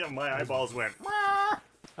 Yeah, my eyeballs went.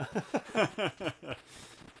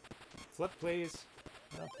 Flip, please.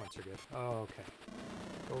 Oh, points are good. Oh, okay.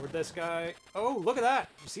 Over this guy. Oh, look at that.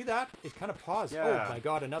 You see that? It kind of paused. Yeah. Oh my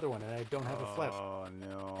god, another one, and I don't have a flip. Oh,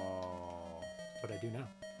 no. But I do now.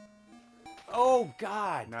 Oh,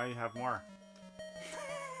 God. Now you have more.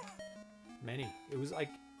 many. It was like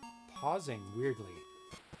pausing weirdly.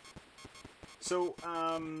 So,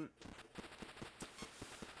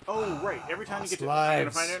 oh, right. Every time you get to...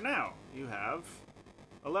 lives. I'm going to find out now. You have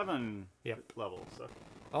 11 levels. So.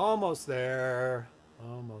 Almost there.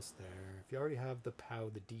 Almost there. If you already have the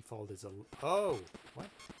POW, the default is a... Oh! What?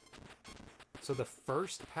 So the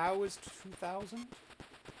first POW is 2,000?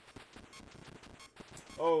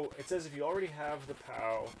 Oh, it says if you already have the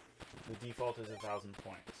POW, the default is 1,000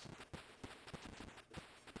 points.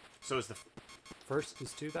 So is the... First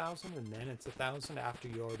is 2,000, and then it's 1,000 after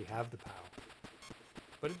you already have the POW.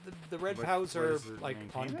 But the red POWs are, like,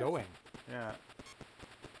 ongoing. Yeah.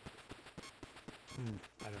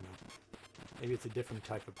 I don't know. Maybe it's a different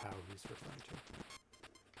type of POW he's referring to.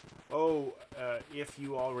 Oh, if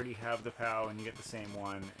you already have the POW and you get the same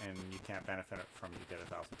one and you can't benefit from it, you get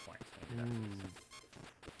 1,000 points. Maybe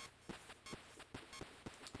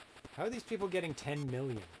How are these people getting 10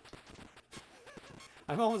 million?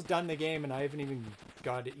 I'm almost done the game and I haven't even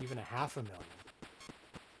got even a half a million.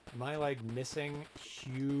 Am I like missing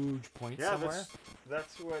huge points somewhere?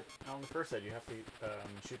 That's what Alan first said. You have to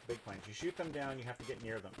shoot the big planes. You shoot them down, you have to get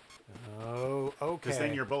near them. Oh, okay. Because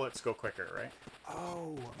then your bullets go quicker, right?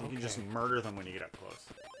 Oh, okay. You can just murder them when you get up close.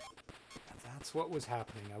 That's what was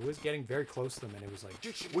happening. I was getting very close to them and it was like...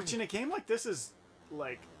 Which in a game like this is,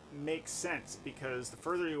 like, makes sense because the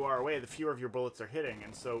further you are away, the fewer of your bullets are hitting.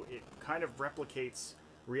 And so it kind of replicates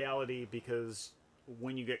reality because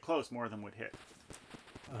when you get close, more of them would hit.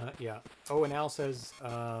 Yeah. Oh, and Al says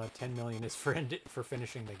 10 million is for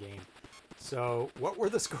finishing the game. So, what were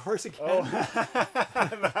the scores again? Oh,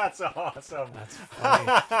 that's awesome. That's funny.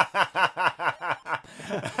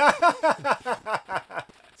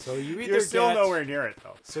 So you're still nowhere near it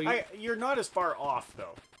though. So you're not as far off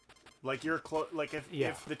though. Like you're close. Like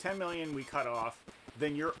if the 10 million we cut off,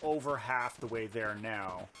 then you're over half the way there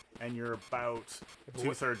now, and you're about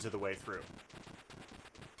 2/3 of the way through.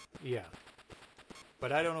 Yeah.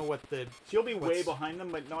 But I don't know what the... You'll be way behind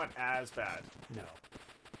them, but not as bad. No.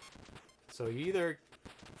 So you either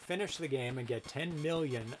finish the game and get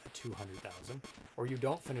 10,200,000, or you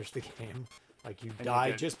don't finish the game, like you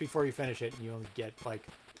die just before you finish it, and you only get like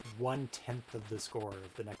 1/10 of the score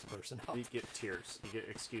of the next person up. You get tears. You get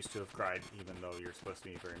excuse to have cried, even though you're supposed to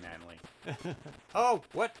be very manly. Oh,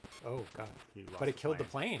 what? Oh, God. But it killed the the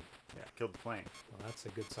plane. Yeah, killed the plane. Well, that's a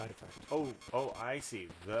good side effect. Oh, I see.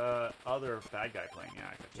 The other bad guy plane. Yeah,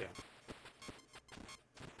 I got you.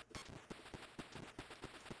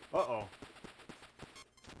 Uh-oh.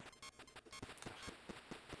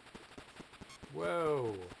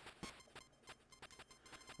 Whoa.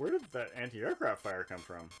 Where did that anti-aircraft fire come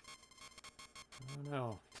from? I don't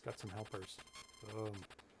know. He's got some helpers.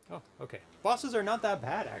 Oh, okay. Bosses are not that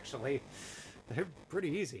bad, actually. They're pretty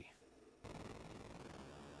easy.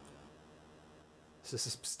 This is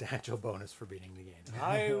a substantial bonus for beating the game.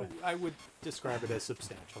 I would describe it as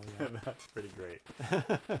substantial. Yeah. That's pretty great.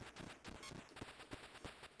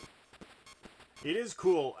 It is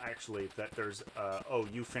cool, actually, that there's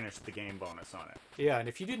you finished the game bonus on it. Yeah, and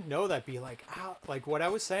if you didn't know that, be like, how, like what I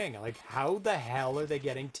was saying, like how the hell are they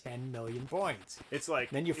getting 10 million points? It's like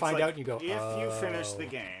then you find out and you go, if you finish the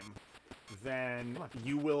game, then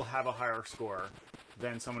you will have a higher score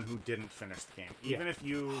than someone who didn't finish the game, even if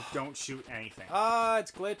you don't shoot anything.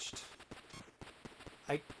 It's glitched.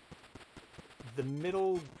 The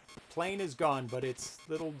middle plane is gone, but its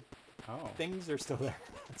little things are still there.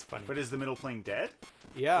 That's funny. But is the middle plane dead?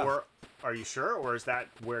 Yeah. Or are you sure? Or is that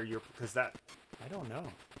where you're... Because that... I don't know.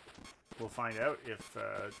 We'll find out if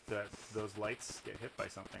those lights get hit by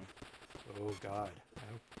something. Oh, God. I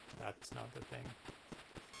hope that's not the thing.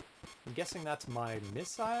 I'm guessing that's my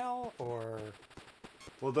missile, or...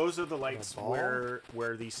 Well, those are the lights where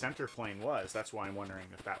the center plane was. That's why I'm wondering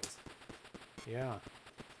if that was... Yeah.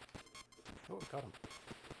 Oh, got him.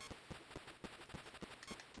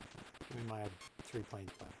 Give me my 3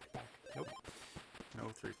 planes back. Nope. No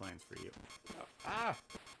 3 planes for you.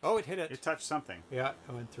 Oh, it hit it. It touched something. Yeah,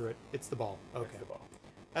 I went through it. It's the ball. Okay. It's the ball.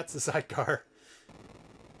 That's the sidecar.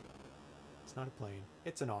 It's not a plane.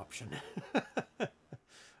 It's an option.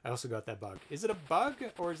 I also got that bug. Is it a bug,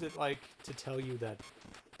 or is it like to tell you that...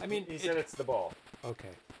 I mean... He said it's the ball.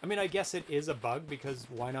 Okay. I mean, I guess it is a bug, because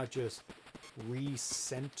why not just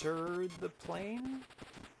recenter the plane?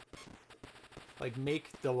 Like, make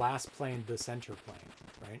the last plane the center plane,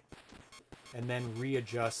 right? And then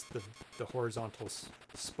readjust the horizontal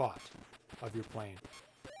spot of your plane.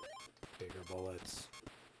 Bigger bullets.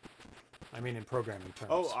 I mean, in programming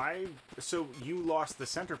terms. So you lost the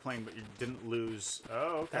center plane, but you didn't lose...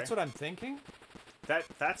 Oh, okay. That's what I'm thinking?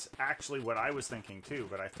 That's actually what I was thinking, too,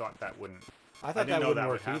 but I thought that wouldn't... I thought that wouldn't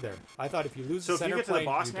work either. I thought if you lose the center plane, so if you get to the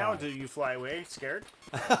boss now, do you fly away scared?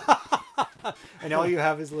 And all you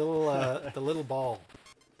have is little the little ball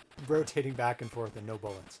rotating back and forth and no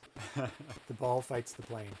bullets. The ball fights the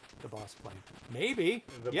plane, the boss plane. Maybe.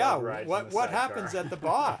 Yeah. What happens at the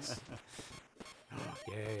boss?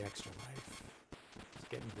 Yay! Extra life. It's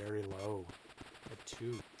getting very low. At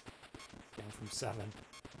 2, down from 7.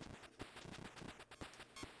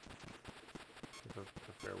 A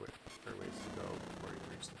fair ways to go before you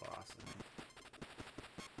reach the boss.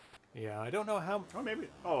 Yeah, I don't know how. Oh, maybe.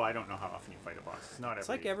 Oh, I don't know how often you fight a boss. It's not every. It's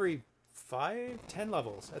like every 5, 10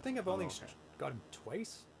 levels. I think I've only got him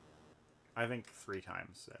twice. I think 3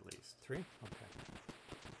 times at least. 3? Okay.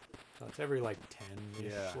 So it's every like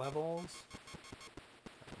 10-ish levels.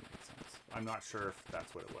 That makes sense. I'm not sure if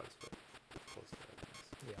that's what it was, but close to that.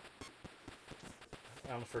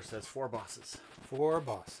 Yeah. On the first says 4 bosses. 4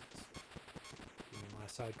 bosses. Give me my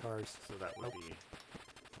sidecars. So that would be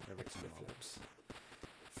extra flips.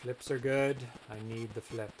 Flips are good. I need the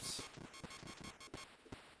flips.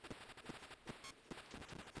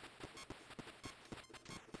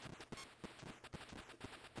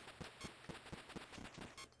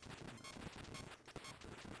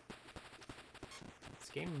 This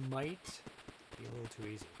game might be a little too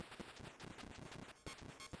easy.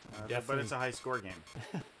 But it's a high score game.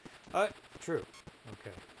 True.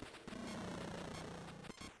 Okay.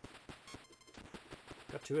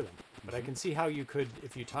 Got 2 of them. But I can see how you could,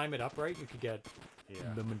 if you time it up right, you could get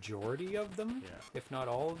the majority of them, if not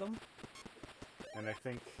all of them. And I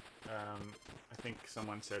think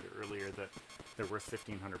someone said earlier that they're worth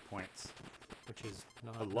 1,500 points, which is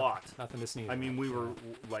not a lot. Nothing to sneeze at. I mean, we were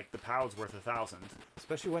like the POW's worth 1,000,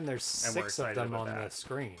 especially when there's 6 of them on the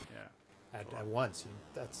screen. Yeah, at once.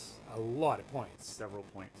 That's a lot of points. Several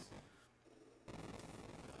points.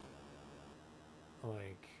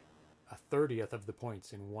 Like a 30th of the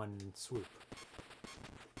points in one swoop.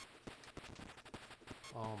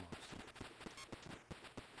 Almost.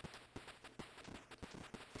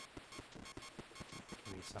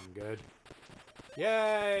 Give me some good.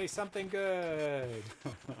 Yay! Something good!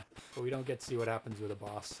 But we don't get to see what happens with a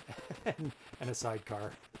boss and a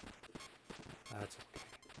sidecar. That's okay.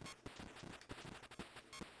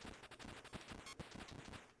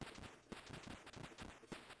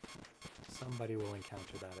 Somebody will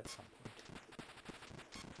encounter that at some point.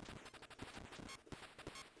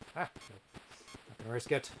 Nope. Not gonna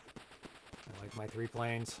risk it. I like my 3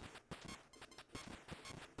 planes.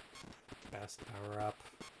 Fast power up.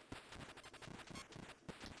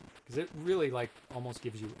 Because it really, like, almost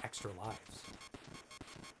gives you extra lives.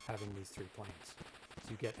 Having these 3 planes.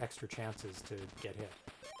 So you get extra chances to get hit.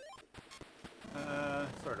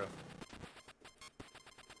 Sort of.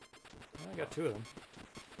 I got 2 of them.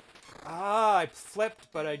 Ah, I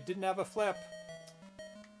flipped, but I didn't have a flip.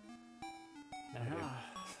 Now I do.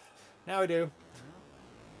 Now I do.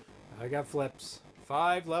 I got flips.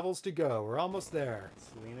 5 levels to go. We're almost there. It's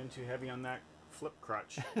leaning too heavy on that flip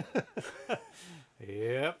crutch.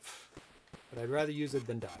 Yep. But I'd rather use it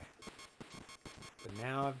than die. But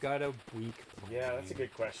now I've got a weak plane. Yeah, that's a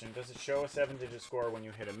good question. Does it show a 7-digit score when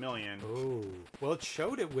you hit 1,000,000? Oh. Well, it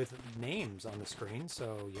showed it with names on the screen,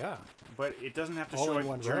 so yeah. But it doesn't have to show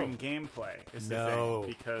it during gameplay, is the thing.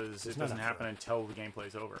 Because it doesn't happen until the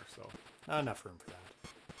gameplay's over, so. Not enough room for that.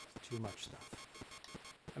 Too much stuff.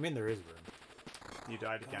 I mean, there is room. You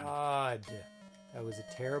died again. God. That was a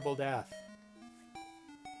terrible death.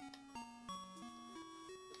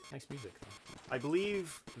 Nice music, though. I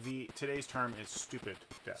believe today's term is stupid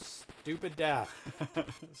death. Stupid death.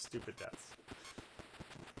 Stupid deaths.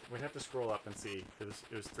 We'd have to scroll up and see. It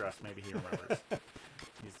was Thrust. Maybe he remembers.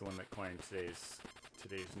 He's the one that coined today's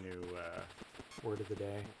new word of the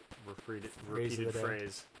day. Repeated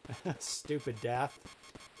phrase. Stupid death.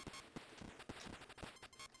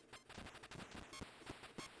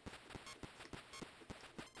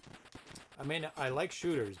 I mean, I like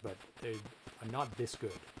shooters, but I'm not this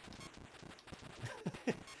good.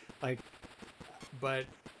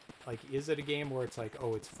 Like, is it a game where it's like,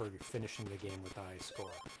 oh, it's for finishing the game with the high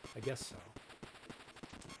score? I guess so.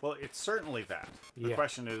 Well, it's certainly that. The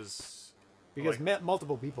question is... Because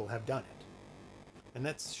multiple people have done it. And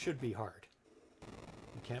that should be hard.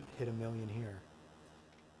 You can't hit 1,000,000 here.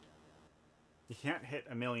 You can't hit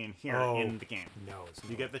 1,000,000 here in the game. No,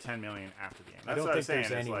 you get the 10 million after the game. That's what I don't think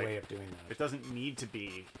there's any way of doing that. It doesn't need to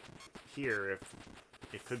be here if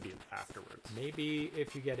it could be afterwards. Maybe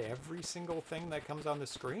if you get every single thing that comes on the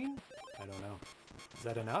screen? I don't know. Is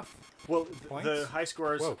that enough? Well, the high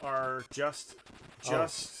scores are just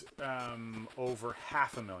over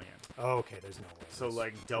 500,000. Oh, okay, there's no way. So,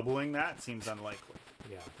 like, doubling that seems unlikely.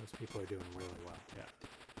 Yeah, those people are doing really well. Yeah.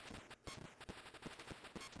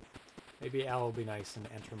 Maybe Al will be nice and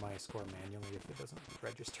enter my score manually if it doesn't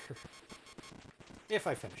register. If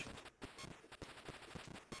I finish it.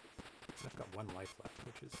 'Cause I've got 1 life left,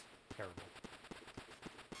 which is terrible.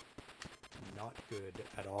 Not good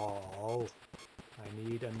at all. I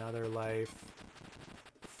need another life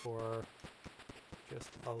for just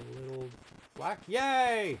a little black.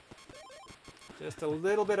 Yay! Just a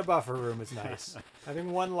little bit of buffer room is nice.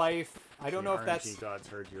 Having 1 life. I don't know if that's... RNG gods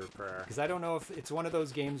heard your prayer. Because I don't know if it's one of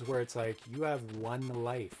those games where it's like, you have 1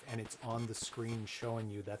 life, and it's on the screen showing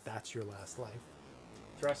you that that's your last life.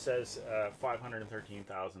 Thrust says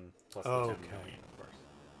 513,000 plus the 10 million, of course.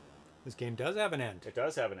 This game does have an end. It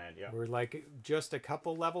does have an end, yeah. We're like just a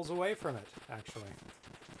couple levels away from it, actually.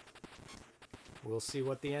 We'll see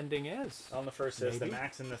what the ending is. On the first says the Maybe.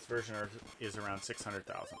 max in this version is around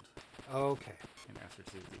 600,000. Okay. In answer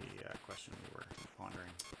to the question we were pondering.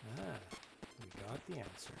 Ah, we got the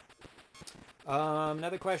answer.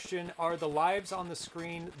 Another question. Are the lives on the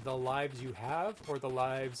screen the lives you have or the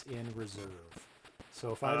lives in reserve?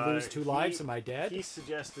 So if I lose 2 lives, am I dead? He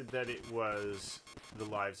suggested that it was the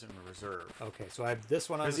lives in reserve. Okay, so I have this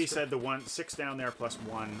one on the Because he said the 6 down there plus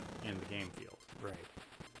 1 in the game field. Right.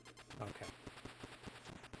 Okay.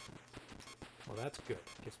 Well, that's good.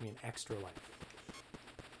 Gives me an extra life.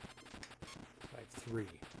 So I have 3,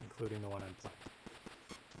 including the one I'm playing.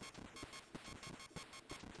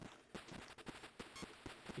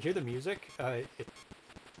 You hear the music?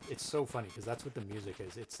 It's so funny because that's what the music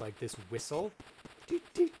is. It's like this whistle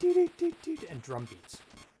and drum beats.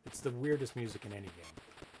 It's the weirdest music in any game.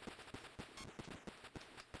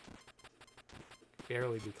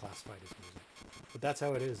 Barely be classified as music. But that's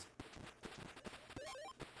how it is.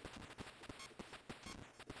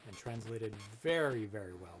 And translated very,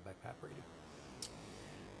 very well by Pat Brady.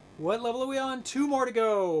 What level are we on? 2 more to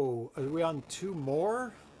go. Are we on 2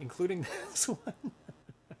 more? Including this one?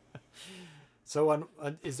 So on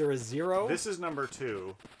is there a 0? This is number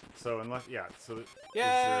 2. So unless so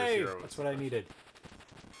Yay! 0 That's what I needed.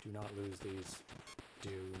 Do not lose these.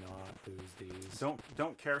 Do not lose these.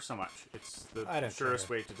 Don't care so much. It's the surest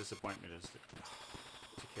way to disappointment is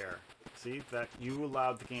to care. See that you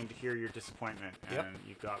allowed the game to hear your disappointment, and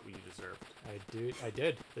you got what you deserved. I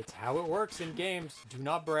did. That's how it works in games. Do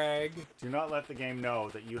not brag. Do not let the game know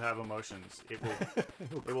that you have emotions. It will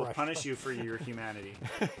it will punish you for your humanity.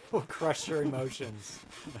 It will crush your emotions.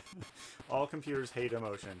 All computers hate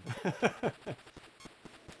emotion.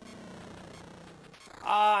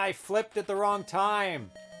 I flipped at the wrong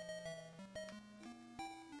time.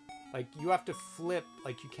 Like, you have to flip.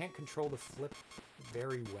 Like, you can't control the flip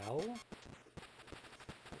very well.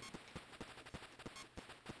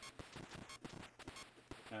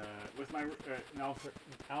 With my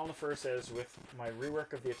Alan the First says, with my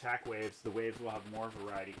rework of the attack waves, the waves will have more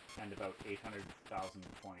variety, and about 800,000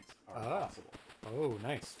 points are possible. Oh,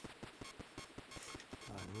 nice.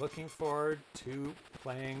 I'm looking forward to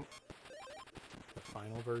playing the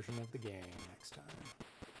final version of the game next time.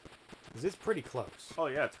 Because it's pretty close. Oh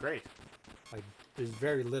yeah, it's great. Like, there's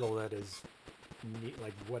very little that is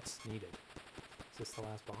like what's needed. Is this the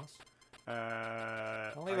last boss?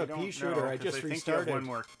 I only have a pea shooter. I just think restarted. you have one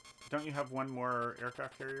more. Don't you have one more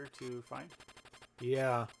aircraft carrier to find?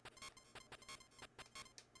 Yeah.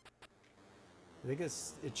 I think it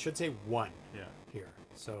should say 1 here.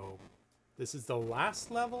 So this is the last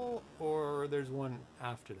level, or there's one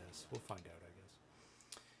after this? We'll find out, I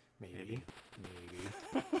guess. Maybe.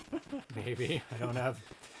 Maybe. I don't have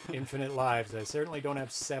infinite lives. I certainly don't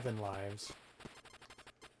have 7 lives.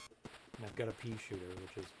 And I've got a pea shooter,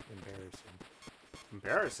 which is embarrassing.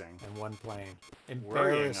 Embarrassing? And 1 plane.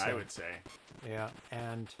 Worrying, I would say. Yeah,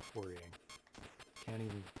 and worrying. Can't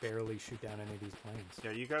even barely shoot down any of these planes.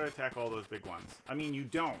 Yeah, you gotta attack all those big ones. I mean, you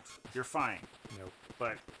don't. You're fine. Nope.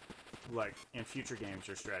 But, like, in future games,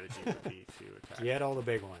 your strategy would be to attack. Get all the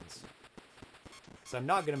big ones. So I'm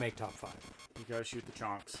not going to make top 5. You gotta shoot the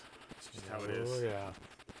chonks. That's just how it is. Oh, yeah.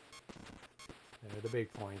 They're the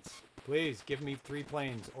big points. Please, give me 3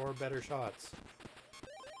 planes or better shots.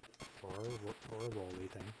 Or a rolly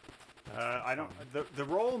thing. I don't... The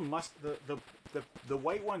roll must... The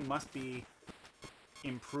white one must be...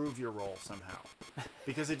 improve your roll somehow.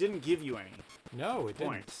 Because it didn't give you any. No, it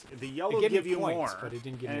points. didn't. The yellow gave give me you points, more. But it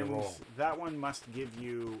didn't give me a roll. That one must give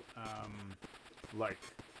you, like,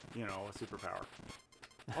 you know, a superpower.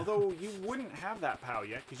 Although you wouldn't have that POW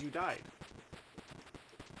yet because you died.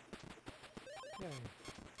 Yay.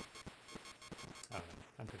 I don't know.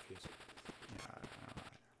 I'm confused. Yeah, I don't know.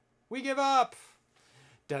 We give up!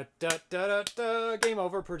 Da da da da da! Game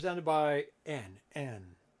over, presented by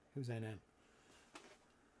NN. Who's NN?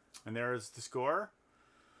 And there's the score.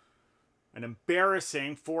 An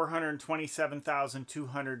embarrassing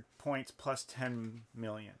 427,200 points plus 10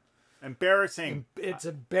 million. Embarrassing. It's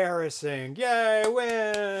embarrassing. Yay,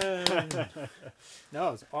 win!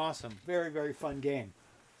 No, it's awesome. Very, very fun game.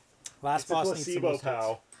 Last boss needs some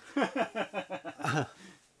placebo pal.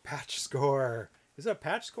 Patch score. Is it a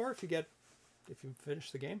patch score if you finish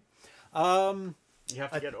the game? You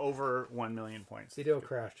have to get over 1 million points. Video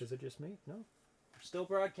crashed. Is it just me? No. Still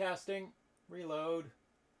broadcasting. Reload.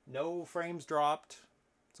 No frames dropped.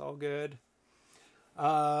 It's all good.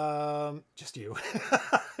 Just you.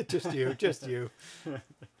 just you.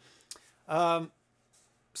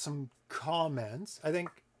 Some comments. I think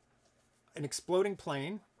an exploding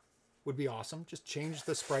plane would be awesome. Just change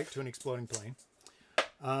the sprite to an exploding plane.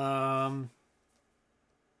 Harder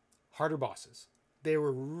bosses. They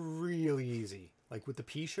were really easy. Like with the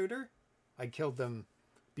pea shooter, I killed them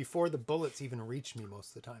before the bullets even reached me most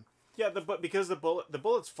of the time. Yeah, but because the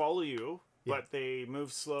bullets follow you, but they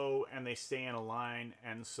move slow and they stay in a line,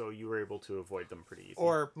 and so you were able to avoid them pretty easily.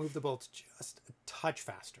 Or move the bullets just a touch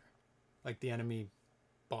faster, like the enemy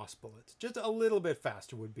boss bullets. Just a little bit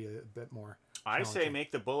faster would be a bit more I say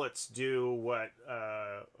make the bullets do what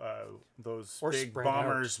those or big spread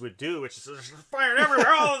bombers would do, which is firing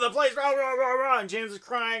everywhere, all over the place, rah, rah, rah, rah, and James is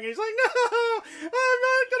crying, and he's like, "No, I'm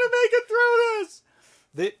not gonna make it through this."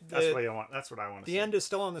 That's what I want. That's what I want to see. The end is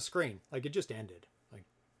still on the screen, like it just ended. Like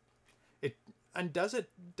it, and does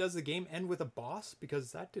the game end with a boss?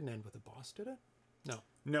 Because that didn't end with a boss, did it? No.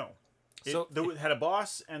 No. So it had a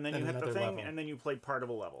boss, and then you hit the another thing, level. and then you played part of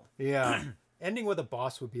a level. Yeah. Ending with a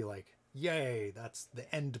boss would be like, yay, that's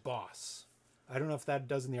the end boss. I don't know if that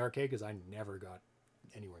does in the arcade because I never got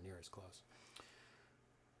anywhere near as close.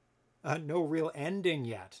 No real ending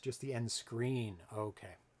yet, just the end screen.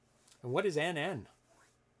 Okay. And what is NN?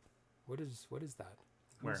 What is that?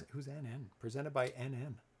 Who's NN? Presented by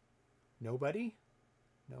NN. Nobody?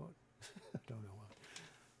 No, I don't know.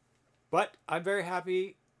 But I'm very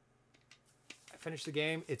happy. I finished the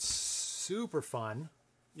game. It's super fun.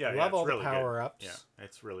 Yeah, I love all really the power-ups. Yeah,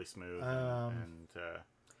 it's really smooth.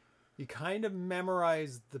 You kind of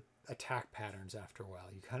memorize the attack patterns after a while.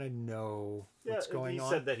 You kind of know what's going on.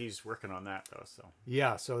 He said that he's working on that, though. So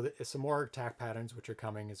yeah, so some more attack patterns, which are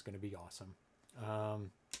coming, is going to be awesome.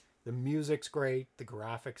 The music's great. The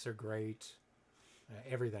graphics are great.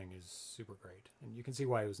 Everything is super great. And you can see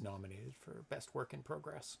why it was nominated for Best Work in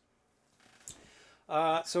Progress.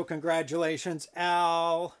 So congratulations,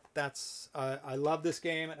 Al. I love this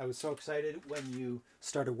game. I was so excited when you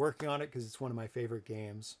started working on it because it's one of my favorite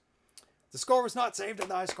games. The score was not saved in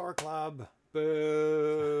the High Score Club.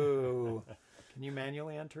 Boo. Can you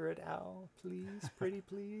manually enter it, Al? Please, pretty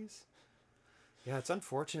please. Yeah, it's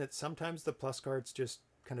unfortunate. Sometimes the plus cards just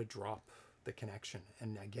kind of drop the connection.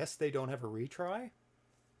 And I guess they don't have a retry.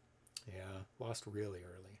 Yeah, lost really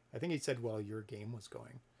early. I think he said while your game was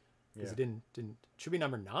going. Because it didn't should be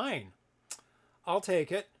number 9. I'll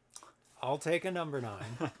take it. I'll take a number 9.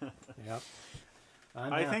 Yep.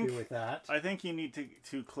 I'm happy with that. I think you need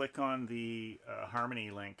to click on the Harmony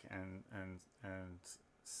link and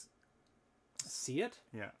see it?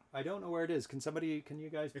 Yeah. I don't know where it is. Can you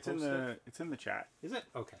guys post it? It's in the chat. Is it?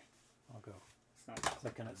 Okay. I'll go. It's not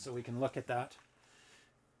click on it so we can look at that.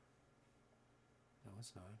 No,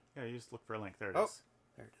 it's not. Yeah, you just look for a link. There it is.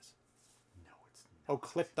 There it is. No, it's not. Oh,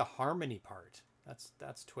 clip the Harmony part.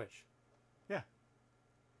 That's Twitch. Yeah.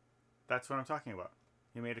 That's what I'm talking about.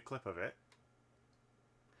 You made a clip of it.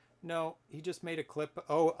 No, he just made a clip.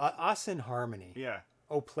 Oh, us in Harmony. Yeah.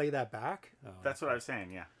 Oh, play that back? Oh, that's what I was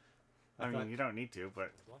saying, yeah. I mean, you don't need to, but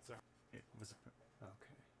it was okay.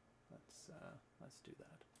 Let's do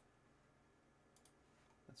that.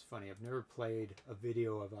 That's funny. I've never played a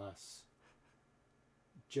video of us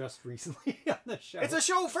just recently on the show. It's a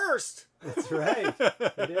show first. That's right.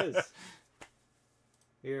 It is.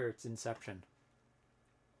 Here, it's Inception.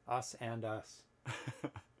 Us and us. Let's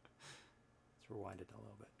rewind it a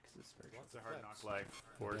little bit because it's very. It's a Hard Knock Life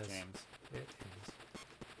board games. It is.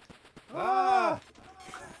 Ah!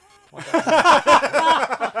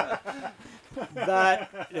 That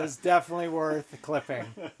is definitely worth clipping.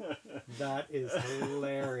 That is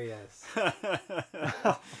hilarious.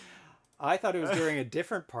 I thought it was during a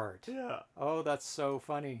different part. Yeah. Oh, that's so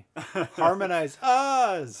funny. Harmonize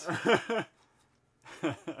us.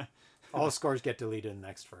 All scores get deleted in the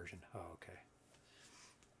next version. Oh, okay.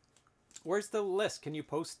 Where's the list? Can you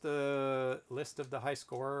post the list of the high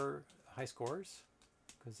scores?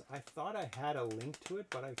 Because I thought I had a link to it,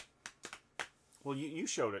 but I... Well, you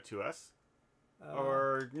showed it to us.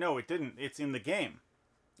 Or, no, it didn't. It's in the game.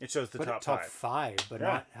 It shows the top 5. Top 5, but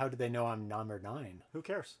not... How do they know I'm number 9? Who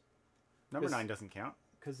cares? Number 9 doesn't count.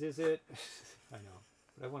 Because is it... I know,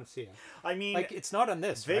 but I want to see it. I mean... Like, it's not on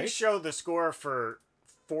this, They right? show the score for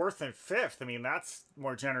 4th and 5th. I mean, that's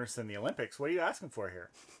more generous than the Olympics. What are you asking for here?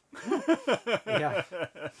 Yeah.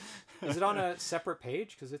 Is it on a separate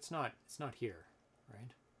page? Because it's not here,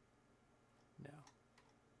 right? No.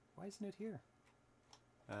 Why isn't it here?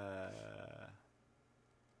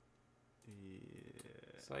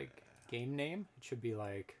 It's like game name. It should be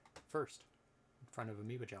like first in front of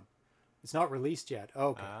Amoeba Jump. It's not released yet.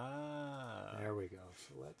 Okay. Ah. There we go.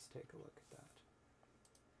 So let's take a look at that.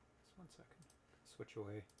 Just 1 second. Switch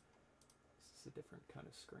away. This is a different kind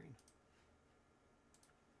of screen.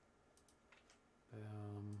 There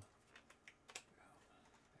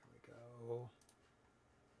we go.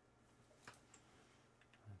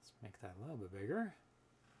 Let's make that a little bit bigger.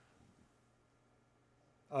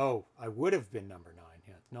 Oh, I would have been number 9.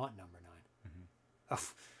 Yeah, it's not number 9. Oh,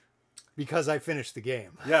 because I finished the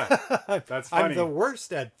game. Yeah, that's funny. I'm the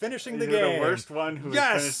worst at finishing the You're game. the worst one who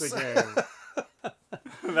Yes! finished the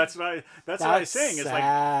game. That's what I was saying. It's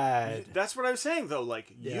sad. like that's what I was saying though.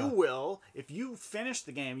 Like Yeah. you will, if you finish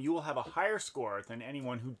the game, you will have a higher score than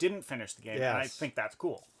anyone who didn't finish the game. And I Yes. think that's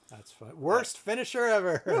cool. That's fun. Worst finisher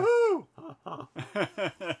ever. Woohoo!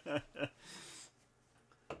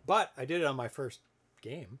 But I did it on my first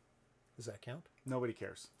game. Does that count? Nobody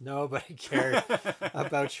cares. Nobody cared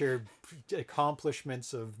about your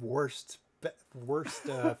accomplishments of worst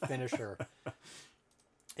finisher.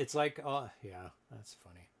 It's like, oh, yeah, that's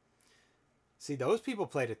funny. See, those people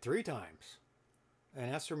played it 3 times.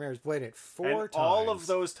 And Estromir's played it 4 And times. all of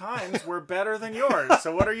those times were better than yours.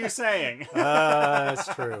 So what are you saying?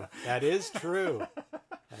 That's true. That is true.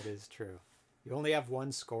 That is true. You only have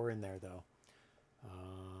 1 score in there, though.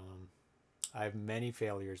 I have many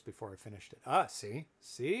failures before I finished it. Ah, see?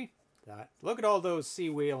 See? That. Look at all those C.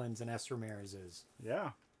 Whelans and Estromir's. Yeah.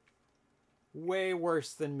 Way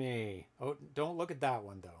worse than me. Oh, don't look at that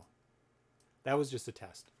one, though. That was just a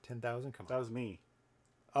test. 10,000? Come on. That was me.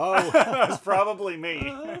 Oh. That was probably me.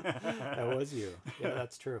 That was you. Yeah,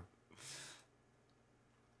 that's true.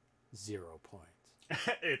 0 points.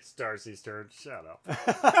 It's Darcy's turn. Shut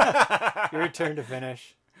up. Your turn to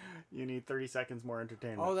finish. You need 30 seconds more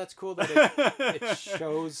entertainment. Oh, that's cool that it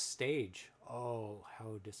shows stage. Oh,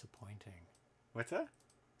 how disappointing. What's that?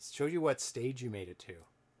 It shows you what stage you made it to.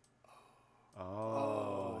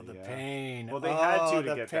 Oh, the yeah. pain. Well, they had Oh, to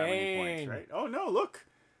the get that many points, pain. right? Oh, no, look.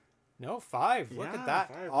 No, 5. Look Yeah, at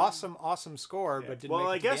that. 5, Awesome score, Yeah. but didn't Well,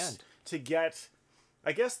 make it I to guess the end. to get...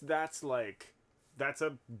 I guess that's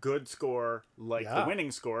a good score, like Yeah. the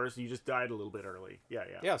winning scores. You just died a little bit early. Yeah,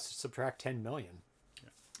 yeah. Yeah, subtract 10 million.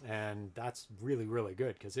 And that's really, really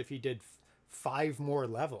good, because if he did 5 more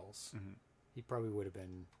levels, he probably would have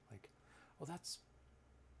been like, oh, that's...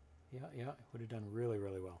 Yeah, would have done really,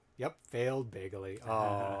 really well. Yep, failed bigly.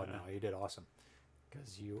 Oh, no, you did awesome.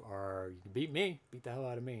 Because you can beat me. Beat the hell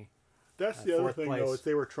out of me. That's the other 4th thing, place. though, is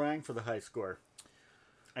they were trying for the high score.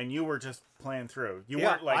 And you were just playing through. You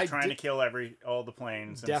Yeah, weren't, like, I trying to did- kill all the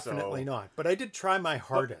planes. Definitely and so... not. But I did try my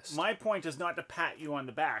hardest. My point is not to pat you on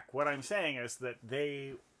the back. What I'm saying is that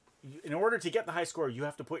in order to get the high score, you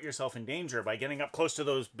have to put yourself in danger by getting up close to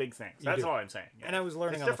those big things. That's do. all I'm saying. Yeah. And I was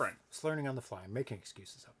learning It's on different. was learning on the fly. I'm making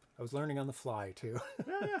excuses up. I was learning on the fly, too.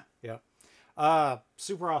 Yeah. Yeah.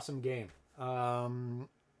 Super awesome game.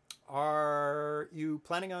 Are you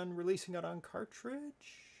planning on releasing it on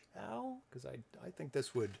cartridge, Al? Because I think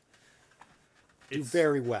this would do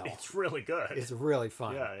very well. It's really good. It's really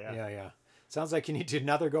fun. Yeah. Sounds like you need to do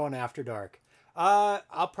another go on After Dark.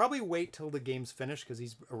 I'll probably wait till the game's finished because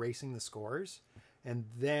he's erasing the scores, and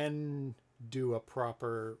then do a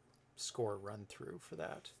proper score run through for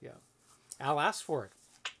that. Yeah. Al asked for it.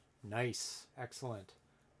 Nice. Excellent.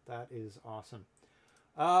 That is awesome.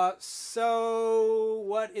 So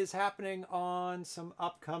what is happening on some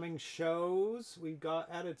upcoming shows? We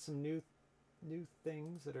added some new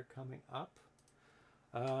things that are coming up.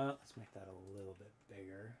 Let's make that a little bit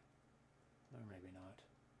bigger. Or maybe not.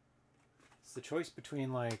 It's the choice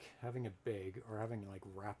between like having it big or having like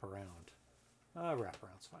wrap around.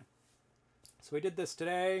 Wraparound's fine. So we did this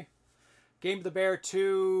today. Game of the Bear,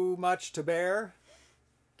 Too Much to Bear.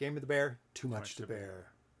 Game of the Bear, Too Much to Bear.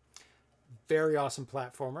 Very awesome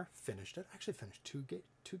platformer. Finished it. Actually finished two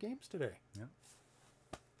games today. Yeah.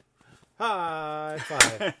 High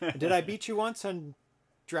five. Did I beat you once on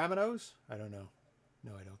Dramanoes? I don't know.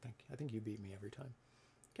 No, I don't think. I think you beat me every time.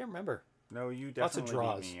 Can't remember. No, you Lots of definitely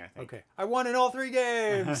draws. beat me, I think. Okay. I won in all 3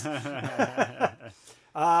 games.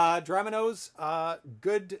 Dramanoes,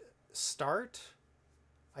 good start.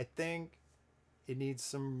 I think it needs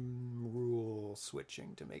some rule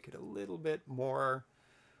switching to make it a little bit more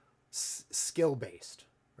skill based.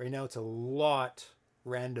 Right now, it's a lot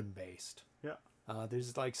random based. Yeah.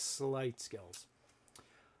 There's like slight skills.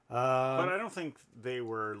 But I don't think they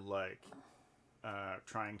were like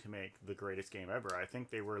trying to make the greatest game ever. I think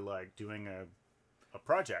they were like doing a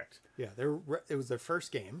project. Yeah, it was their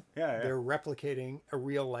first game. Yeah, yeah. They're replicating a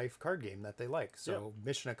real life card game that they like. So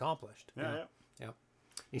mission accomplished. Yeah.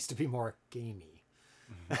 Needs to be more gamey.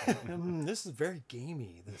 This is very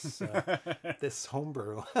gamey. This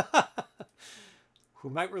homebrew. Who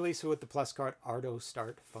might release it with the plus card auto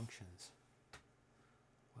start functions?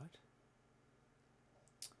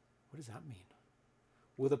 What does that mean?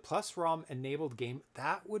 With a plus ROM enabled game,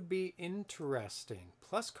 that would be interesting.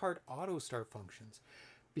 Plus card auto start functions,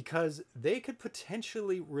 because they could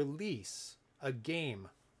potentially release a game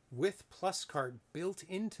with plus card built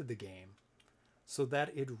into the game so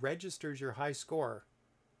that it registers your high score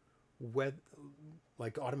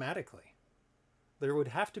like automatically. There would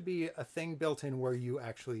have to be a thing built in where you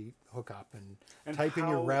actually hook up and type in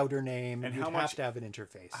your router name, and you'd have to have an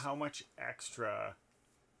interface. How much extra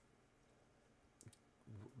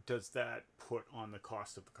does that put on the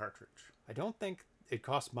cost of the cartridge? I don't think it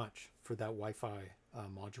costs much for that Wi-Fi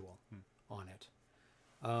module on it.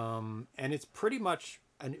 And it's pretty much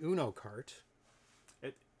an Uno cart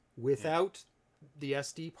without the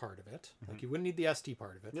SD part of it. Like you wouldn't need the SD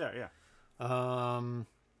part of it. Yeah.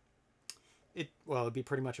 It'd be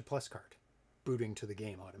pretty much a plus card booting to the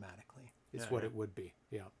game automatically. It's what it would be.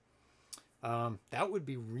 Yeah. That would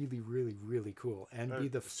be really, really, really cool, and be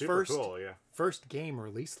the first game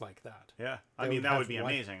released like that. Yeah, I mean that would be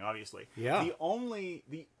amazing. Obviously, yeah. The only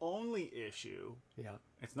issue,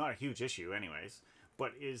 it's not a huge issue, anyways,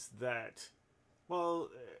 but is that, I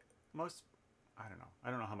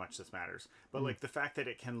don't know how much this matters, but like the fact that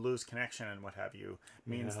it can lose connection and what have you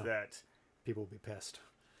means that people will be pissed.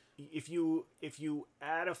 If you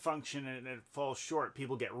add a function and it falls short,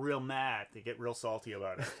 people get real mad. They get real salty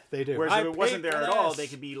about it. They do. Whereas if it wasn't there at all, they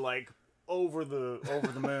could be like over the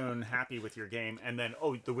moon, happy with your game, and then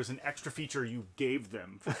there was an extra feature you gave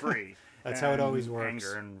them for free. That's how it always works.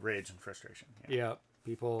 Anger and rage and frustration. Yeah,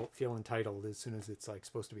 people feel entitled as soon as it's like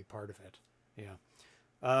supposed to be part of it. Yeah.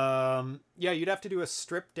 You'd have to do a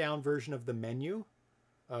stripped down version of the menu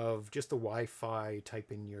of just the Wi-Fi.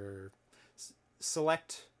 Type in your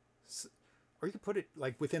select. Or you could put it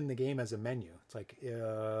like within the game as a menu. It's like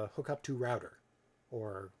hook up to router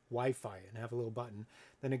or Wi-Fi and have a little button.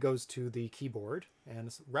 Then it goes to the keyboard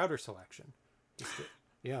and router selection.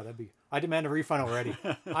 That'd be. I demand a refund already.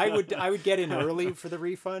 I would get in early for the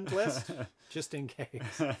refund list just in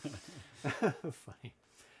case. Funny.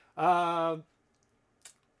 Or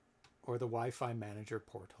the Wi-Fi manager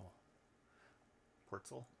portal.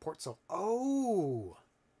 Portal. Oh,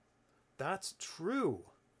 that's true.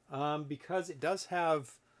 Because it does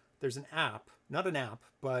have, there's an app, not an app,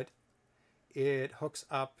 but it hooks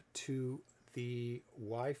up to the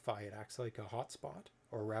Wi-Fi. It acts like a hotspot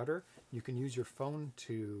or router. You can use your phone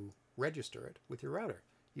to register it with your router.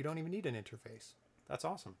 You don't even need an interface. That's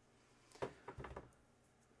awesome.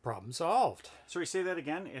 Problem solved. Sorry, say that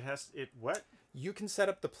again. What? You can set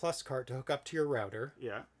up the plus cart to hook up to your router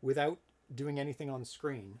without doing anything on the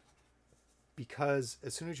screen, because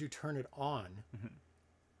as soon as you turn it on,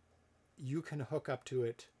 you can hook up to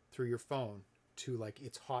it through your phone to like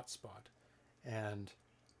its hotspot and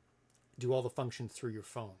do all the functions through your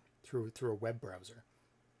phone through a web browser.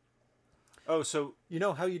 Oh, so you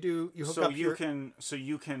know how you do? You hook up. So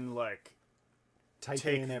you can like type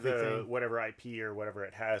in everything, whatever IP or whatever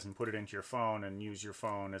it has, and put it into your phone and use your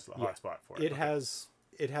phone as the hotspot for it.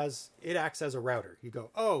 It acts as a router. You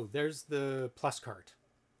go, oh, there's the plus cart.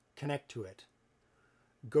 Connect to it.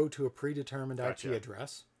 Go to a predetermined IP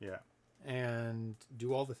address. Yeah. And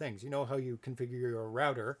do all the things. You know how you configure your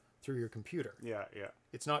router through your computer. Yeah.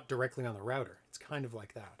 It's not directly on the router. It's kind of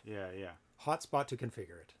like that. Yeah. Hotspot to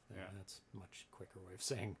configure it. Yeah. That's a much quicker way of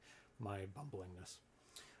saying my bumblingness.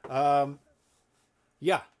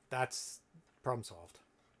 That's problem solved.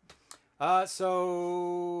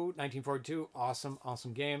 So 1942,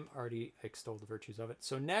 awesome game. Already extolled the virtues of it.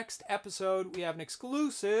 So next episode, we have an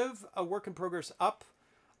exclusive, a work in progress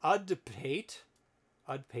update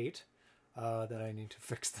that I need to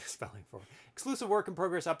fix the spelling for. Exclusive work in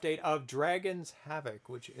progress update of Dragon's Havoc,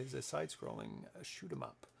 which is a side-scrolling shoot 'em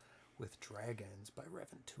up with dragons by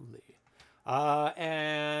Revan Tooley.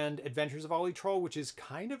 And Adventures of Ollie Troll, which is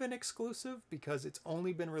kind of an exclusive because it's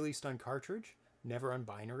only been released on cartridge, never on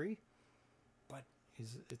binary. But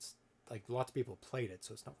it's like lots of people played it,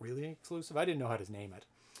 so it's not really an exclusive. I didn't know how to name it.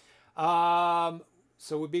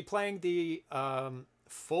 So we'll be playing the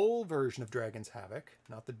full version of Dragon's Havoc,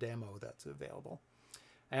 not the demo that's available.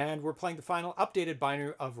 And we're playing the final updated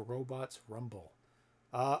binary of Robots Rumble.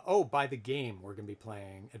 Oh, by the game, we're going to be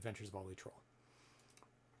playing Adventures of Ollie Troll.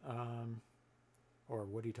 Or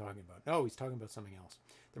what are you talking about? No, he's talking about something else.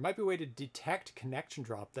 There might be a way to detect connection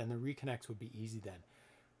drop, then the reconnects would be easy then.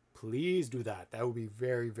 Please do that. That would be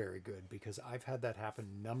very, very good, because I've had that happen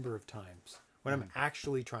a number of times when I'm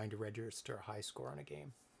actually trying to register a high score on a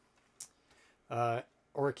game.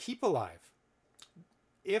 Or a keep alive.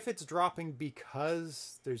 If it's dropping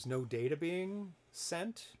because there's no data being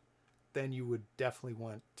sent, then you would definitely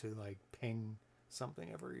want to like ping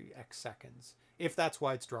something every X seconds, if that's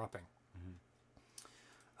why it's dropping.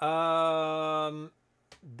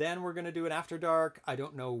 Then we're going to do an After Dark, I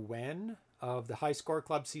don't know when, of the High Score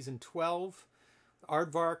Club Season 12,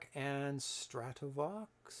 Aardvark and Stratovox.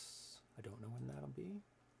 I don't know when that'll be.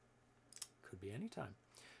 Could be anytime.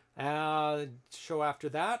 Show after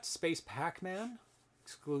that, Space Pac-Man.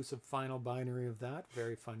 Exclusive final binary of that.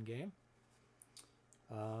 Very fun game.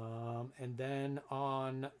 And then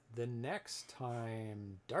on the next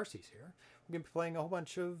time Darcy's here, we're going to be playing a whole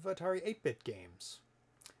bunch of Atari 8-bit games.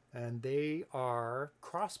 And they are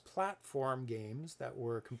cross-platform games that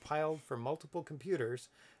were compiled for multiple computers.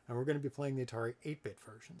 And we're going to be playing the Atari 8-bit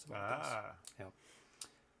versions of all these.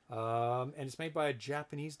 Yeah. And it's made by a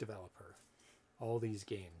Japanese developer, all these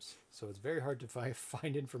games. So it's very hard to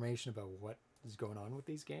find information about what is going on with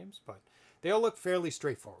these games. But they all look fairly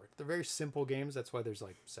straightforward. They're very simple games. That's why there's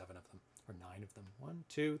like 7 of them. Or 9 of them. 1,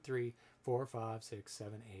 2, 3, 4, 5, 6,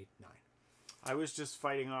 7, 8, 9. I was just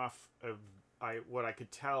fighting off what I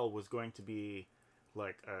could tell was going to be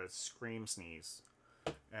like a scream sneeze,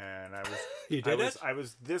 and I was I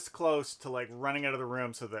was this close to like running out of the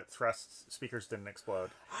room so that thrust speakers didn't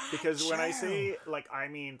explode. Because when I say like, I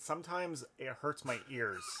mean sometimes it hurts my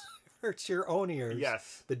ears. Hurts your own ears.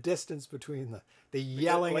 Yes, the distance between the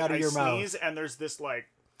yelling out of your mouth. Sneeze and there's this like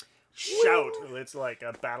shout. It's like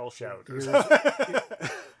a battle shout.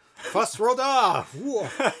 Fuss rolled off.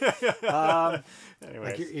 Anyways.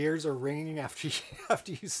 Like your ears are ringing after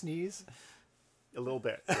you sneeze. A little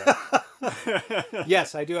bit. Yeah.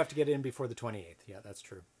 Yes, I do have to get in before the 28th. Yeah, that's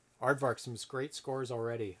true. Aardvark, some great scores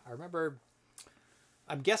already.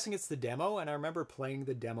 I'm guessing it's the demo, and I remember playing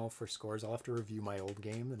the demo for scores. I'll have to review my old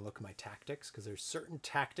game and look at my tactics, because there's certain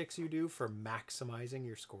tactics you do for maximizing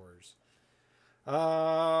your scores.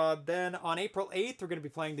 Then on April 8th, we're going to be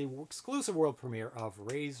playing the exclusive world premiere of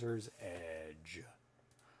Razor's Edge.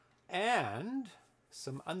 And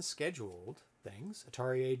some unscheduled things.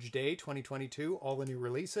 Atari Age Day 2022, all the new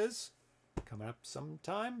releases. Coming up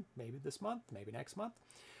sometime, maybe this month, maybe next month.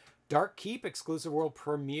 Dark Keep, exclusive world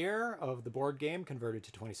premiere of the board game converted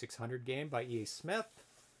to 2600 game by E.A. Smith.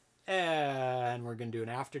 And we're going to do an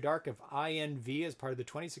After Dark of INV as part of the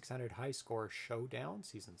 2600 High Score Showdown,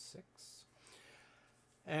 Season 6.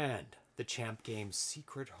 And the Champ Games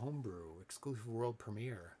Secret Homebrew, exclusive world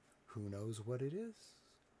premiere. Who knows what it is?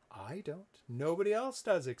 I don't. Nobody else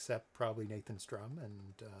does except probably Nathan Strum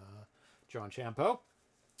and John Champeau.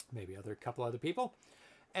 Maybe a couple other people.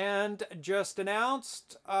 And just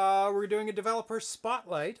announced, we're doing a developer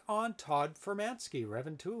spotlight on Todd Furmansky,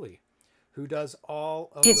 Revan Tooley, who does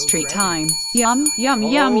all of It's treat time. games. Yum, yum,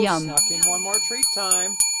 yum, yum. Snuck in one more treat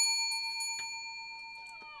time.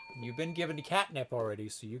 You've been given catnip already,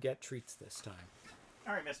 so you get treats this time.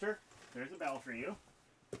 All right, mister. There's a bell for you.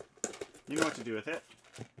 You know what to do with it.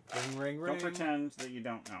 Ring, ring, ring. Don't pretend that you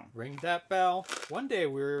don't know. Ring that bell. One day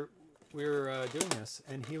we were doing this,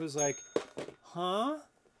 and he was like, huh?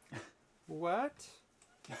 What?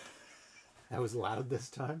 That was loud this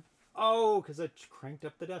time. Oh, because I cranked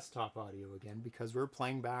up the desktop audio again because we're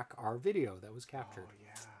playing back our video that was captured. Oh,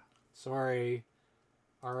 yeah. Sorry.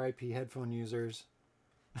 RIP headphone users.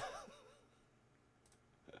 You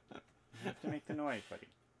have to make the noise, buddy.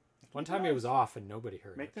 One time it was off and nobody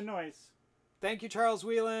heard it. Make the noise. Thank you, Charles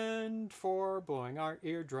Wieland, for blowing our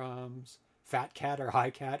eardrums. Fat cat or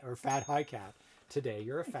high cat or fat high cat. Today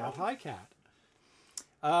you're a fat high cat.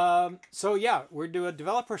 So yeah, we're doing a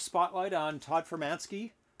developer spotlight on Todd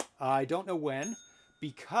Furmansky. I don't know when,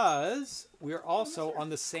 because we're also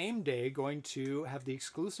on the same day going to have the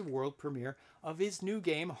exclusive world premiere of his new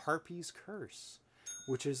game, Harpy's Curse,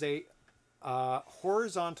 which is a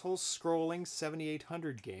horizontal scrolling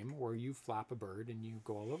 7800 game where you flap a bird and you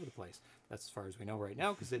go all over the place. That's as far as we know right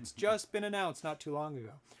now, because it's just been announced not too long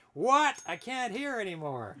ago. What? I can't hear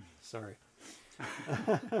anymore. Sorry.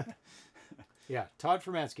 Yeah, Todd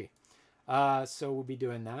Furmansky. So we'll be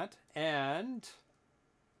doing that, and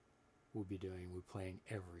we're playing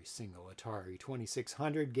every single Atari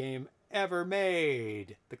 2600 game ever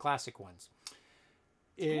made, the classic ones,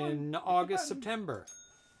 in August, September.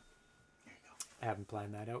 I haven't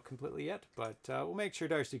planned that out completely yet, but we'll make sure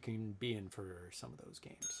Darcy can be in for some of those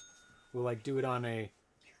games. We'll like do it on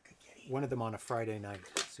one of them on a Friday night,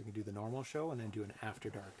 so we can do the normal show and then do an after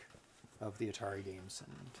dark of the Atari games,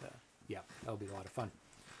 and yeah, that'll be a lot of fun.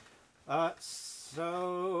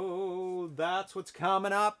 So that's what's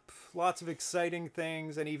coming up. Lots of exciting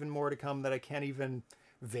things, and even more to come that I can't even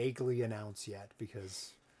vaguely announce yet,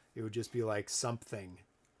 because it would just be like something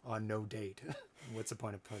on no date. What's the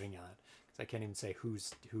point of putting on it? Because I can't even say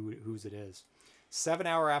whose it is. 7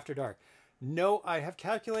 hour after dark. No, I have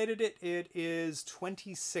calculated it. It is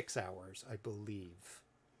 26 hours, I believe,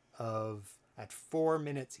 at 4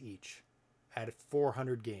 minutes each, at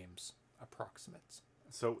 400 games, approximates.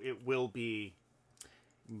 So it will be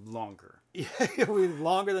longer. Yeah, it'll be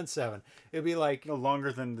longer than 7. It'll be like... No,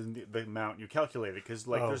 longer than the amount you calculated, because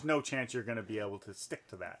there's no chance you're going to be able to stick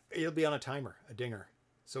to that. It'll be on a timer, a dinger.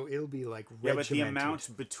 So it'll be like regimented. Yeah, but the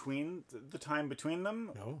amount between, the time between them?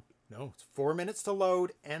 No. It's 4 minutes to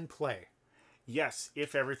load and play. Yes,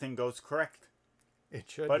 if everything goes correct. It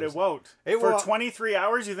should. But it won't. For 23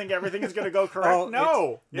 hours, you think everything is going to go correct?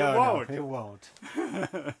 No, it won't. No, it won't.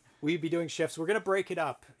 We'd be doing shifts. We're going to break it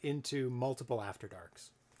up into multiple after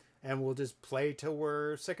darks. And we'll just play till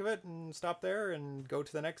we're sick of it and stop there and go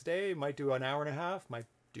to the next day. Might do an hour and a half. Might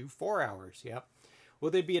do 4 hours. Yep.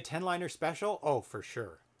 Will there be a 10-liner special? Oh, for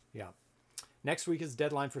sure. Yeah. Next week is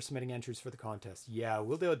deadline for submitting entries for the contest. Yeah,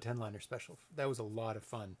 we'll do a 10-liner special. That was a lot of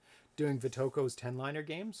fun. Doing Vitoko's 10-liner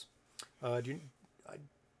games.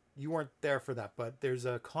 You weren't there for that, but there's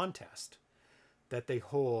a contest that they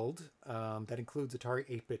hold that includes Atari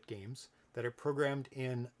 8-bit games that are programmed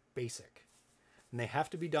in BASIC. And they have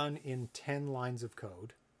to be done in 10 lines of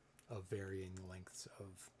code of varying lengths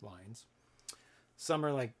of lines. Some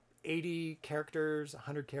are like 80 characters,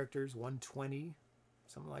 100 characters, 120,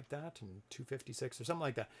 something like that, and 256 or something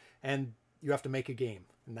like that. And you have to make a game,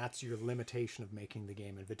 and that's your limitation of making the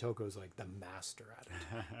game. And Vitoko's like the master at it.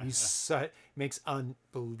 He makes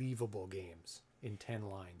unbelievable games in 10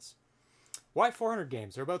 lines. Why 400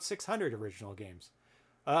 games? There are about 600 original games.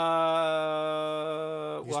 We'll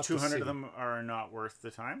 200 of them are not worth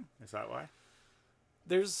the time? Is that why?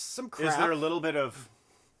 There's some crap. Is there a little bit of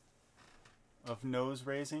nose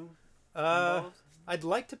raising involved? I'd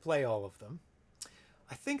like to play all of them.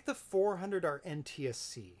 I think the 400 are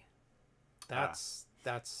NTSC. That's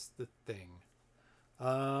the thing.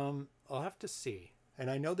 I'll have to see.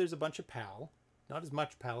 And I know there's a bunch of PAL. Not as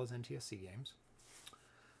much PAL as NTSC games.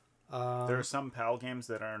 There are some PAL games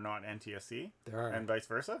that are not NTSC. There are. And vice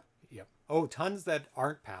versa? Yep. Oh, tons that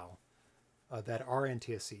aren't PAL. That are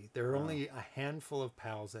NTSC. There are only a handful of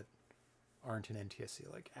PALs that aren't in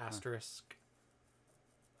NTSC. Like Asterisk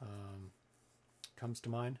comes to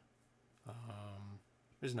mind.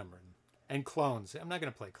 There's a number of them. And clones. I'm not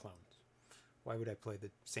going to play clones. Why would I play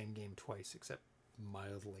the same game twice except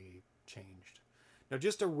mildly changed? No,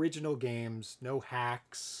 just original games. No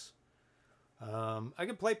hacks. I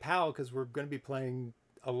can play PAL because we're going to be playing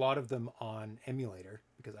a lot of them on emulator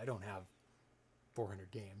because I don't have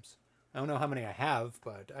 400 games. I don't know how many I have,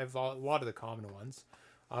 but I have a lot of the common ones.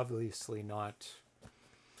 Obviously not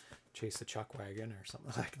Chase the Chuck Wagon or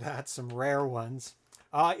something like that. Some rare ones.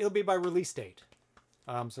 It'll be by release date.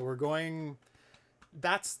 So we're going...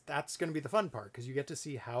 That's going to be the fun part because you get to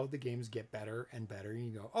see how the games get better and better. And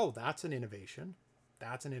you go, oh, that's an innovation.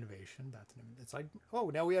 That's an innovation. It's like, oh,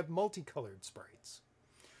 now we have multicolored sprites.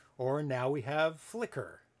 Or now we have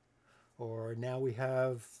flicker. Or now we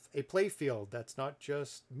have a playfield that's not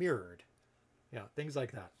just mirrored. Yeah, things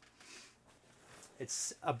like that.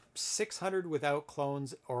 It's a 600 without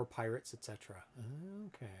clones or pirates, etc.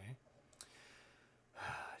 Okay.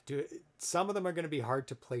 Some of them are going to be hard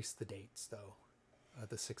to place the dates, though.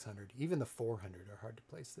 The 600. Even the 400 are hard to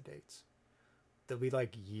place the dates. They'll be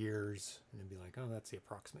like years, and it'll be like, oh, that's the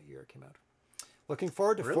approximate year it came out. Looking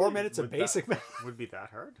forward to 4 minutes of basic math. Would be that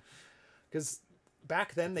hard? Because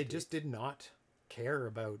back then they just did not care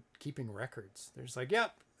about keeping records. They're just like,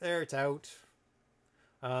 yep, there, it's out.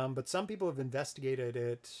 But some people have investigated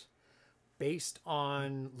it based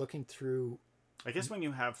on looking through. I guess when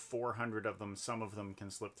you have 400 of them, some of them can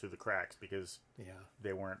slip through the cracks because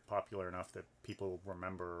they weren't popular enough that people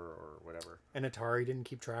remember or whatever. And Atari didn't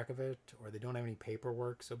keep track of it, or they don't have any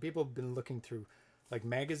paperwork. So people have been looking through like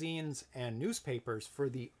magazines and newspapers for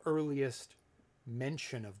the earliest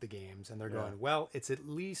mention of the games. And they're going, well, it's at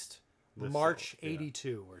least March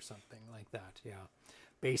 82 or something like that. Yeah.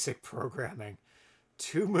 Basic programming.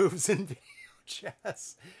 2 moves in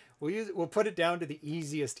VHS. We'll put it down to the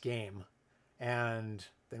easiest game. And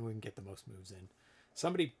then we can get the most moves in.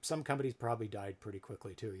 Some companies probably died pretty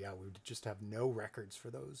quickly too. Yeah, we would just have no records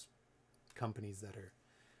for those companies that are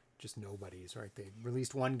just nobodies, right? They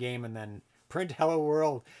released one game and then print Hello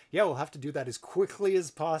World. Yeah, we'll have to do that as quickly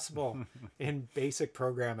as possible in basic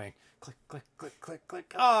programming. Click, click, click, click,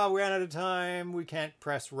 click. Oh, we ran out of time. We can't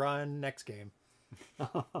press run. Next game.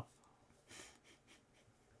 Funny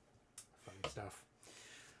stuff.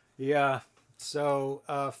 Yeah. So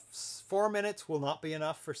 4 minutes will not be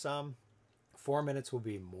enough for some. 4 minutes will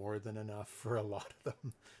be more than enough for a lot of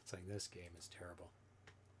them. Saying this game is terrible.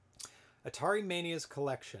 Atari Mania's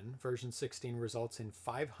collection, version 16, results in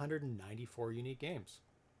 594 unique games.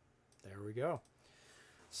 There we go.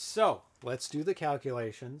 So, let's do the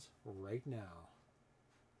calculations right now.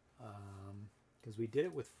 Because we did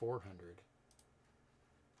it with 400.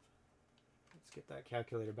 Let's get that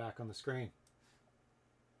calculator back on the screen.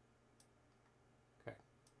 Okay.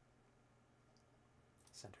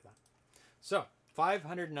 Center that. So,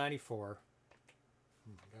 594.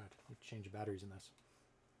 Oh my god, I need to change the batteries in this.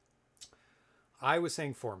 I was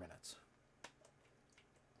saying 4 minutes.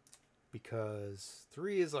 Because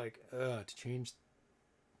 3 is like, to change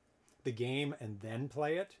the game and then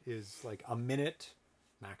play it is like a minute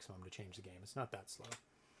maximum to change the game. It's not that slow.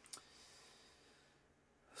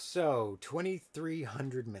 So,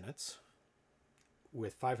 2,300 minutes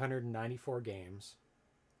with 594 games,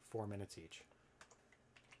 4 minutes each.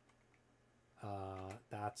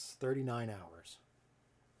 That's 39 hours.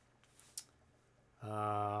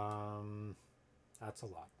 That's a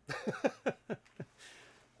lot.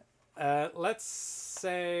 Let's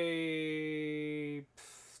say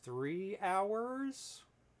 3 hours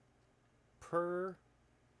per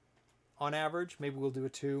on average. Maybe we'll do a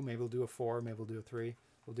 2, maybe we'll do a 4, maybe we'll do a 3.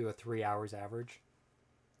 We'll do a 3 hours average.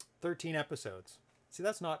 13 episodes. See,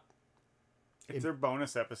 that's not... If they're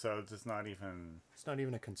bonus episodes, it's not even... It's not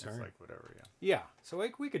even a concern. It's like whatever, yeah. Yeah, so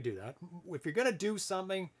like we could do that. If you're going to do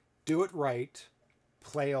something, do it right.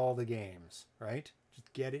 Play all the games, right?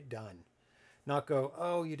 Just get it done. Not go,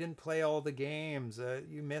 oh, you didn't play all the games.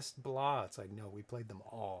 You missed blah. It's like, no, we played them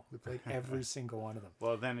all. We played every single one of them.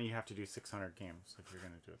 Well, then you have to do 600 games if you're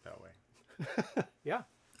going to do it that way. Yeah,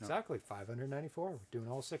 exactly. 594. We're doing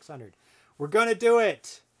all 600. We're going to do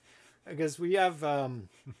it. Because we have...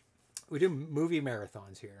 we do movie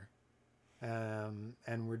marathons here.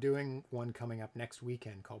 And we're doing one coming up next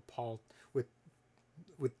weekend called Paul...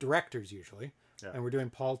 With directors, usually. Yeah. And we're doing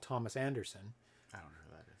Paul Thomas Anderson. I don't know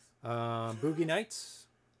who that is. Boogie Nights.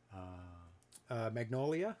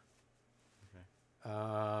 Magnolia. Okay.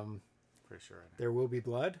 Pretty sure I know. There Will Be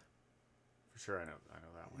Blood. For sure I know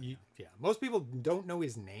that one. Yeah. Most people don't know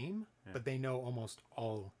his name, but they know almost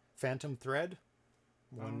all. Phantom Thread.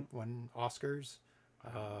 Won Oscars.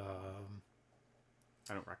 I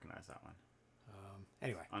don't recognize that one.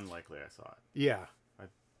 Anyway. Unlikely I saw it. Yeah.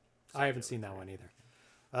 I haven't seen that one either.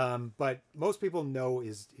 But most people know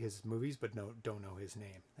his movies, but don't know his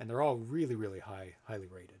name. And they're all really, really highly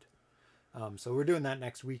rated. So we're doing that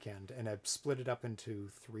next weekend, and I've split it up into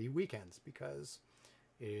 3 weekends because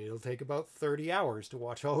it'll take about 30 hours to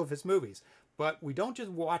watch all of his movies. But we don't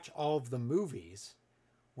just watch all of the movies.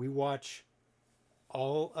 We watch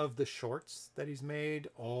all of the shorts that he's made,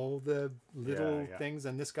 all the little things.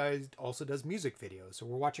 And this guy also does music videos. So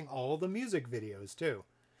we're watching all the music videos too.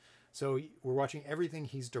 So we're watching everything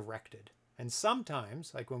he's directed. And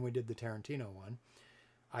sometimes, like when we did the Tarantino one,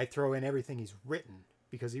 I throw in everything he's written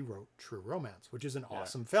because he wrote True Romance, which is an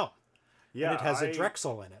awesome film. Yeah, and it has a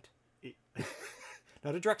Drexel in it.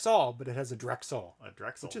 Not a Drexel, but it has a Drexel. A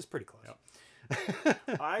Drexel. Which is pretty close. Yep.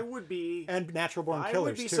 I would be... And Natural Born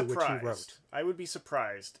Killers, too, which he wrote. I would be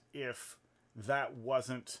surprised if that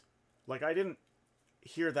wasn't... Like, I didn't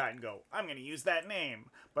hear that and go, I'm going to use that name.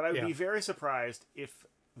 But I would be very surprised if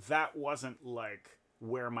that wasn't, like,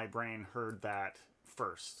 where my brain heard that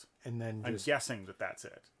first. And then I'm guessing that that's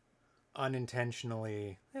it.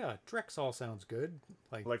 Unintentionally, Drexel sounds good.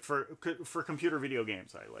 Like for computer video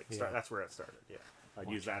games, that's where it started. Yeah, I'd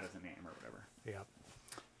use that as a name or whatever.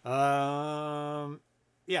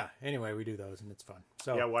 Yeah. Anyway, we do those and it's fun.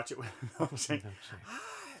 So yeah, watch it with milkshake.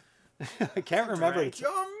 I can't remember. Drink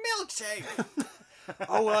your milkshake.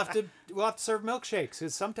 Oh, we'll have to serve milkshakes.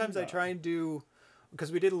 Because sometimes I try and do,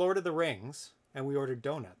 because we did Lord of the Rings and we ordered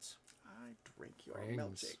donuts. I drink your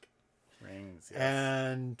milkshake. Rings, yes.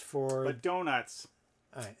 And but donuts.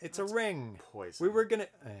 It's a ring. Poison. We were gonna,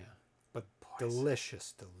 but poison.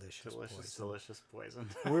 delicious poison.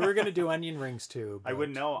 We were gonna do onion rings too. I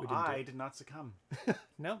would know. I did not succumb.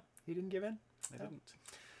 No, he didn't give in. I didn't.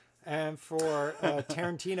 And for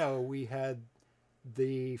Tarantino, we had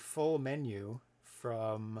the full menu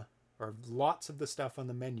or lots of the stuff on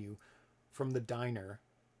the menu from the diner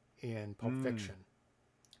in Pulp Fiction.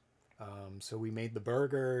 So we made the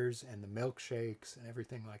burgers and the milkshakes and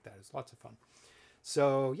everything like that. It's lots of fun.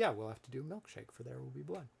 So yeah, we'll have to do a milkshake for There Will Be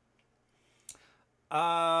Blood.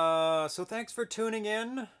 So thanks for tuning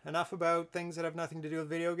in. Enough about things that have nothing to do with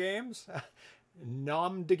video games.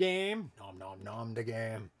 Nom de game. Nom de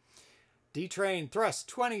game. D-Train, Thrust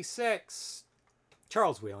 26.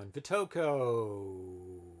 Charles Whelan, Vitoko.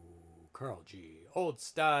 Carl G. Old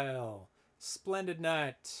Style. Splendid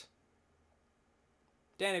Nut.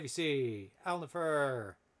 Dan ABC. Al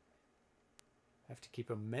Nefer. I have to keep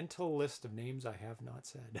a mental list of names I have not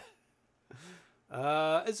said.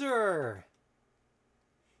 Azure.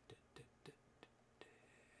 Did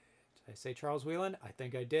I say Charles Whelan? I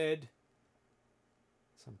think I did.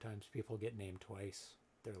 Sometimes people get named twice.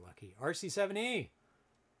 They're lucky. RC7E.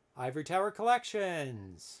 Ivory Tower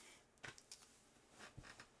Collections.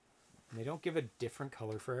 And they don't give a different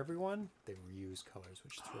color for everyone. They reuse colors,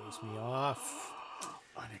 which throws me off.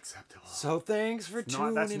 Unacceptable. So thanks for tuning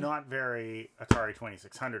in. That's not very Atari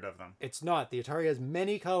 2600 of them. It's not. The Atari has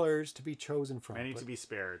many colors to be chosen from. Many to be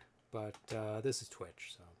spared. But this is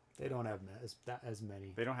Twitch, so they don't have as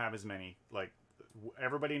many. They don't have as many. Like,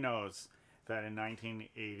 everybody knows that in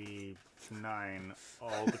 1989,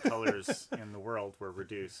 all the colors in the world were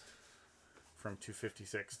reduced from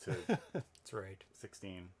 256 to That's right.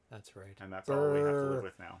 16. That's right. And that's all we have to live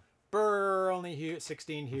with now. Only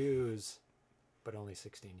 16 hues. But only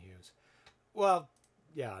 16 hues. Well,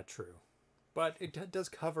 yeah, true. But it does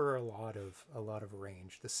cover a lot of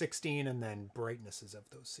range. The 16 and then brightnesses of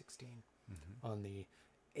those 16 on the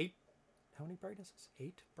 8. How many brightnesses?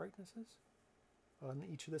 8 brightnesses on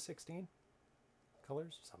each of the 16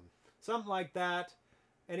 colors. Something like that.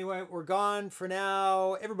 Anyway, we're gone for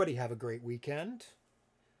now. Everybody have a great weekend.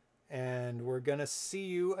 And we're going to see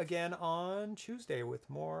you again on Tuesday with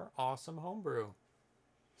more awesome homebrew.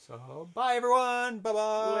 So, bye everyone.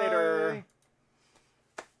 Bye-bye. Later.